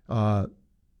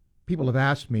 People have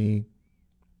asked me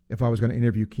if I was going to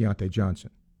interview Keontae Johnson.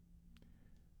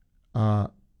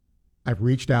 I've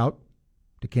reached out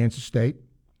to Kansas State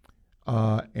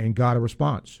and got a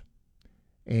response.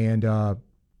 And the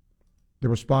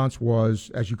response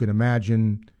was, as you can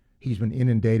imagine, he's been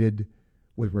inundated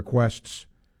with requests.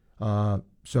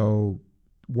 So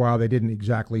while they didn't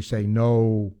exactly say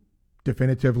no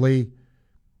definitively,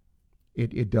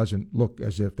 it doesn't look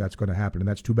as if that's going to happen, and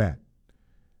that's too bad.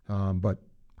 But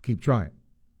keep trying.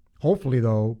 Hopefully,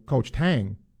 though, Coach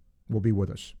Tang will be with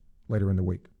us later in the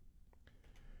week.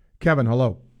 Kevin,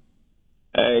 hello.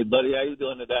 Hey, buddy, how you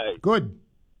doing today? Good.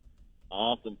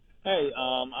 Awesome. Hey,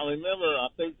 I remember, I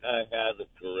think I had it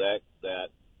correct that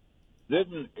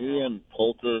didn't Ian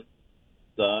Poulter's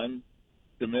son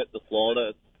commit to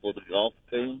Florida for the golf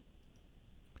team?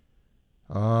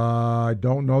 I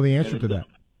don't know the answer to that.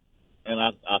 And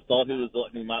I thought he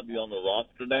might be on the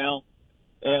roster now.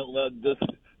 And just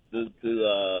to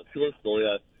short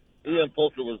story, Ian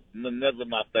Poulter was never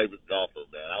my favorite golfer,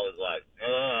 man. I was like,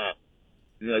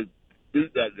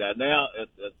 beat that guy. Now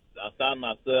I find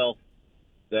myself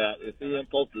that if Ian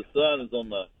Poulter's son is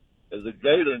is a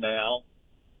Gator now,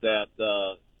 that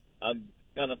I'm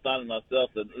kind of finding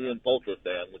myself an Ian Poulter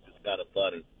fan, which is kind of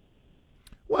funny.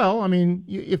 Well, I mean,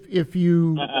 if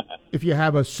you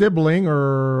have a sibling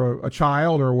or a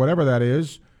child or whatever that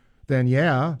is, then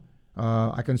yeah,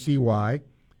 I can see why.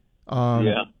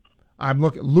 Yeah. I'm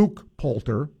looking. Luke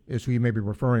Poulter is who you may be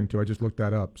referring to. I just looked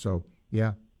that up. So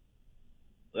yeah.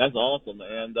 That's awesome.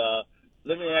 And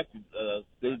let me ask you,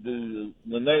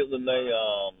 when they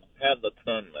have the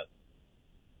tournament,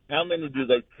 how many do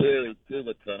they carry to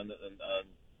the tournament,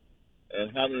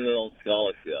 and how many are on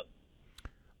scholarship?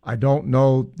 I don't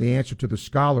know the answer to the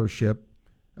scholarship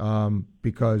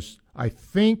because I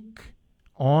think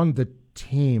on the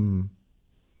team,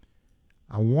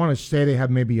 I want to say they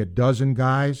have maybe a dozen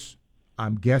guys.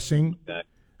 I'm guessing. Okay.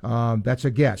 That's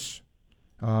a guess.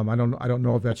 I don't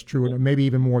know if that's true, and maybe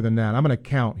even more than that. I'm going to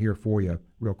count here for you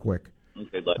real quick.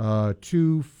 Okay, but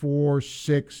 2, 4,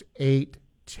 6, 8,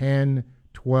 10,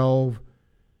 12.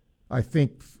 I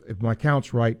think, if my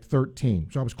count's right, 13.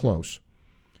 So I was close.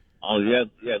 Oh, yeah,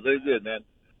 very good, man.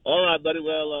 All right, buddy.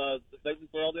 Well, thank you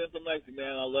for all the information,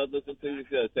 man. I love listening to your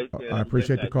show. Take care. I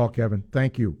appreciate the call, Kevin.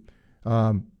 Thank you.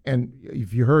 And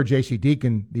if you heard J.C.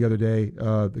 Deacon the other day,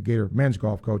 the Gator men's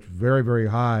golf coach, very, very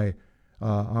high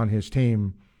on his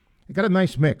team. They got a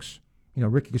nice mix.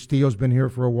 Ricky Castillo's been here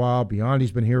for a while.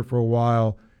 Biondi's been here for a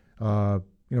while.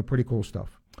 Pretty cool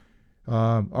stuff.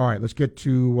 All right, let's get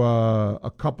to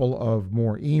a couple of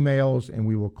more emails, and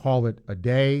we will call it a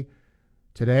day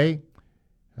today.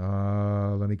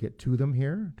 Let me get to them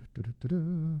here.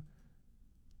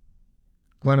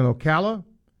 Glenn and Ocala,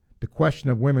 the question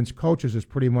of women's coaches is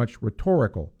pretty much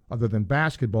rhetorical. Other than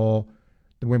basketball,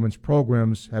 the women's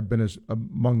programs have been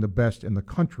among the best in the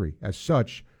country. As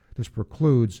such, this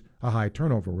precludes a high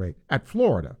turnover rate. At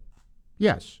Florida,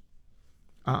 yes.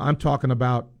 I'm talking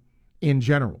about in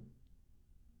general.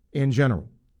 In general.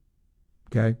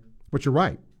 Okay? But you're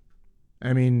right.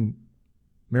 I mean,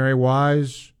 Mary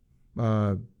Wise,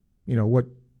 what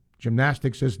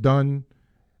gymnastics has done,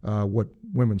 what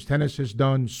women's tennis has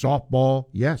done, softball,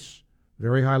 yes,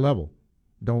 very high level.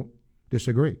 Don't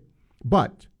disagree.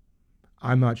 But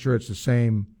I'm not sure it's the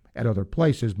same at other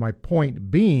places. My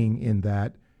point being in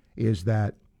that is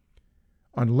that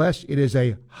unless it is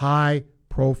a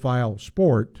high-profile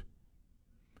sport,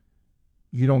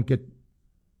 you don't get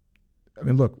 – I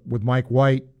mean, look, with Mike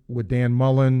White, with Dan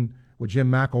Mullen, with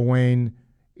Jim McElwain,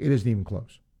 it isn't even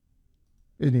close.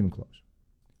 It isn't even close.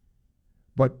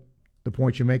 But the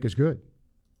point you make is good.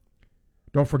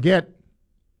 Don't forget,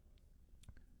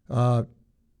 I'm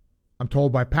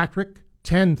told by Patrick,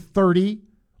 10:30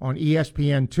 on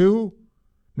ESPN2,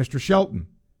 Mr. Shelton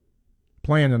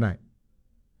playing tonight.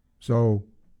 So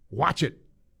watch it.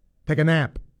 Take a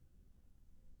nap.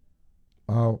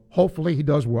 Hopefully he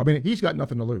does well. I mean, he's got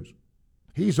nothing to lose.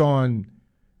 He's on,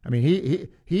 I mean,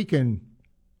 he can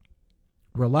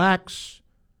relax.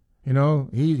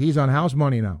 He's on house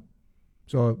money now.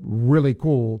 So really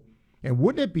cool. And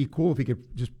wouldn't it be cool if he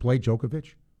could just play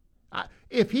Djokovic?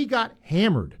 If he got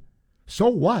hammered, so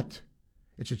what?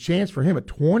 It's a chance for him at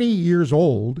 20 years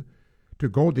old to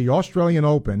go to the Australian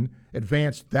Open,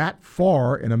 advance that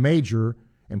far in a major,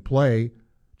 and play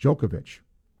Djokovic.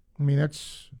 I mean,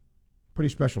 that's pretty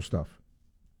special stuff.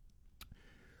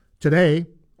 Today,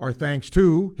 our thanks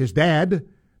to his dad,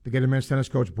 the Gator men's tennis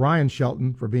coach Brian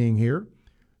Shelton, for being here.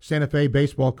 Santa Fe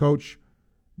baseball coach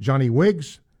Johnny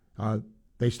Wiggs.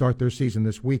 They start their season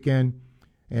this weekend.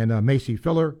 And Macy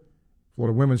Filler,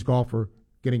 Florida women's golfer,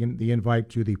 getting the invite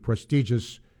to the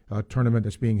prestigious tournament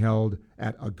that's being held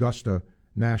at Augusta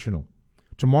National.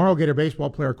 Tomorrow, Gator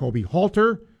baseball player Kobe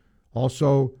Halter,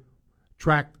 also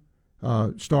track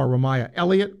star Ramaya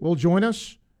Elliott will join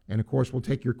us. And, of course, we'll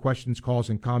take your questions, calls,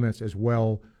 and comments as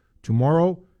well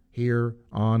tomorrow here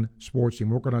on Sports Team.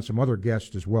 We're working on some other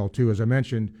guests as well, too. As I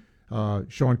mentioned,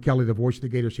 Sean Kelly, the voice of the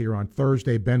Gators, here on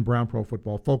Thursday. Ben Brown, Pro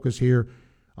Football Focus, here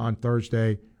on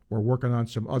Thursday. We're working on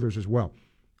some others as well.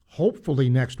 Hopefully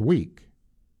next week,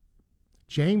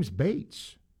 James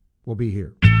Bates will be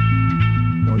here.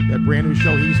 That brand new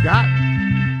show he's got,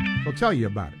 he'll tell you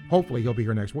about it. Hopefully he'll be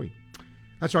here next week.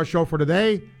 That's our show for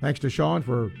today. Thanks to Sean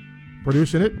for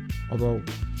producing it, although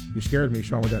you scared me,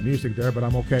 Sean, with that music there, but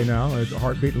I'm okay now. The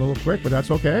heart beat a little quick, but that's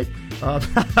okay.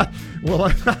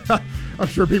 Well, I'm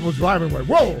sure people driving went,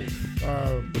 whoa!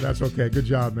 But that's okay. Good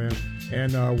job, man.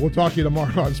 And we'll talk to you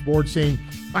tomorrow on Sports Scene.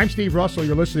 I'm Steve Russell.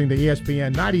 You're listening to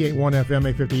ESPN 98.1 FM,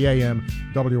 850 AM,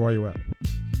 WRUF.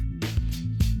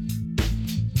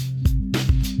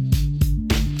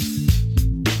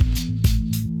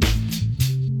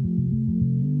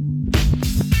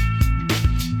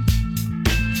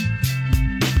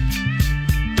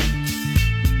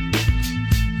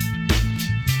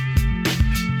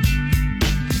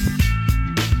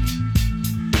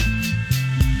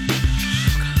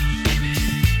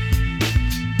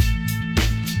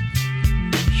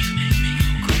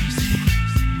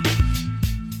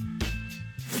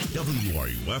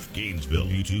 Gainesville,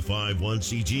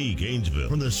 U251CG, Gainesville.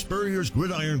 From the Spurrier's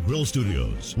Gridiron Grill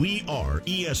Studios, we are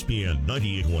ESPN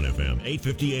 98.1 FM,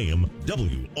 850 AM,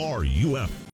 WRUF.